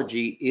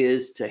technology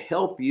is to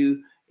help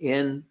you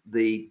in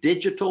the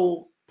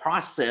digital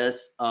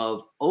process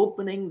of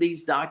opening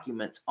these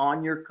documents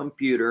on your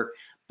computer.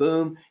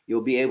 Boom,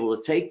 you'll be able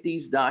to take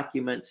these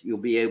documents, you'll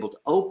be able to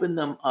open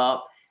them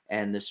up,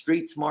 and the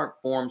Street Smart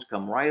forms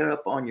come right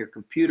up on your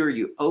computer.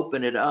 You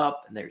open it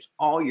up and there's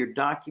all your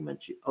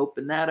documents. You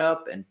open that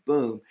up and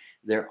boom,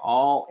 they're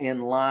all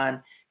in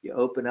line. You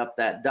open up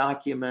that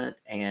document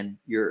and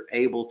you're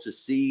able to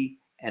see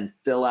and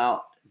fill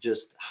out,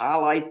 just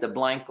highlight the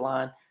blank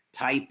line,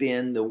 type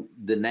in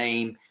the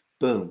name,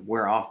 boom,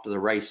 we're off to the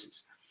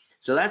races.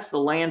 So that's the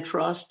land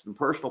trust and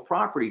personal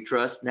property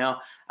trust.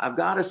 Now, I've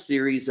got a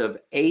series of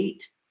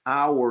 8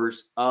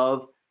 hours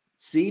of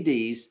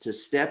CDs to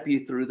step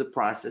you through the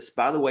process.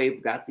 By the way,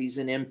 I've got these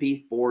in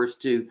MP4s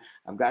too.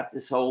 I've got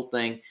this whole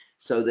thing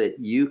so that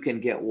you can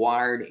get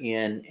wired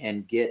in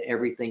and get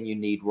everything you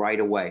need right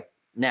away.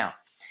 Now,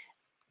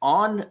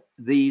 on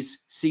these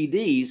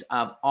CDs,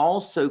 I've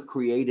also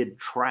created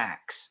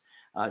tracks.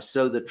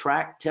 So the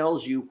track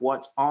tells you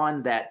what's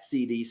on that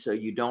CD, so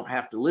you don't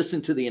have to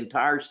listen to the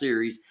entire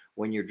series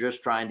when you're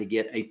just trying to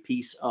get a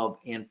piece of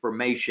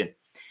information.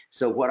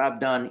 So what I've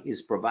done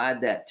is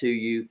provide that to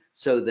you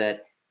so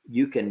that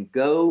you can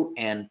go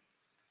and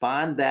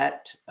find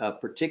that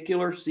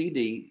particular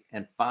CD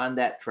and find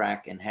that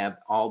track and have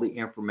all the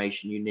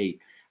information you need.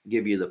 I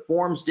give you the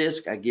forms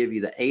disc, I give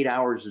you the 8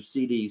 hours of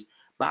CDs.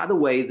 By the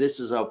way, this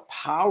is a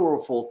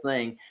powerful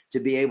thing to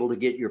be able to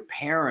get your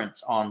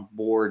parents on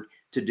board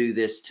to do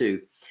this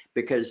too,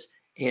 because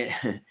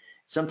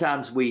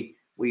sometimes we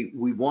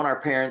want our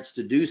parents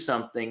to do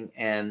something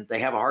and they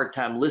have a hard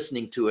time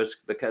listening to us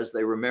because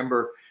they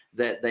remember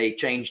that they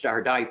changed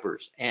our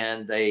diapers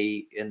and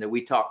that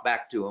we talked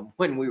back to them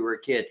when we were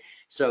a kid.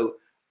 So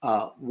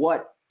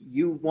what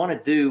you want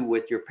to do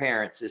with your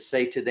parents is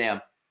say to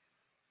them,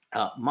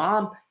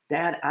 Mom,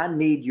 Dad, I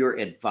need your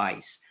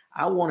advice.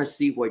 I want to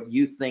see what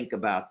you think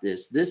about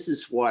this. This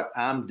is what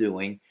I'm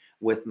doing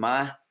with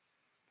my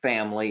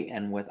family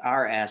and with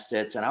our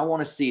assets, and I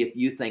want to see if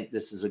you think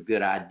this is a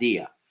good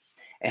idea.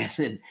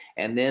 And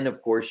then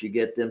of course you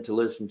get them to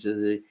listen to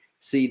the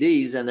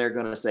CDs and they're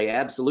going to say,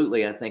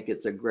 absolutely, I think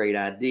it's a great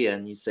idea.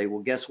 And you say, well,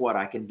 guess what?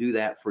 I can do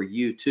that for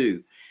you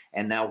too.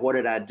 And now what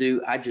did I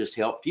do? I just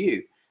helped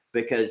you,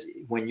 because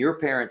when your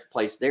parents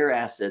place their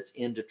assets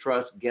into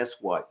trust, guess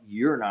what?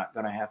 You're not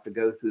going to have to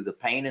go through the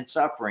pain and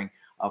suffering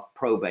of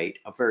probate,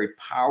 a very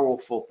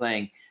powerful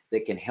thing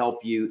that can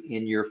help you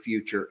in your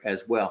future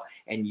as well.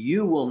 And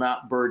you will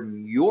not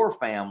burden your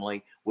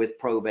family with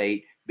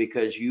probate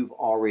because you've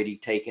already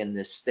taken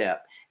this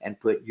step and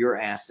put your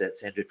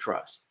assets into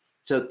trust.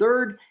 So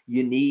third,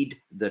 you need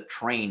the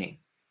training.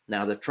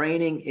 Now the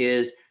training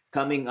is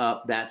coming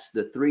up. That's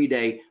the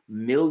 3-day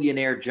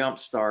millionaire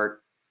jumpstart,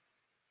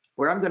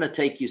 where I'm going to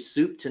take you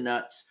soup to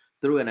nuts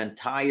through an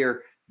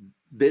entire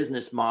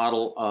business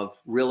model of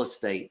real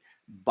estate,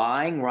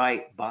 buying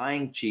right,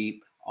 buying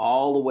cheap,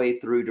 all the way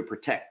through to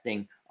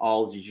protecting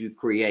all that you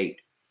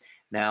create.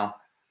 Now,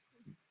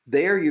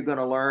 there you're going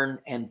to learn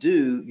and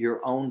do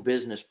your own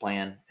business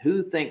plan.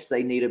 Who thinks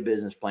they need a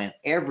business plan?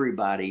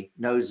 Everybody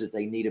knows that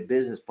they need a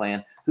business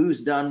plan.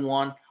 Who's done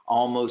one?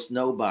 Almost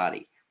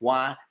nobody.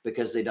 Why?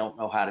 Because they don't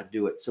know how to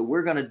do it. So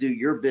we're going to do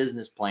your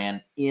business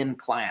plan in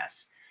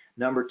class.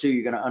 Number two,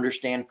 you're going to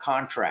understand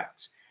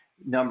contracts.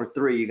 Number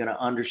three, you're going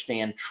to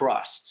understand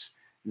trusts.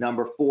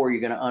 Number four,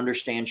 you're going to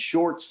understand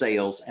short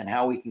sales and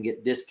how we can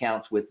get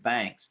discounts with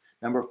banks.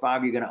 Number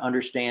five, you're going to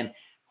understand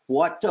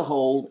what to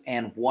hold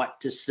and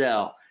what to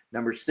sell.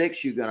 Number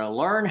six, you're going to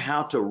learn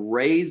how to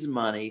raise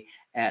money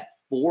at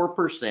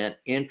 4%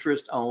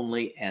 interest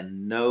only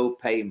and no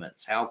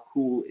payments. How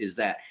cool is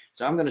that?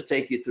 So I'm going to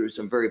take you through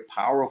some very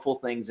powerful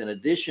things in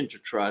addition to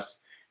trusts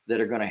that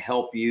are going to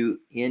help you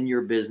in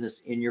your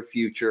business, in your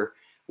future.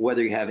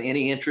 Whether you have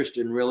any interest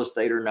in real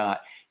estate or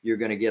not, you're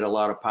going to get a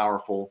lot of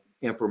powerful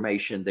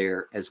information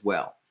there as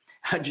well.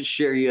 I'll just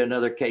share you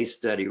another case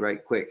study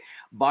right quick.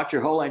 Bought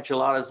your whole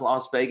enchiladas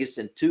Las Vegas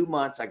in 2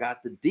 months. I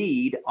got the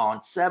deed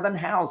on 7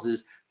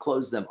 houses,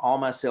 closed them all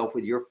myself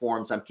with your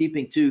forms. I'm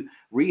keeping 2,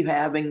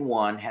 rehabbing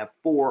 1, have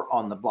 4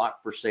 on the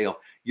block for sale.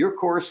 Your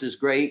course is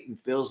great and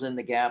fills in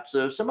the gaps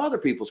of some other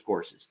people's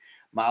courses.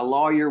 My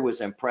lawyer was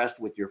impressed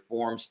with your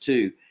forms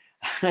too.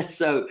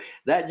 So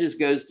that just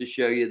goes to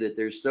show you that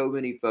there's so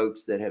many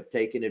folks that have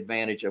taken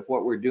advantage of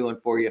what we're doing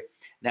for you.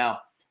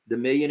 Now, the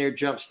Millionaire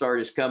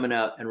Jumpstart is coming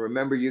up, and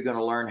remember, you're going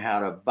to learn how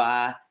to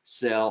buy,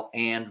 sell,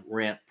 and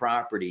rent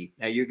property.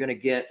 Now, you're going to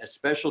get a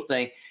special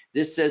thing.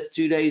 This says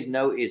 2 days.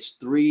 No, it's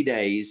 3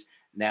 days.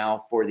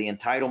 Now, for the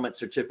entitlement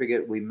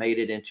certificate, we made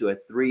it into a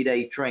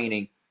 3-day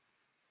training.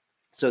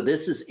 So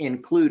this is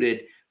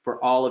included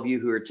for all of you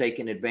who are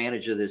taking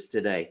advantage of this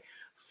today.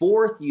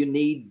 Fourth, you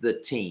need the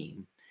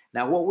team.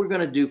 Now, what we're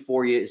going to do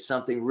for you is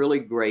something really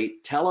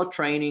great.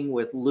 Teletraining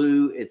with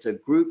Lou. It's a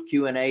group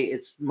Q&A.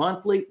 It's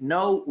monthly.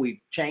 No,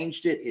 we've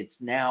changed it. It's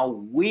now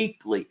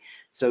weekly.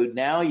 So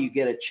now you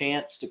get a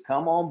chance to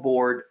come on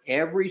board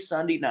every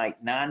Sunday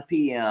night, 9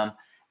 p.m.,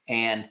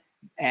 and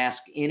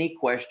ask any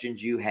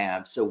questions you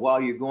have. So while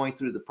you're going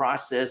through the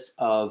process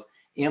of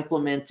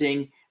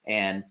implementing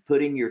and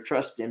putting your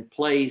trust in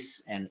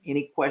place and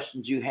any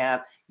questions you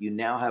have, you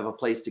now have a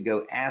place to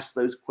go ask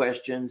those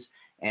questions.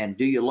 And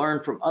do you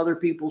learn from other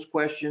people's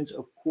questions?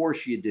 Of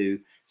course you do.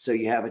 So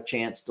you have a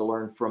chance to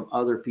learn from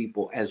other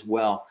people as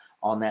well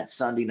on that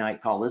Sunday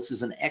night call. This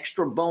is an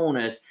extra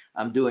bonus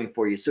I'm doing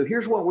for you. So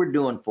here's what we're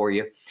doing for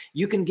you.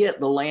 You can get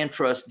the land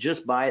trust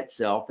just by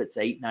itself. It's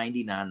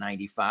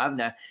 $899.95.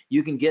 Now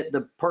you can get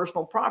the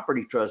personal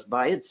property trust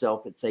by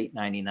itself. It's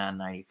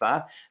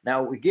 $899.95.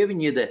 Now we're giving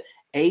you the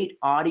 8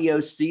 audio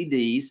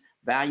CDs,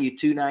 value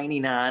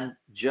 $299,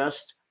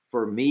 just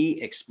for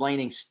me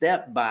explaining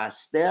step by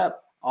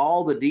step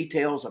all the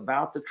details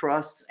about the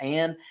trusts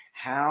and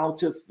how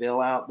to fill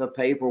out the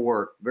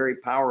paperwork. Very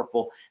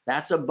powerful.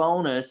 That's a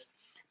bonus.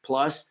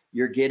 Plus,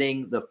 you're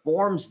getting the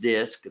forms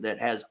disc that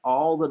has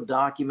all the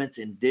documents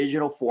in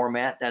digital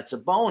format. That's a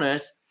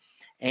bonus.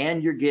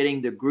 And you're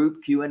getting the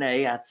group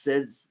Q&A. It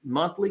says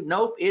monthly.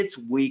 Nope, it's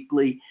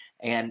weekly.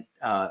 And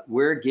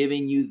we're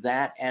giving you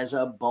that as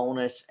a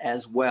bonus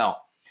as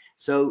well.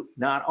 So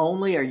not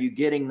only are you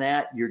getting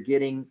that, you're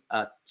getting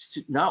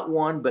not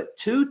 1, but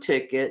 2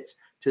 tickets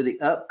to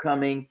the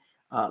upcoming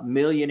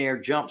Millionaire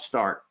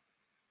Jumpstart.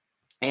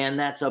 And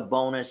that's a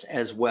bonus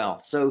as well.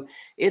 So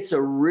it's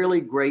a really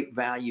great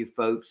value,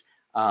 folks.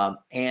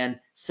 And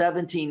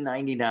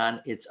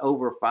 $17.99, it's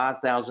over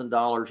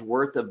 $5,000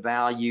 worth of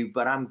value,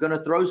 but I'm going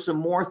to throw some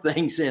more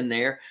things in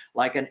there,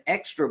 like an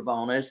extra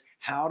bonus,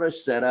 how to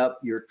set up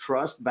your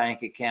trust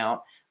bank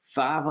account,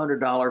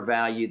 $500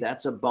 value,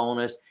 that's a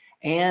bonus,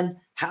 and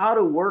how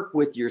to work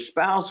with your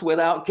spouse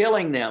without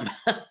killing them.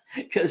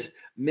 Because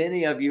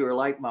many of you are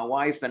like my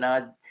wife and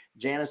I.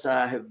 Janice and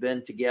I have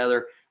been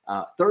together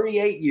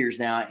 38 years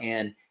now,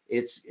 and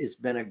it's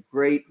been a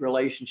great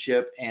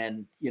relationship.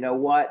 And you know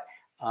what?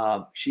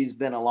 She's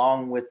been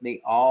along with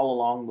me all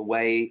along the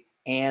way,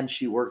 and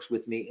she works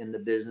with me in the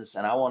business.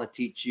 And I want to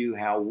teach you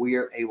how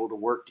we're able to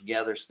work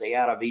together, stay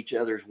out of each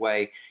other's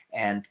way,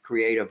 and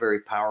create a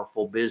very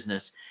powerful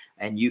business.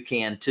 And you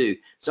can too.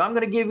 So I'm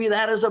going to give you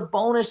that as a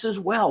bonus as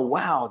well.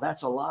 Wow,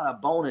 that's a lot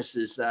of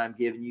bonuses that I'm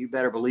giving you. You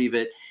better believe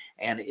it.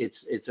 And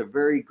it's a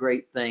very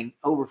great thing.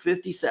 Over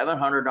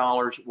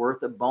 $5,700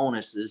 worth of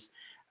bonuses.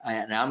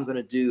 And I'm going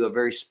to do a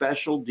very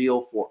special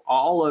deal for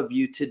all of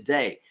you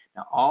today.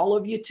 Now, all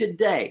of you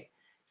today,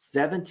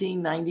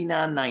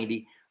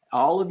 $1799.90,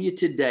 all of you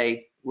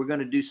today, we're going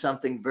to do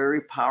something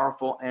very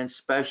powerful and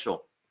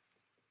special.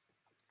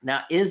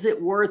 Now, is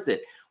it worth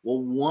it?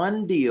 Well,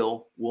 one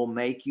deal will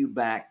make you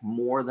back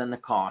more than the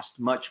cost,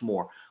 much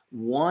more.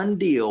 One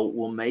deal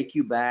will make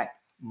you back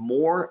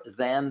more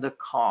than the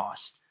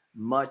cost,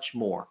 much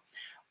more.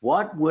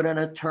 What would an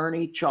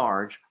attorney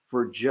charge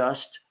for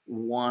just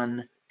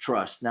one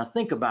trust. Now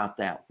think about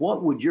that.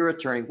 What would your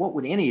attorney, what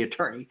would any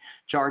attorney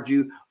charge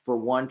you for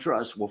one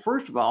trust? Well,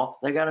 first of all,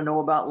 they got to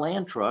know about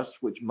land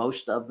trusts, which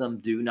most of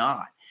them do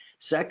not.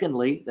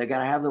 Secondly, they got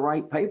to have the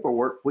right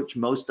paperwork, which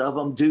most of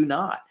them do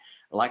not.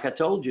 Like I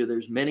told you,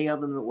 there's many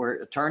of them that were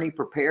attorney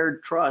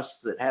prepared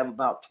trusts that have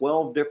about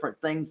 12 different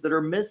things that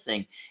are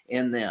missing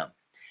in them.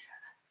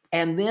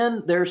 And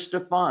then there's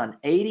Stefan,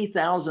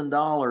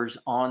 $80,000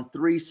 on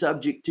 3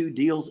 subject to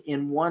deals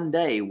in one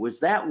day. Was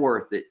that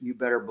worth it? You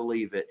better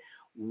believe it.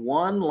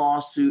 One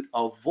lawsuit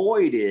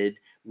avoided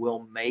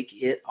will make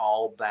it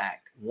all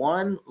back.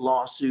 One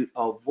lawsuit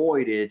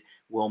avoided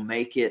will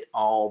make it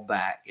all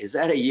back. Is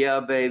that a yeah,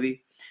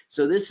 baby?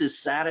 So this is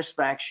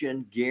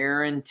satisfaction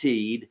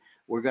guaranteed.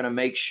 We're going to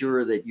make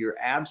sure that you're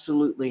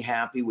absolutely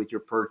happy with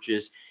your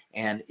purchase,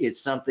 and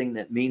it's something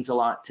that means a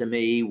lot to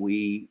me.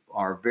 We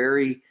are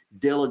very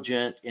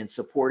diligent in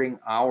supporting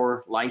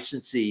our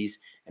licensees,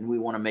 and we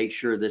want to make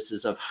sure this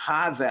is of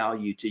high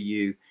value to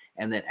you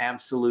and that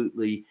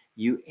absolutely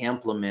you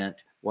implement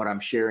what I'm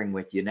sharing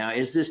with you. Now,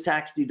 is this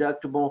tax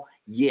deductible?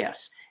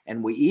 Yes.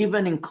 And we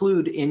even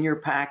include in your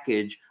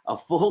package a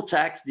full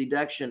tax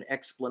deduction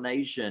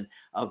explanation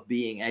of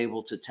being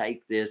able to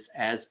take this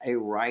as a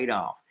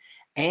write-off.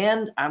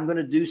 And I'm going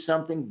to do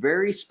something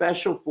very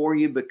special for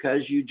you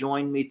because you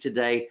joined me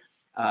today.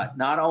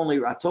 Not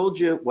only, I told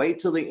you, wait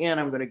till the end,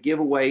 I'm going to give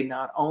away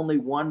not only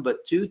 1,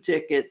 but 2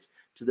 tickets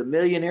to the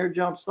Millionaire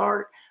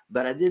Jumpstart,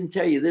 but I didn't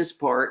tell you this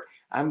part.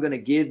 I'm going to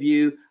give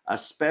you a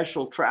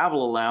special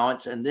travel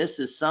allowance, and this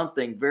is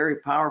something very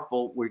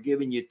powerful. We're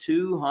giving you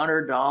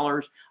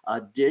 $200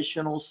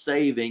 additional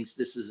savings.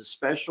 This is a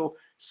special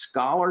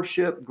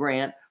scholarship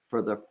grant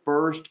for the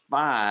first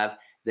 5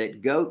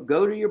 that go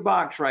to your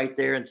box right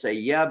there and say,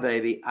 yeah,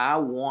 baby, I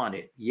want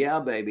it.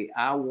 Yeah, baby,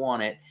 I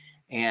want it.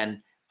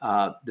 And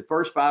the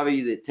first 5 of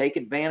you that take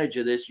advantage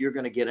of this, you're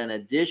going to get an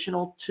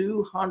additional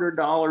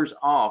 $200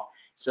 off.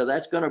 So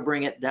that's going to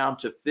bring it down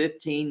to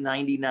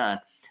 $15.99.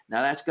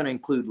 Now that's going to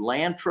include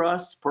land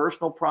trusts,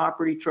 personal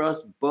property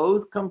trusts,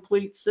 both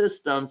complete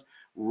systems,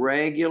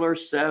 regular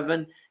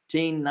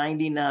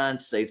 $17.99.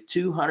 Save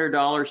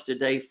 $200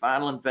 today.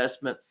 Final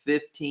investment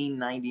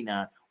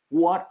 $15.99.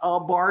 What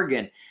a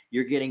bargain.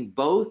 You're getting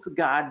both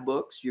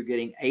guidebooks. You're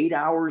getting 8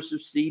 hours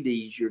of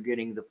CDs. You're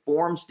getting the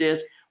forms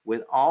disc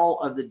with all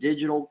of the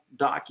digital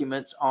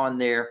documents on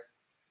there.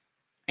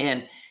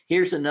 And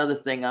here's another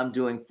thing I'm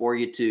doing for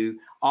you too.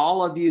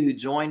 All of you who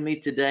joined me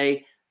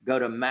today, go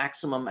to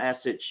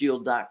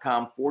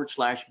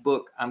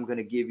MaximumAssetShield.com/book. I'm going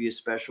to give you a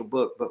special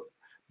book, but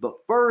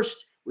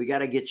first we got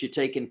to get you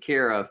taken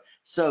care of.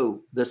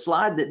 So the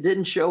slide that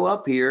didn't show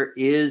up here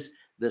is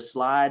the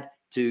slide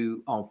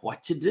on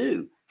what to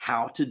do,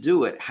 how to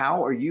do it.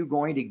 How are you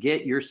going to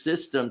get your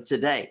system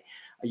today?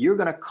 You're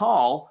going to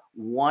call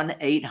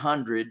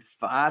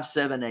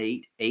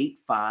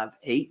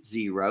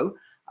 1-800-578-8580.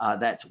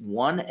 That's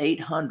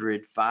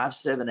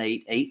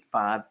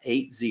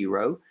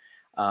 1-800-578-8580.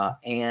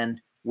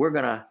 And we're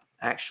going to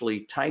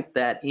actually type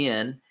that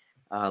in.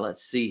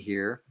 Let's see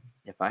here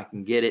if I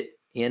can get it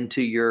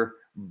into your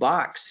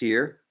box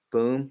here.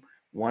 Boom,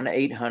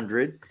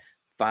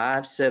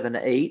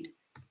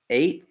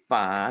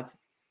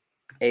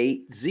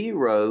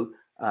 1-800-578-8580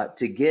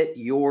 to get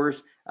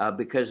yours.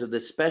 Because of the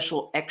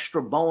special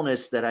extra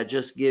bonus that I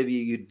just give you,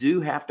 you do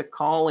have to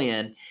call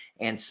in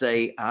and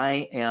say,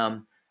 I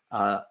am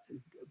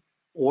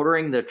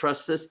ordering the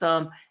trust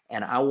system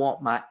and I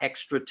want my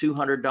extra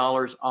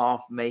 $200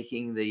 off,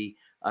 making the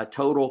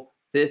total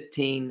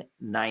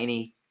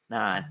 $15.99.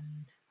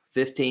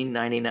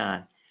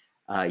 $15.99.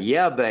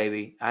 Yeah,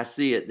 baby, I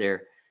see it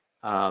there.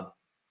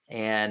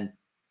 And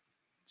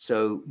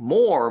so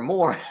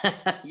more.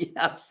 Yeah,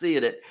 I'm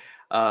seeing it.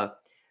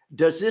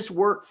 Does this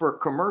work for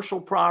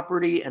commercial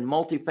property and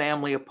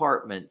multifamily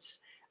apartments?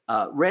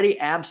 Ready?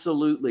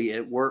 Absolutely.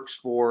 It works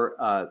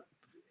for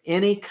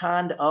any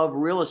kind of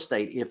real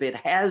estate. If it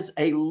has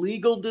a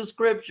legal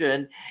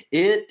description,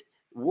 it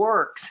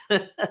works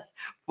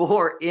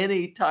for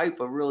any type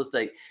of real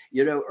estate.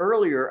 You know,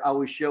 earlier I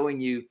was showing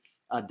you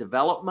a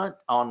development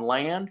on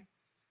land.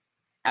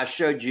 I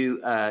showed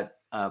you an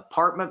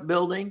apartment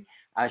building.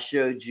 I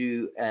showed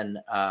you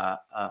a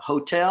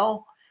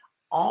hotel.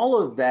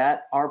 All of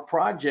that are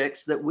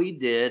projects that we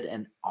did,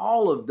 and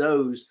all of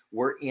those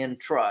were in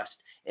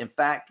trust. In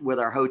fact, with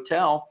our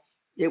hotel,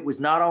 it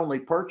was not only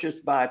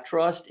purchased by a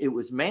trust, it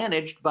was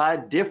managed by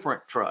a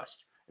different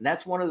trust. And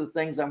that's one of the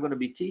things I'm going to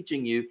be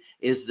teaching you,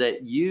 is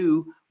that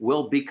you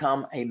will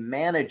become a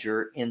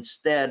manager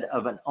instead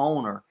of an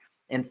owner.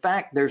 In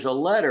fact, there's a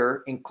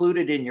letter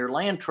included in your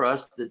land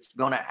trust that's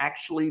going to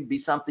actually be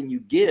something you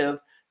give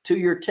to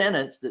your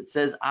tenants that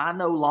says, I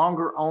no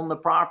longer own the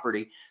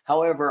property.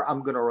 However,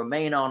 I'm going to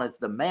remain on as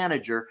the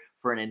manager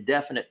for an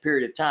indefinite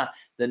period of time.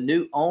 The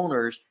new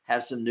owners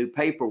have some new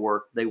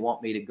paperwork they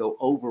want me to go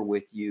over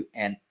with you,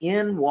 and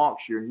in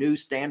walks your new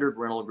standard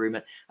rental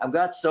agreement. I've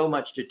got so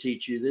much to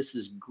teach you. This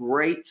is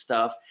great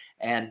stuff,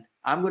 and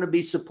I'm going to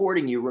be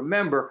supporting you.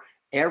 Remember,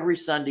 every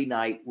Sunday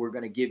night, we're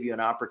going to give you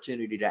an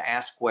opportunity to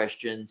ask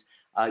questions.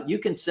 You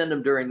can send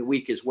them during the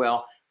week as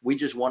well, We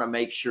just want to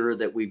make sure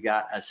that we've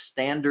got a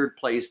standard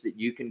place that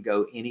you can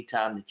go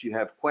anytime that you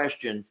have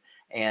questions.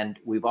 And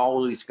we've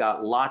always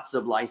got lots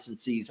of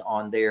licensees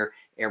on there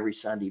every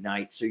Sunday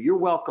night. So you're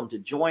welcome to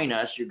join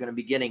us. You're going to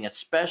be getting a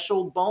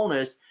special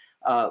bonus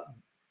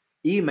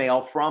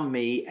email from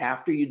me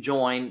after you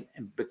join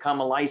and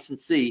become a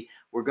licensee.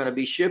 We're going to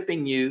be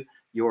shipping you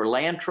your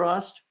land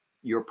trust,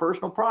 your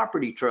personal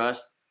property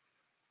trust.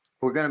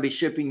 We're going to be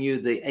shipping you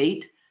the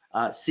 8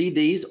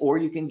 CDs, or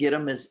you can get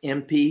them as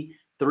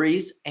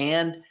MP3s,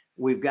 and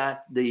we've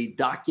got the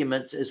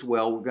documents as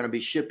well. We're going to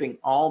be shipping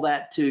all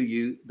that to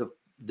you,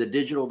 the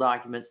digital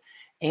documents,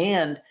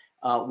 and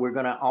we're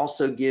going to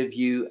also give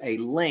you a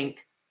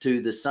link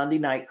to the Sunday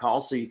night call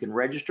so you can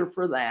register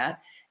for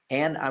that.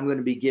 And I'm going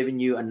to be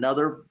giving you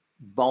another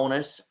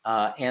bonus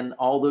and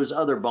all those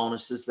other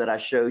bonuses that I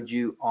showed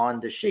you on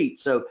the sheet.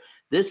 So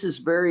this is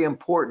very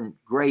important.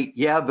 Great.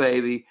 Yeah,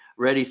 baby.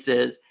 Reddy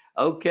says,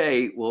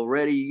 okay, well,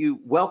 Reddy, you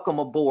welcome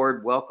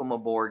aboard. Welcome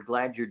aboard.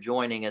 Glad you're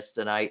joining us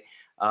tonight.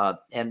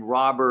 And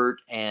Robert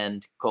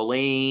and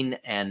Colleen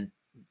and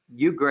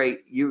you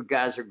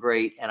guys are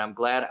great. And I'm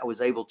glad I was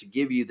able to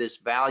give you this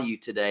value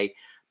today,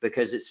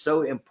 because it's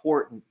so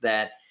important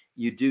that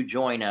you do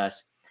join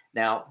us.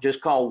 Now,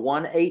 just call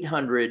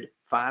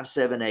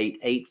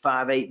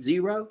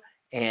 1-800-578-8580,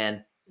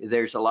 and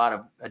there's a lot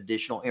of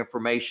additional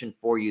information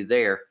for you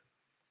there.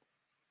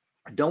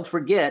 Don't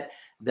forget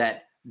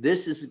that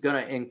this is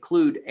going to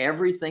include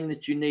everything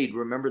that you need.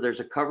 Remember, there's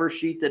a cover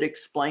sheet that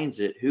explains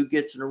it, who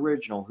gets an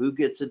original, who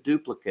gets a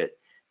duplicate.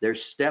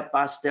 There's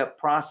step-by-step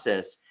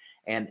process,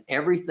 and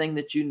everything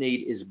that you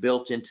need is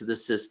built into the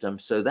system.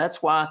 So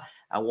that's why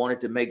I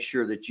wanted to make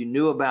sure that you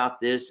knew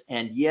about this.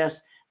 And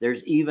yes,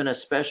 there's even a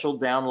special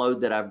download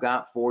that I've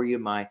got for you,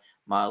 my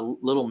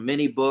little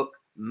mini book,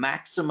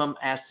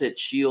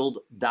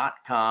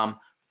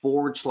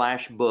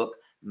 MaximumAssetShield.com/book,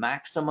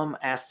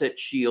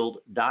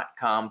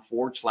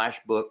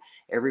 MaximumAssetShield.com/book.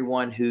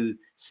 Everyone who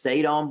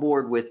stayed on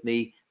board with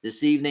me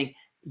this evening,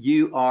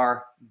 you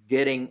are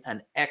getting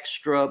an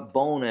extra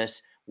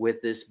bonus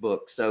with this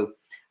book. So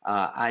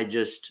I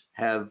just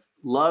have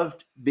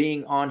loved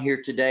being on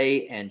here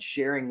today and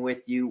sharing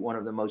with you one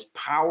of the most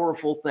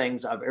powerful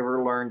things I've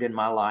ever learned in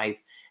my life.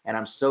 And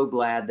I'm so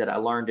glad that I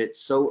learned it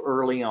so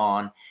early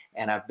on,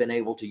 and I've been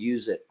able to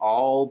use it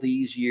all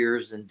these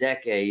years and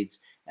decades.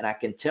 And I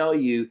can tell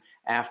you,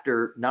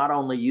 after not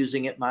only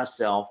using it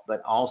myself,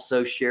 but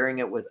also sharing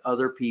it with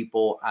other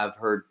people, I've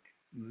heard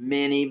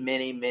many,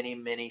 many, many,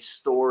 many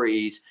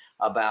stories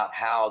about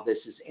how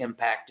this has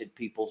impacted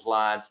people's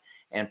lives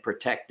and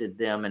protected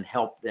them and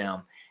helped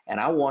them. And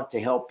I want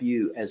to help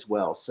you as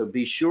well. So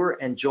be sure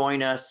and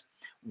join us,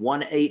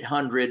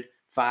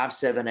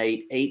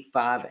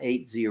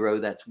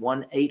 1-800-578-8580. That's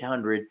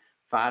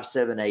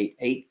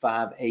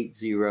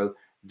 1-800-578-8580.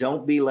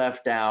 Don't be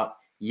left out.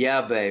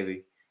 Yeah,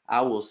 baby.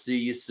 I will see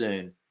you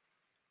soon.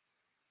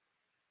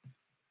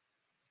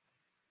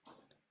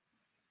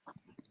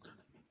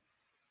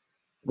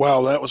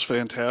 Wow, that was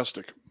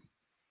fantastic.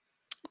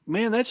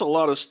 Man, that's a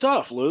lot of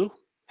stuff, Lou.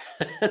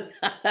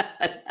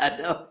 I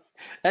know.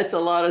 That's a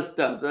lot of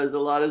stuff. There's a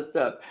lot of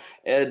stuff.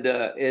 And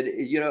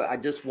I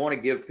just want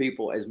to give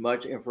people as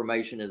much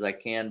information as I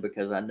can,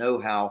 because I know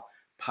how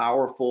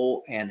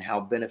powerful and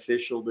how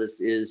beneficial this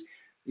is.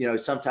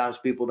 Sometimes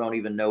people don't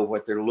even know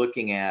what they're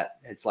looking at.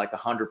 It's like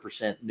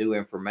 100% new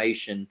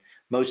information.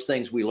 Most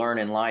things we learn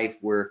in life,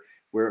 we're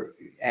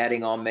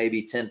adding on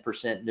maybe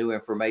 10% new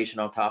information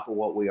on top of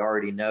what we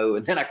already know.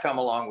 And then I come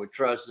along with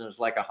trust, and it's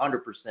like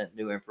 100%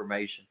 new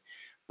information.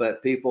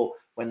 But people,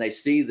 when they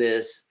see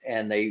this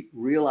and they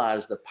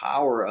realize the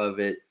power of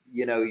it,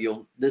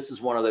 this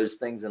is one of those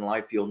things in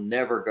life you'll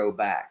never go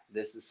back.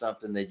 This is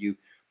something that you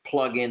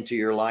plug into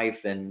your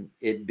life, and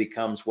it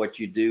becomes what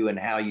you do and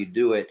how you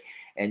do it,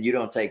 and you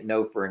don't take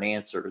no for an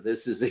answer.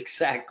 This is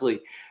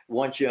exactly,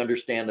 once you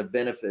understand the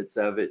benefits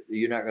of it,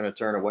 you're not going to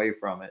turn away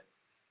from it.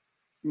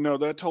 No,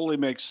 that totally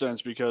makes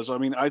sense, because I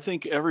mean, I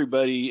think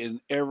everybody in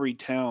every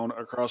town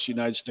across the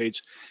United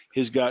States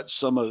has got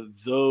some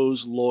of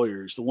those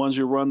lawyers, the ones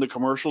who run the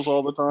commercials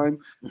all the time,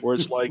 where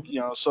it's like,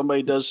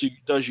 somebody does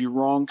you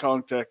wrong,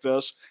 contact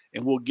us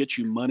and we'll get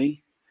you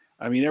money.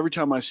 I mean, every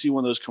time I see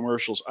one of those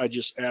commercials, I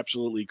just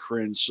absolutely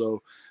cringe.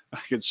 So I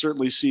can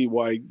certainly see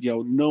why,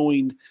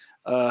 knowing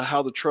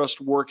how the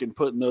trust work and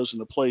putting those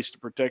into place to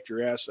protect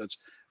your assets,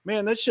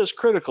 man, that's just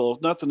critical,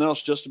 if nothing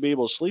else, just to be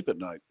able to sleep at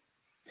night.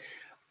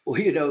 Well,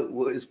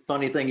 it's a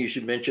funny thing you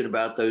should mention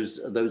about those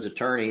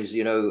attorneys.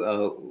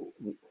 What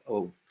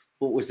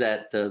was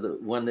that? The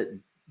one that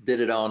did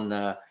it on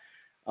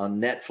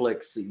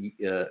Netflix,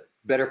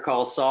 Better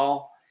Call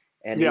Saul,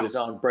 and he Yeah. was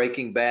on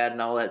Breaking Bad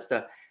and all that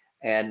stuff.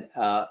 And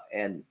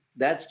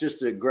that's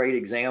just a great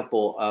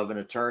example of an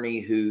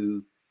attorney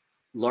who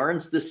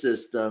learns the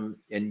system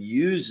and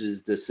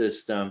uses the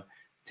system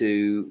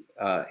to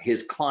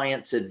his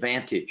client's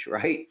advantage,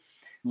 right?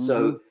 Hmm.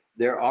 So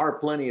there are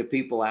plenty of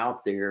people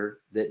out there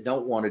that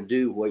don't want to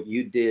do what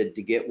you did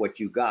to get what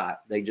you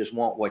got. They just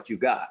want what you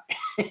got.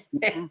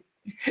 Hmm.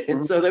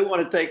 And so they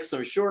want to take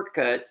some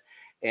shortcuts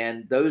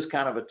And those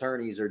kind of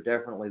attorneys are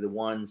definitely the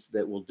ones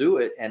that will do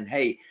it. And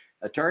hey,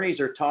 attorneys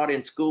are taught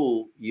in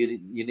school, you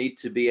need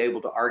to be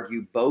able to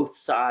argue both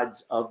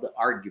sides of the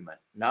argument,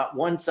 not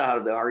one side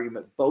of the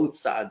argument, both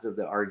sides of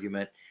the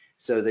argument,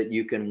 so that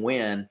you can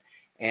win.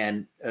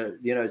 And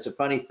it's a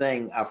funny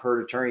thing, I've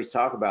heard attorneys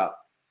talk about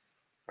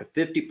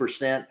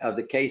 50% of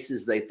the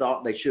cases they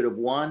thought they should have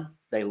won,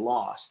 they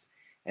lost.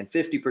 And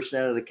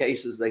 50% of the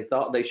cases they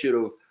thought they should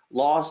have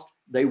lost,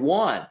 they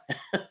won.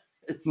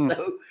 Hmm.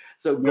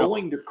 So Yeah.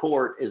 going to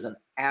court is an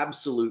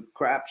absolute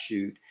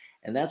crapshoot.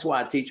 And that's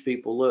why I teach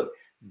people, look,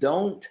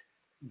 don't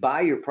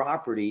buy your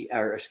property,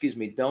 or excuse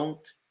me, don't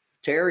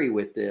tarry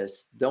with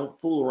this. Don't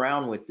fool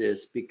around with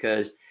this,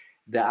 because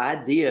the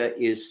idea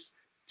is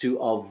to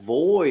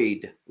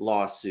avoid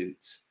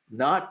lawsuits,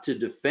 not to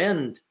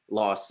defend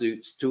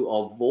lawsuits, to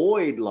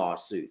avoid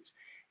lawsuits.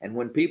 And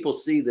when people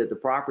see that the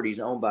property is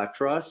owned by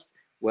trust,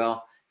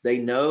 well, they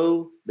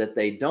know that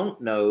they don't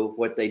know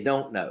what they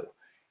don't know.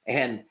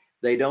 And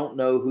they don't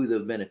know who the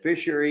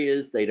beneficiary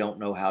is. They don't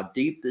know how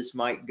deep this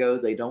might go.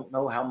 They don't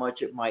know how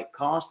much it might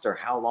cost or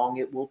how long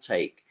it will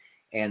take.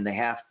 And they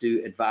have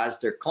to advise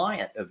their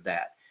client of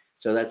that.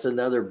 So that's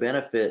another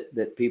benefit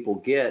that people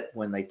get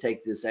when they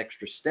take this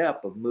extra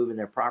step of moving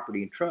their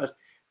property in trust.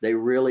 They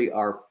really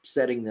are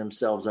setting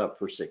themselves up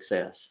for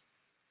success.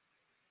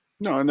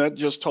 No, and that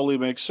just totally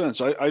makes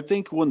sense. I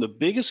think one of the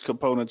biggest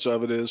components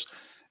of it is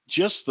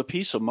just the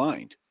peace of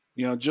mind.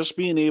 Just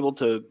being able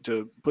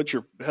to put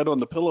your head on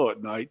the pillow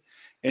at night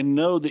and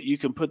know that you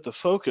can put the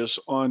focus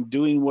on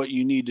doing what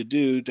you need to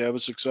do to have a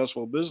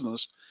successful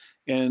business,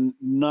 and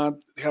not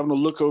having to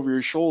look over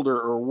your shoulder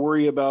or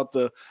worry about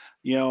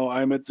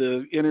I'm at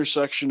the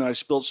intersection, I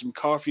spilled some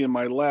coffee in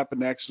my lap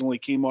and accidentally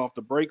came off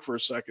the brake for a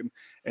second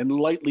and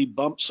lightly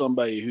bumped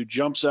somebody who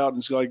jumps out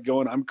and is like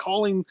going, I'm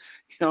calling,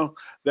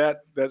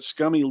 that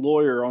scummy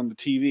lawyer on the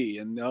TV,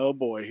 and oh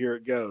boy, here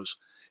it goes.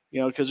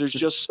 Because there's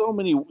just so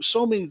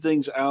many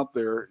things out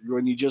there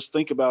when you just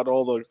think about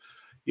all the,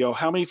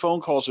 how many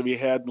phone calls have you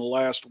had in the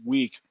last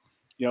week?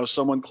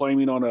 Someone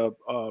claiming on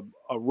a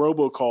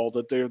robocall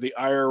that they're the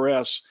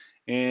IRS,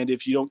 and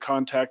if you don't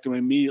contact them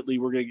immediately,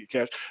 we're going to get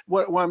cash.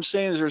 What I'm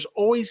saying is there's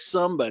always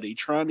somebody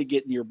trying to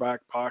get in your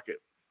back pocket.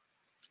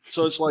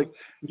 So it's like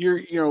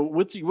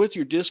with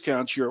your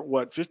discounts, you're at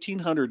what,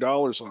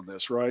 $1,500 on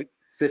this, right?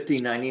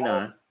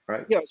 1599,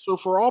 right? Yeah, so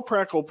for all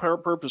practical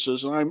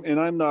purposes, and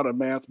I'm not a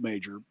math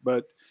major,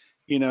 but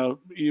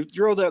you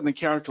throw that in the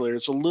calculator,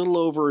 it's a little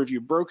over, if you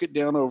broke it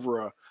down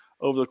over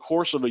the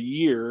course of a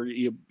year,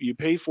 you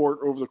pay for it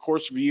over the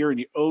course of a year and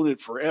you own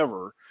it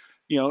forever.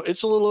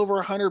 It's a little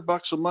over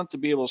 $100 a month to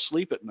be able to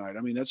sleep at night.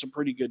 I mean, that's a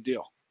pretty good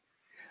deal.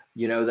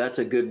 That's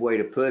a good way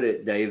to put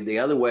it, Dave. The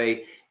other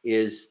way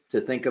is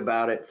to think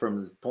about it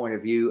from the point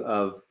of view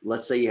of,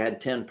 let's say you had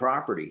 10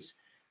 properties,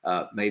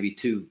 maybe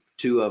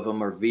two of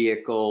them are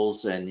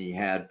vehicles, and you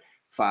had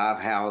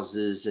 5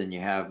 houses, and you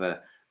have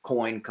a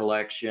coin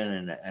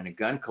collection and a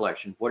gun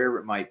collection, whatever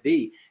it might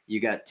be. You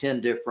got 10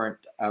 different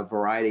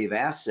variety of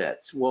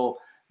assets. Well,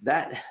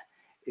 that,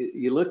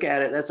 you look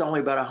at it, that's only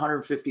about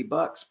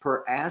 $150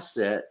 per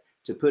asset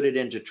to put it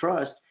into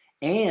trust.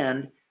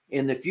 And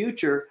in the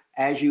future,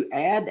 as you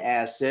add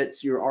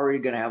assets, you're already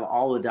going to have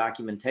all the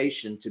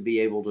documentation to be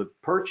able to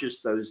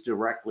purchase those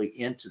directly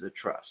into the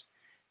trust.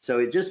 So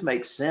it just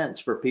makes sense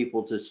for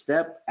people to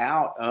step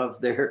out of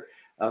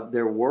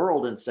their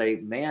world and say,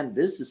 man,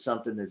 this is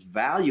something that's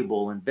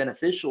valuable and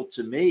beneficial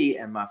to me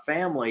and my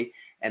family,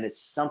 and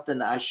it's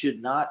something I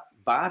should not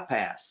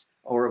bypass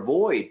or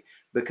avoid,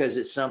 because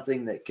it's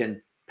something that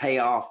can pay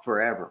off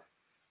forever.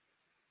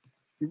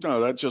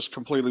 No, that just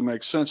completely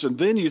makes sense. And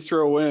then you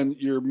throw in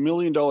your $1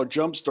 million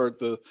jumpstart,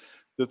 the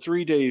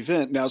 3-day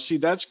event. Now, see,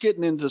 that's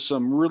getting into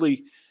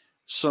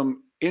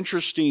some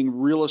interesting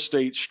real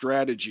estate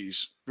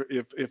strategies,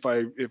 if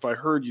I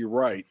heard you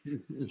right.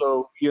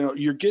 So,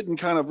 you're getting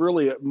kind of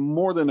really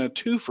more than a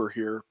twofer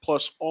here,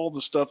 plus all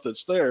the stuff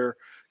that's there,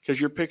 because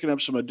you're picking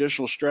up some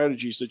additional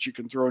strategies that you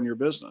can throw in your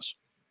business.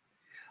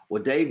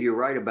 Well, Dave, you're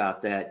right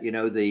about that.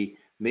 The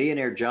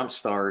Millionaire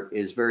Jumpstart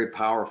is very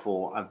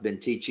powerful. I've been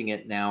teaching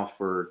it now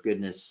for,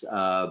 goodness,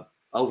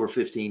 over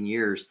 15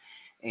 years.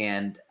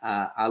 And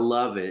I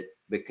love it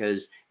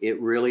because it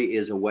really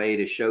is a way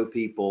to show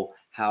people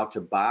how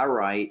to buy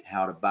right,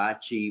 how to buy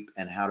cheap,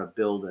 and how to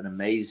build an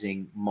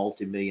amazing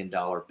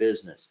multi-million-dollar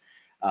business.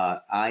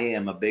 I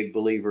am a big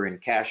believer in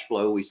cash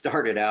flow. We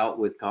started out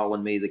with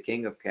calling me the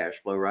king of cash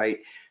flow, right?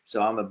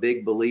 So I'm a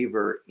big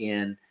believer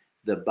in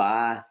the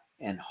buy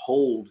and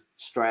hold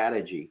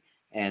strategy,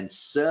 and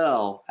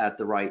sell at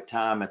the right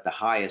time at the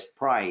highest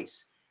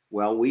price.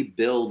 Well, we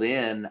build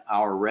in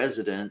our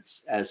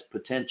residents as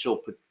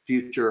potential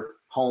future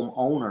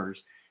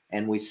homeowners,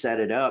 and we set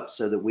it up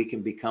so that we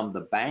can become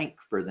the bank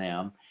for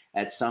them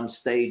at some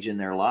stage in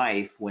their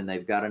life when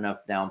they've got enough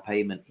down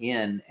payment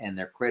in and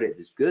their credit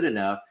is good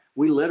enough.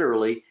 We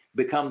literally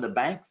become the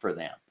bank for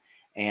them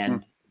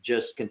and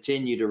just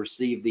continue to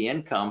receive the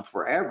income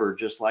forever,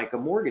 just like a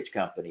mortgage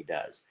company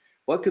does.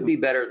 What could be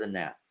better than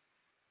that?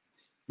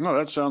 No,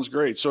 that sounds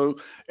great. So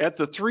at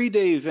the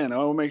 3-day event, I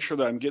want to make sure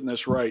that I'm getting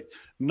this right.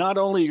 Not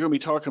only are you going to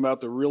be talking about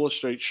the real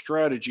estate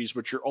strategies,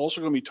 but you're also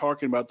going to be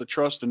talking about the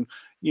trust and,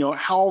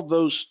 how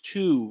those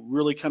two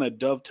really kind of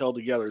dovetail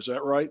together. Is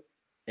that right?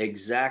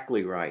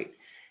 Exactly right.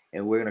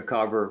 And we're going to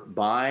cover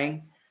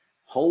buying,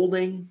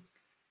 holding,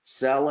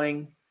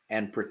 selling,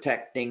 and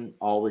protecting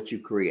all that you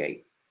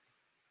create.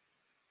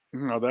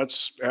 No,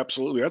 that's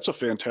a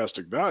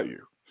fantastic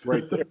value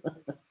right there.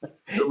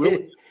 It really,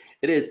 It,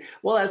 it is.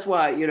 Well, that's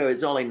why,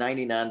 it's only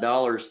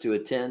 $99 to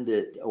attend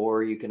it,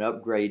 or you can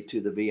upgrade to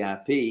the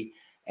VIP.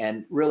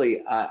 And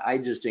really, I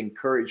just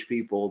encourage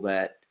people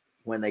that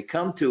when they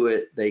come to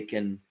it, they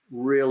can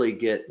really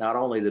get not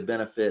only the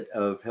benefit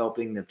of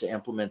helping them to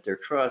implement their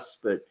trusts,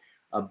 but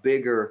a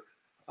bigger,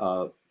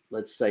 uh,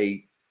 let's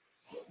say,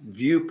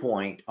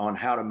 viewpoint on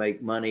how to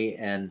make money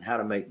and how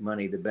to make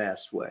money the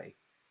best way.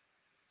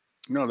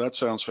 no, that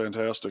sounds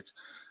fantastic.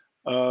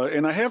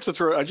 And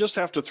I just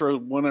have to throw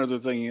one other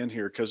thing in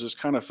here because it's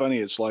kind of funny.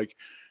 It's like,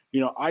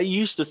 I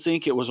used to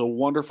think it was a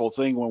wonderful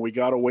thing when we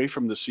got away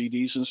from the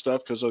CDs and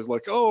stuff because I was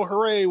like, oh,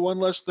 hooray, one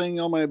less thing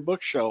on my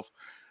bookshelf.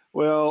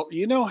 Well,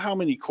 you know how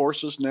many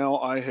courses now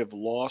I have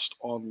lost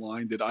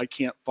online that I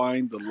can't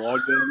find the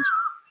logins?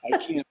 I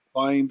can't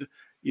find,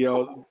 you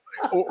know,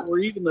 or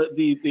even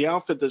the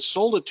outfit that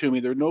sold it to me,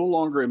 they're no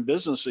longer in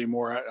business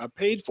anymore. I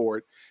paid for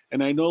it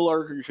and I no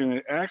longer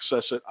can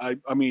access it.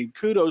 I mean,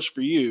 kudos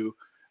for you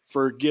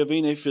for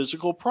giving a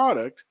physical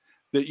product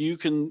that you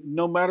can,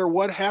 no matter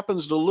what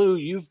happens to Lou,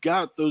 you've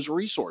got those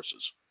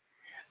resources.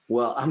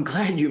 Well, I'm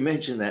glad you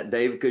mentioned that,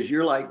 Dave, because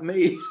you're like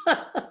me.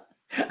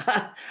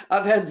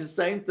 I've had the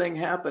same thing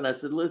happen. I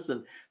said,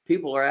 listen,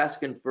 people are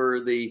asking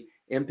for the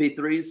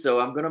MP3s, so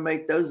I'm going to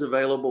make those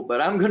available,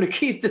 but I'm going to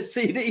keep the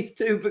CDs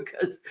too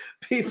because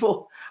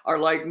people are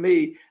like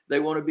me. They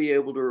want to be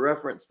able to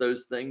reference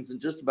those things,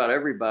 and just about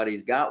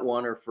everybody's got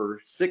one. Or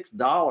for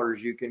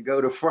 $6, you can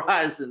go to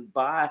Fry's and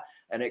buy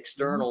an Mhm.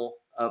 external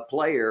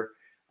player.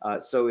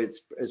 So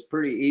it's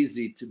pretty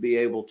easy to be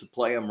able to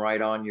play them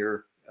right on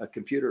your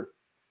computer.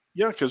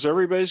 Yeah, because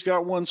everybody's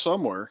got one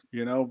somewhere,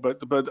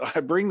 But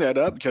I bring that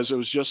up because it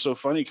was just so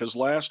funny. Because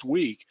last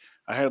week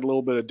I had a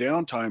little bit of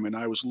downtime and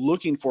I was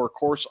looking for a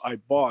course I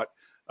bought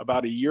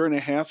about a year and a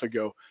half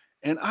ago,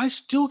 and I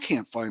still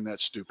can't find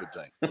that stupid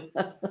thing.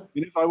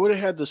 And if I would have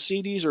had the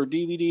CDs or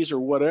DVDs or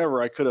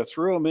whatever, I could have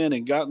threw them in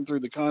and gotten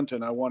through the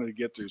content I wanted to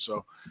get through.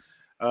 So,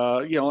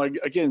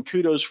 again,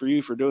 kudos for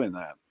you for doing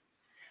that.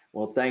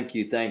 Well, thank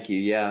you, thank you.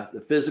 Yeah,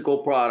 the physical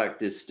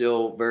product is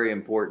still very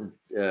important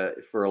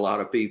for a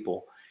lot of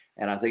people,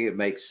 and I think it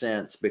makes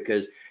sense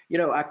because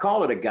I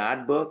call it a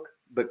guidebook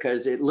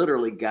because it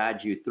literally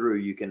guides you through.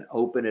 You can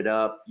open it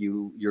up.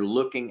 You're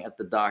looking at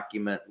the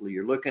document.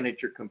 You're looking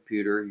at your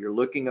computer. You're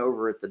looking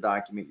over at the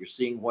document. You're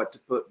seeing what to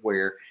put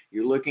where.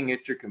 You're looking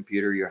at your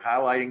computer. You're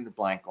highlighting the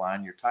blank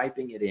line. You're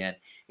typing it in.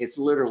 It's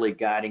literally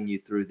guiding you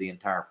through the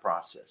entire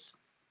process.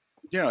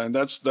 Yeah, and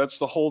that's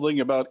the whole thing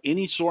about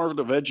any sort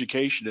of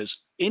education is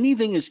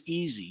anything is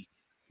easy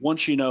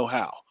once you know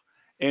how.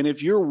 And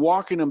if you're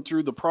walking them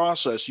through the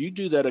process, you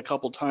do that a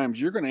couple times,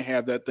 you're going to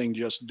have that thing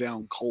just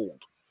down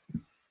cold.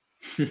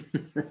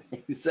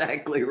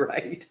 Exactly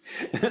right.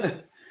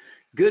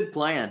 Good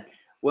plan.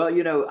 Well,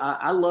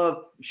 I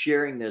love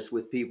sharing this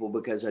with people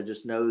because I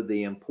just know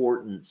the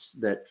importance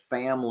that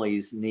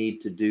families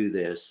need to do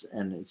this.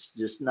 And it's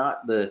just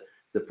not the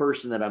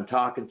person that I'm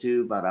talking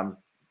to, but I'm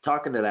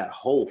talking to that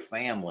whole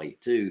family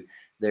too.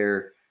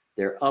 Their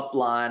their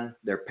upline,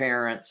 their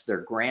parents, their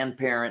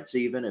grandparents,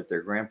 even if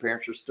their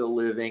grandparents are still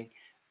living,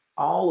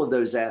 all of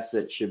those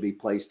assets should be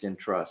placed in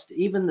trust.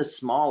 Even the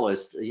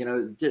smallest,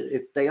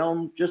 if they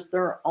own just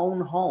their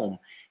own home,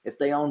 if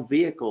they own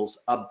vehicles,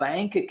 a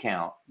bank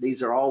account,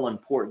 these are all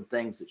important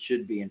things that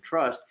should be in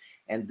trust.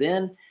 And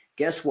then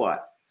guess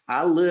what?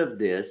 I lived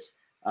this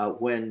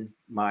when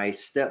my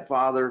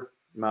stepfather,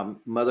 my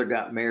mother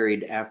got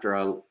married after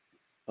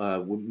I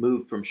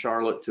moved from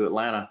Charlotte to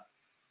Atlanta.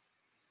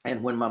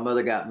 And when my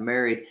mother got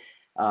married,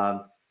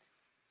 uh,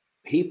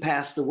 he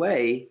passed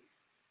away,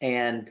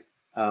 and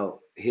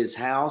his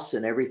house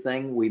and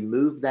everything, we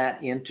moved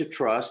that into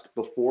trust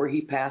before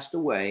he passed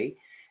away.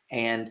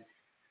 And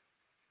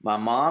my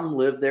mom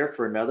lived there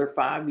for another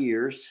 5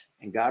 years,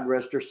 and God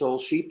rest her soul,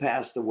 she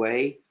passed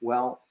away.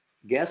 Well,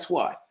 guess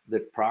what? The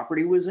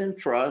property was in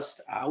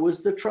trust. I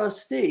was the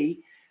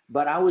trustee,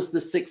 but I was the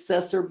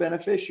successor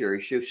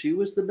beneficiary. So she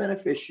was the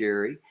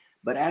beneficiary,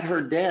 but at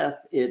her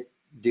death, it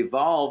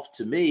devolved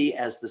to me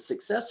as the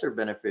successor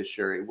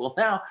beneficiary. Well,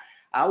 now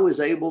I was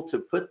able to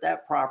put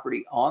that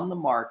property on the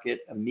market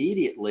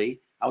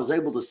immediately. I was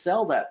able to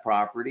sell that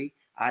property.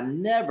 I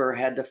never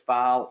had to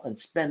file and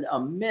spend a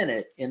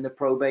minute in the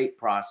probate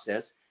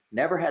process,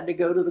 never had to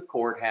go to the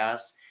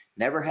courthouse,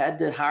 never had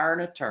to hire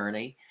an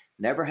attorney,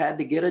 never had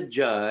to get a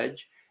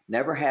judge,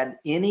 never had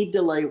any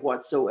delay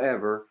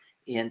whatsoever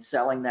in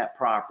selling that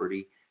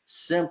property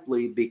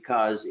simply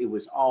because it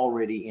was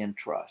already in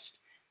trust.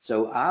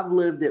 So I've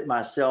lived it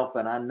myself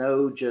and I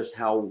know just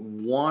how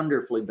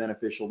wonderfully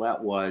beneficial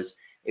that was.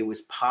 It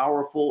was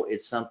powerful.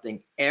 It's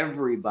something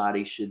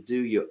everybody should do.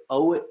 You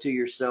owe it to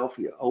yourself.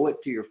 You owe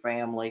it to your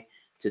family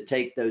to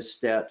take those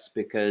steps,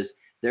 because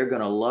they're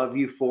going to love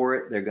you for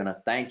it. They're going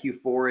to thank you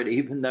for it.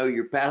 Even though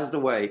you're passed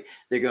away,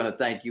 they're going to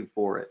thank you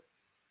for it.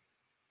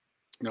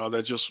 No,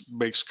 that just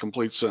makes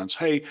complete sense.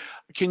 Hey,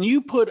 can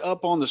you put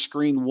up on the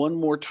screen one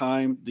more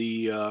time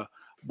the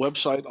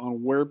website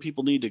on where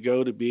people need to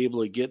go to be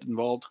able to get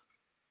involved?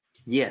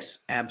 Yes,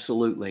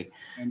 absolutely.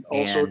 And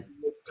also, And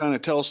kind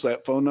of tell us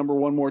that phone number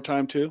one more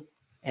time too.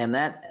 And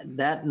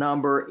that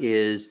number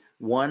is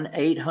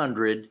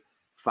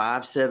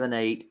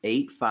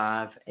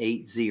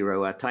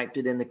 1-800-578-8580. I typed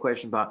it in the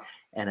question box,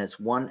 and it's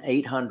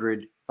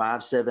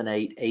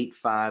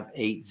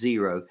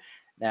 1-800-578-8580.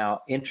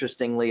 Now,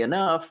 interestingly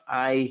enough,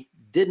 I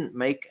didn't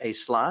make a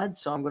slide,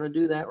 so I'm going to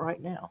do that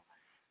right now.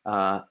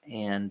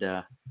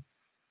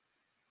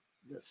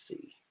 Let's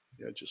see.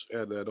 Yeah, just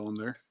add that on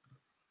there.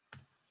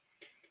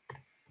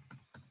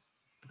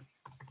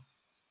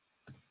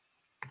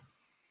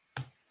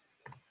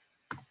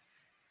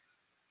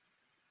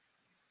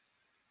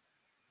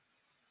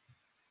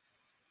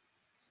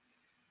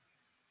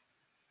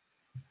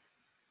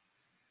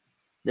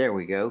 There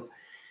we go.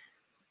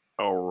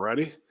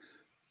 Alrighty.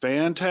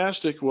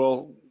 Fantastic.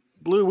 Well,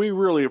 Blue, we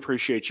really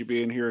appreciate you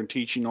being here and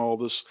teaching all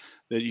this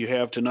that you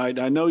have tonight.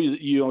 I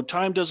know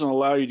time doesn't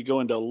allow you to go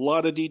into a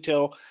lot of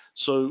detail,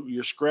 so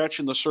you're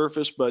scratching the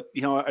surface. But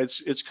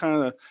it's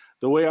kind of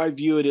the way I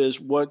view it is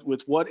with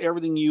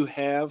everything you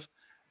have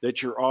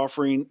that you're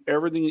offering,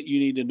 everything that you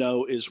need to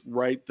know is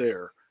right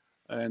there,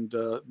 and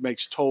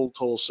makes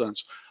total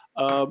sense.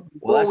 Well,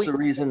 Before that's we the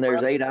reason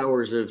there's 8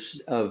 hours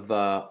of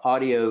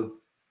audio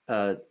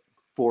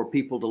for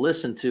people to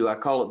listen to. I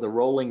call it the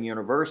rolling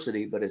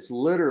university, but it's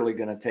literally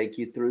going to take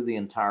you through the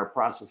entire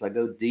process. I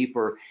go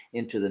deeper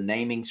into the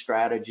naming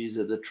strategies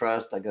of the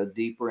trust. I go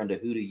deeper into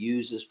who to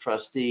use as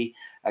trustee.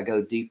 I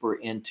go deeper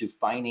into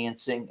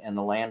financing and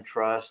the land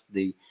trust,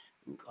 the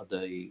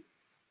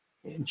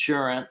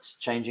insurance,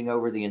 changing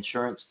over the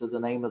insurance to the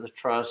name of the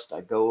trust.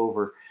 I go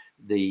over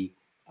the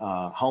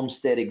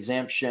homestead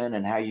exemption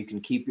and how you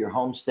can keep your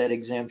homestead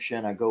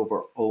exemption. I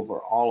go over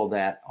all of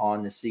that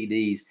on the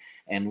CDs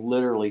and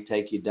literally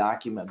take you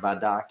document by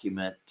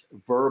document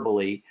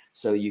verbally,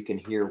 so you can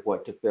hear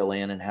what to fill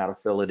in and how to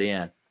fill it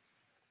in.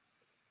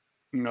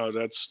 No,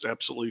 that's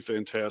absolutely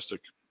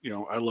fantastic.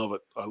 I love it.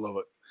 I love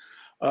it.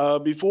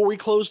 Before we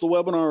close the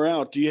webinar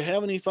out, do you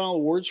have any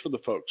final words for the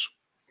folks?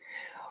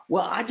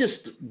 Well, I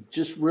just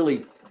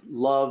really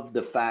love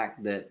the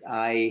fact that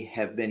I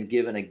have been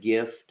given a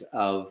gift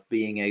of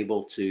being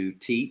able to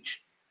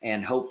teach,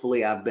 and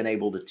hopefully I've been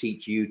able to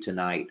teach you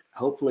tonight.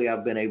 Hopefully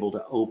I've been able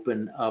to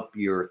open up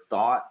your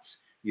thoughts,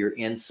 your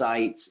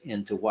insights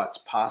into what's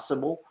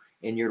possible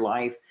in your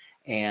life,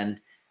 and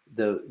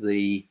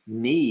the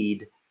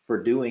need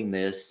for doing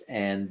this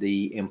and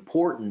the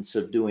importance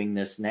of doing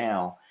this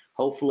now.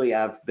 Hopefully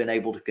I've been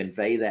able to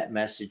convey that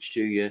message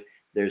to you.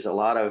 There's a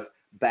lot of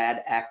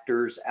bad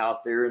actors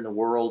out there in the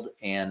world,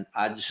 and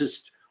I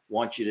just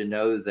want you to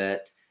know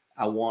that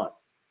I want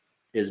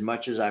as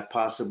much as I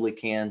possibly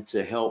can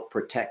to help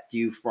protect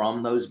you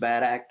from those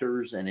bad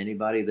actors and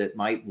anybody that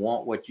might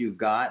want what you've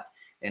got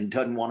and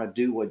doesn't want to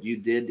do what you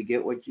did to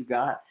get what you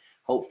got.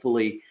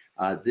 Hopefully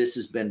this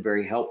has been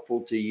very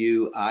helpful to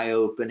you,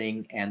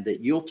 eye-opening, and that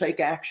you'll take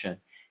action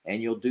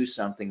and you'll do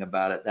something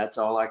about it. That's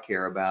all I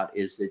care about,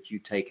 is that you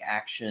take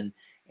action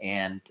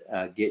and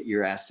get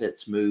your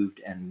assets moved.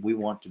 And we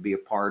want to be a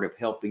part of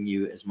helping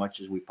you as much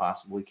as we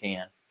possibly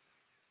can.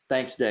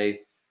 Thanks, Dave.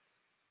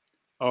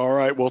 All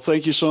right. Well,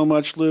 thank you so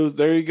much, Lou.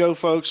 There you go,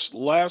 folks.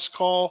 Last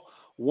call,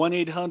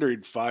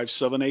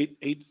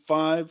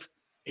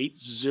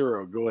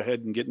 1-800-578-8580. Go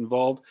ahead and get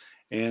involved.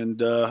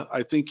 And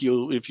I think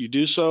if you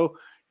do so,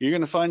 you're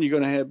going to find you're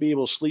going to be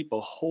able to sleep a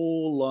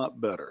whole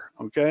lot better.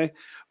 Okay.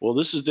 Well,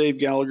 this is Dave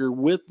Gallagher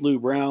with Lou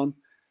Brown.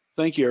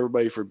 Thank you,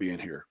 everybody, for being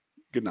here.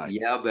 Good night.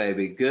 Yeah,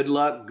 baby. Good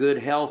luck, good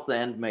health,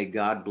 and may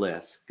God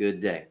bless.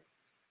 Good day.